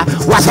 wasegeha,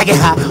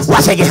 wasegeha,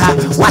 wasegeha,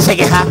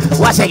 wasegeha,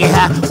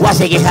 wasegeha,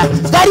 wasegeha,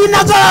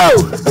 Karina go!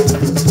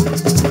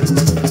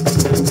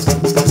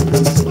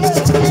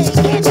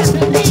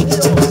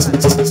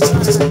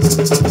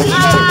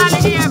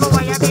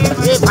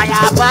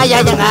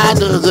 Vaya, vaya,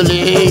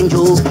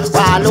 dugulinju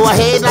walu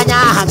hena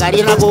nya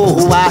garina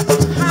gowa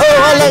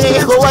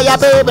ole gowa ya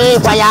bebe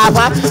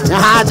fayafa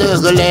nya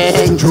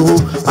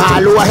dugulinju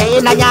walu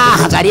hena nya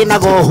garina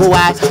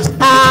gowa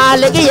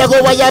alege ya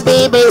gowa ya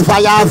bebe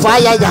fayafa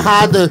ya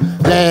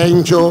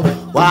dugulinju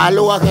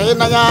walu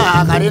hena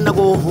nya garina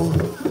gowa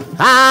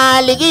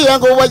alege ya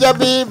gowa ya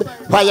bebe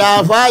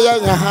fayafa ya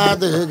nya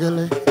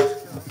dugulinju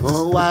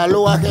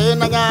walu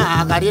hena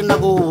nya garina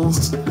gowa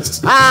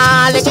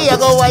alege ya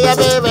gowa ya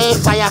bebe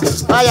faya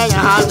faya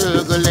ya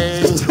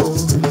dugulinju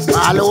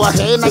walu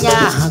hena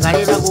nya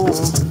garina gowa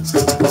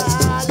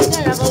alege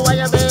ya gowa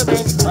ya bebe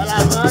faya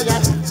faya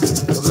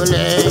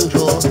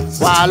dugulinju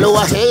walu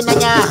hena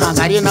nya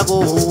garina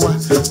gowa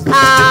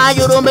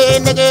ayurume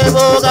nege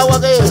boga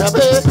wage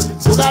rabe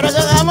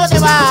ugaraga gamote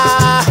ba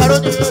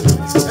harudi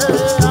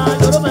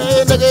ayurume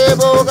nege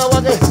boga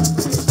wage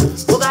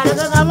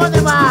ugaraga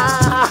gamote ba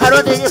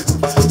harudi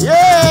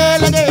ye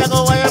lege ya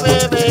gowa ya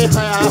bebe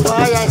faya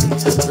faya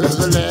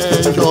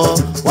dugulinju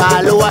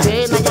walu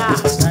hena nya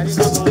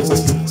garina gowa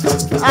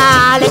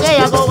lege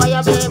ya gowa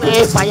ya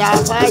bebe faya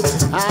faya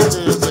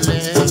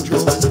dugulinju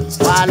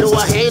walu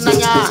hena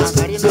nya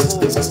garina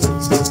gowa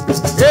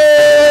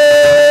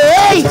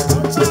hey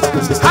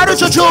haru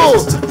chuchu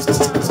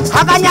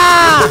hakanya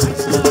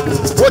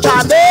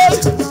mochande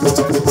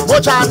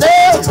mochande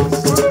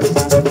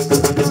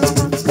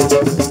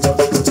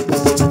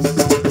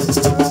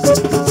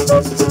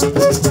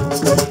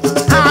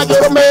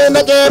ajurume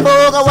nege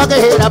boga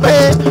wage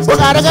rabe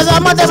bogara ga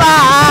mate ba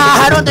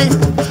haruti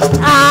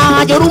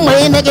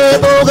ajurume nege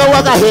boga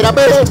wage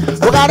rabe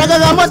bogara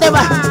ga mate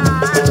ba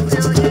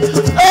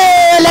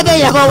lege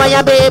ya gowa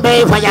ya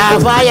bebe faya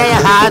faya ya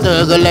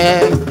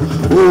hadugule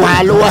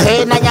walu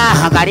hena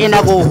nya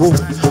garina gohu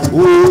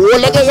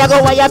lege ya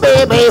gowa ya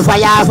bebe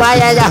faya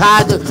faya ya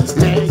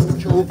hadugule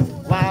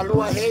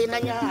walu hena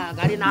nya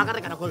garina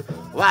garina gohu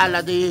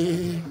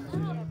waladi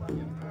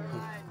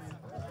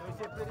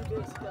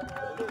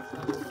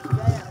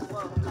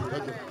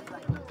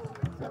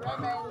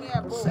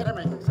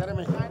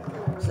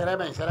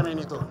sereme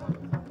nito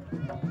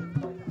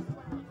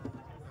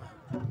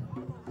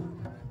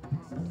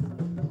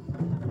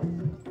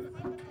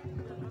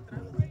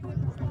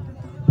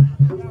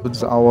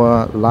It's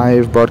our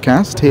live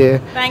broadcast here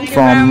Thank you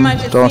very from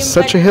much. It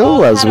Dorsetshire seems like Hill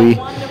all as we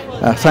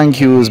thank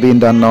you is being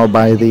done now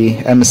by the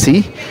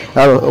MC.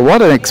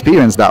 What an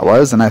experience that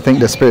was, and I think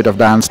the spirit of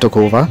dance took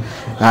over,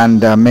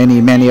 and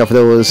many of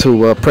those who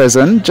were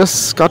present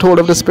just got hold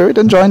of the spirit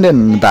and joined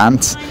in the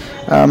dance.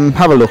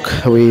 Have a look.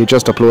 We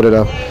just uploaded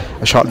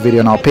a short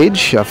video on our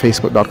page,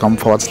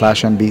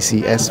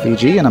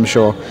 facebook.com/NBCSVG, and I'm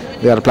sure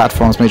the other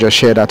platforms may just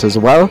share that as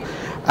well.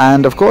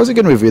 And of course, you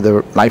can review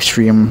the live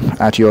stream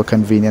at your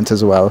convenience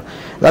as well.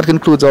 That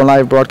concludes our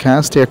live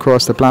broadcast here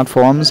across the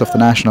platforms of the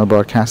National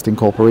Broadcasting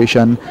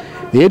Corporation,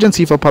 the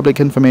Agency for Public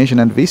Information,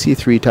 and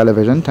VC3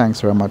 Television.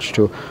 Thanks very much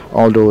to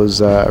all those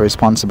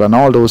responsible and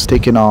all those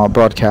taking our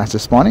broadcast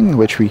this morning,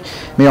 which we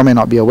may or may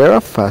not be aware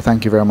of.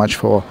 Thank you very much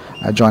for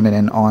joining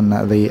in on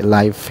the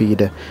live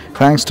feed.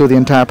 Thanks to the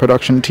entire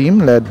production team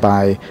led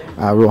by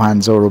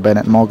Rohan Zoro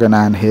Bennett Morgan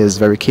and his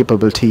very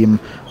capable team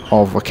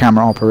of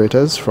camera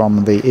operators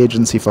from the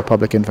Agency for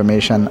Public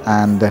Information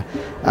and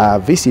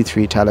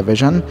VC3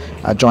 Television,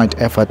 a joint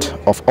effort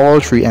of all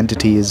three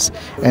entities,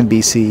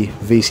 NBC,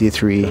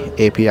 VC3,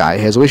 API.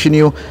 Here's wishing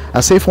you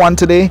a safe one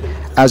today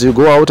as you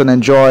go out and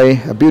enjoy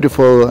a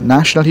beautiful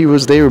National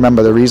Heroes Day.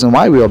 Remember the reason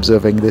why we're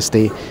observing this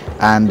day,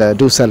 and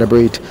do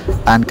celebrate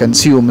and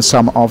consume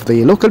some of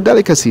the local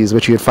delicacies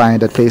which you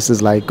find at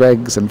places like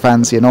Greg's and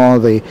Fancy and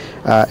all the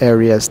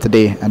areas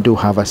today, and do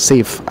have a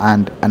safe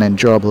and an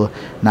enjoyable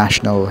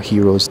National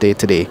Heroes Day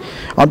today.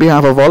 On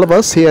behalf of all of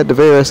us here at the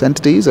various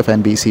entities of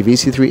NBC,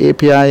 VC3,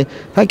 API,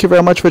 thank you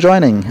very much for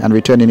joining and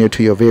returning you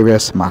to your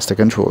various master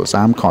controls.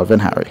 I'm Calvin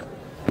Harry.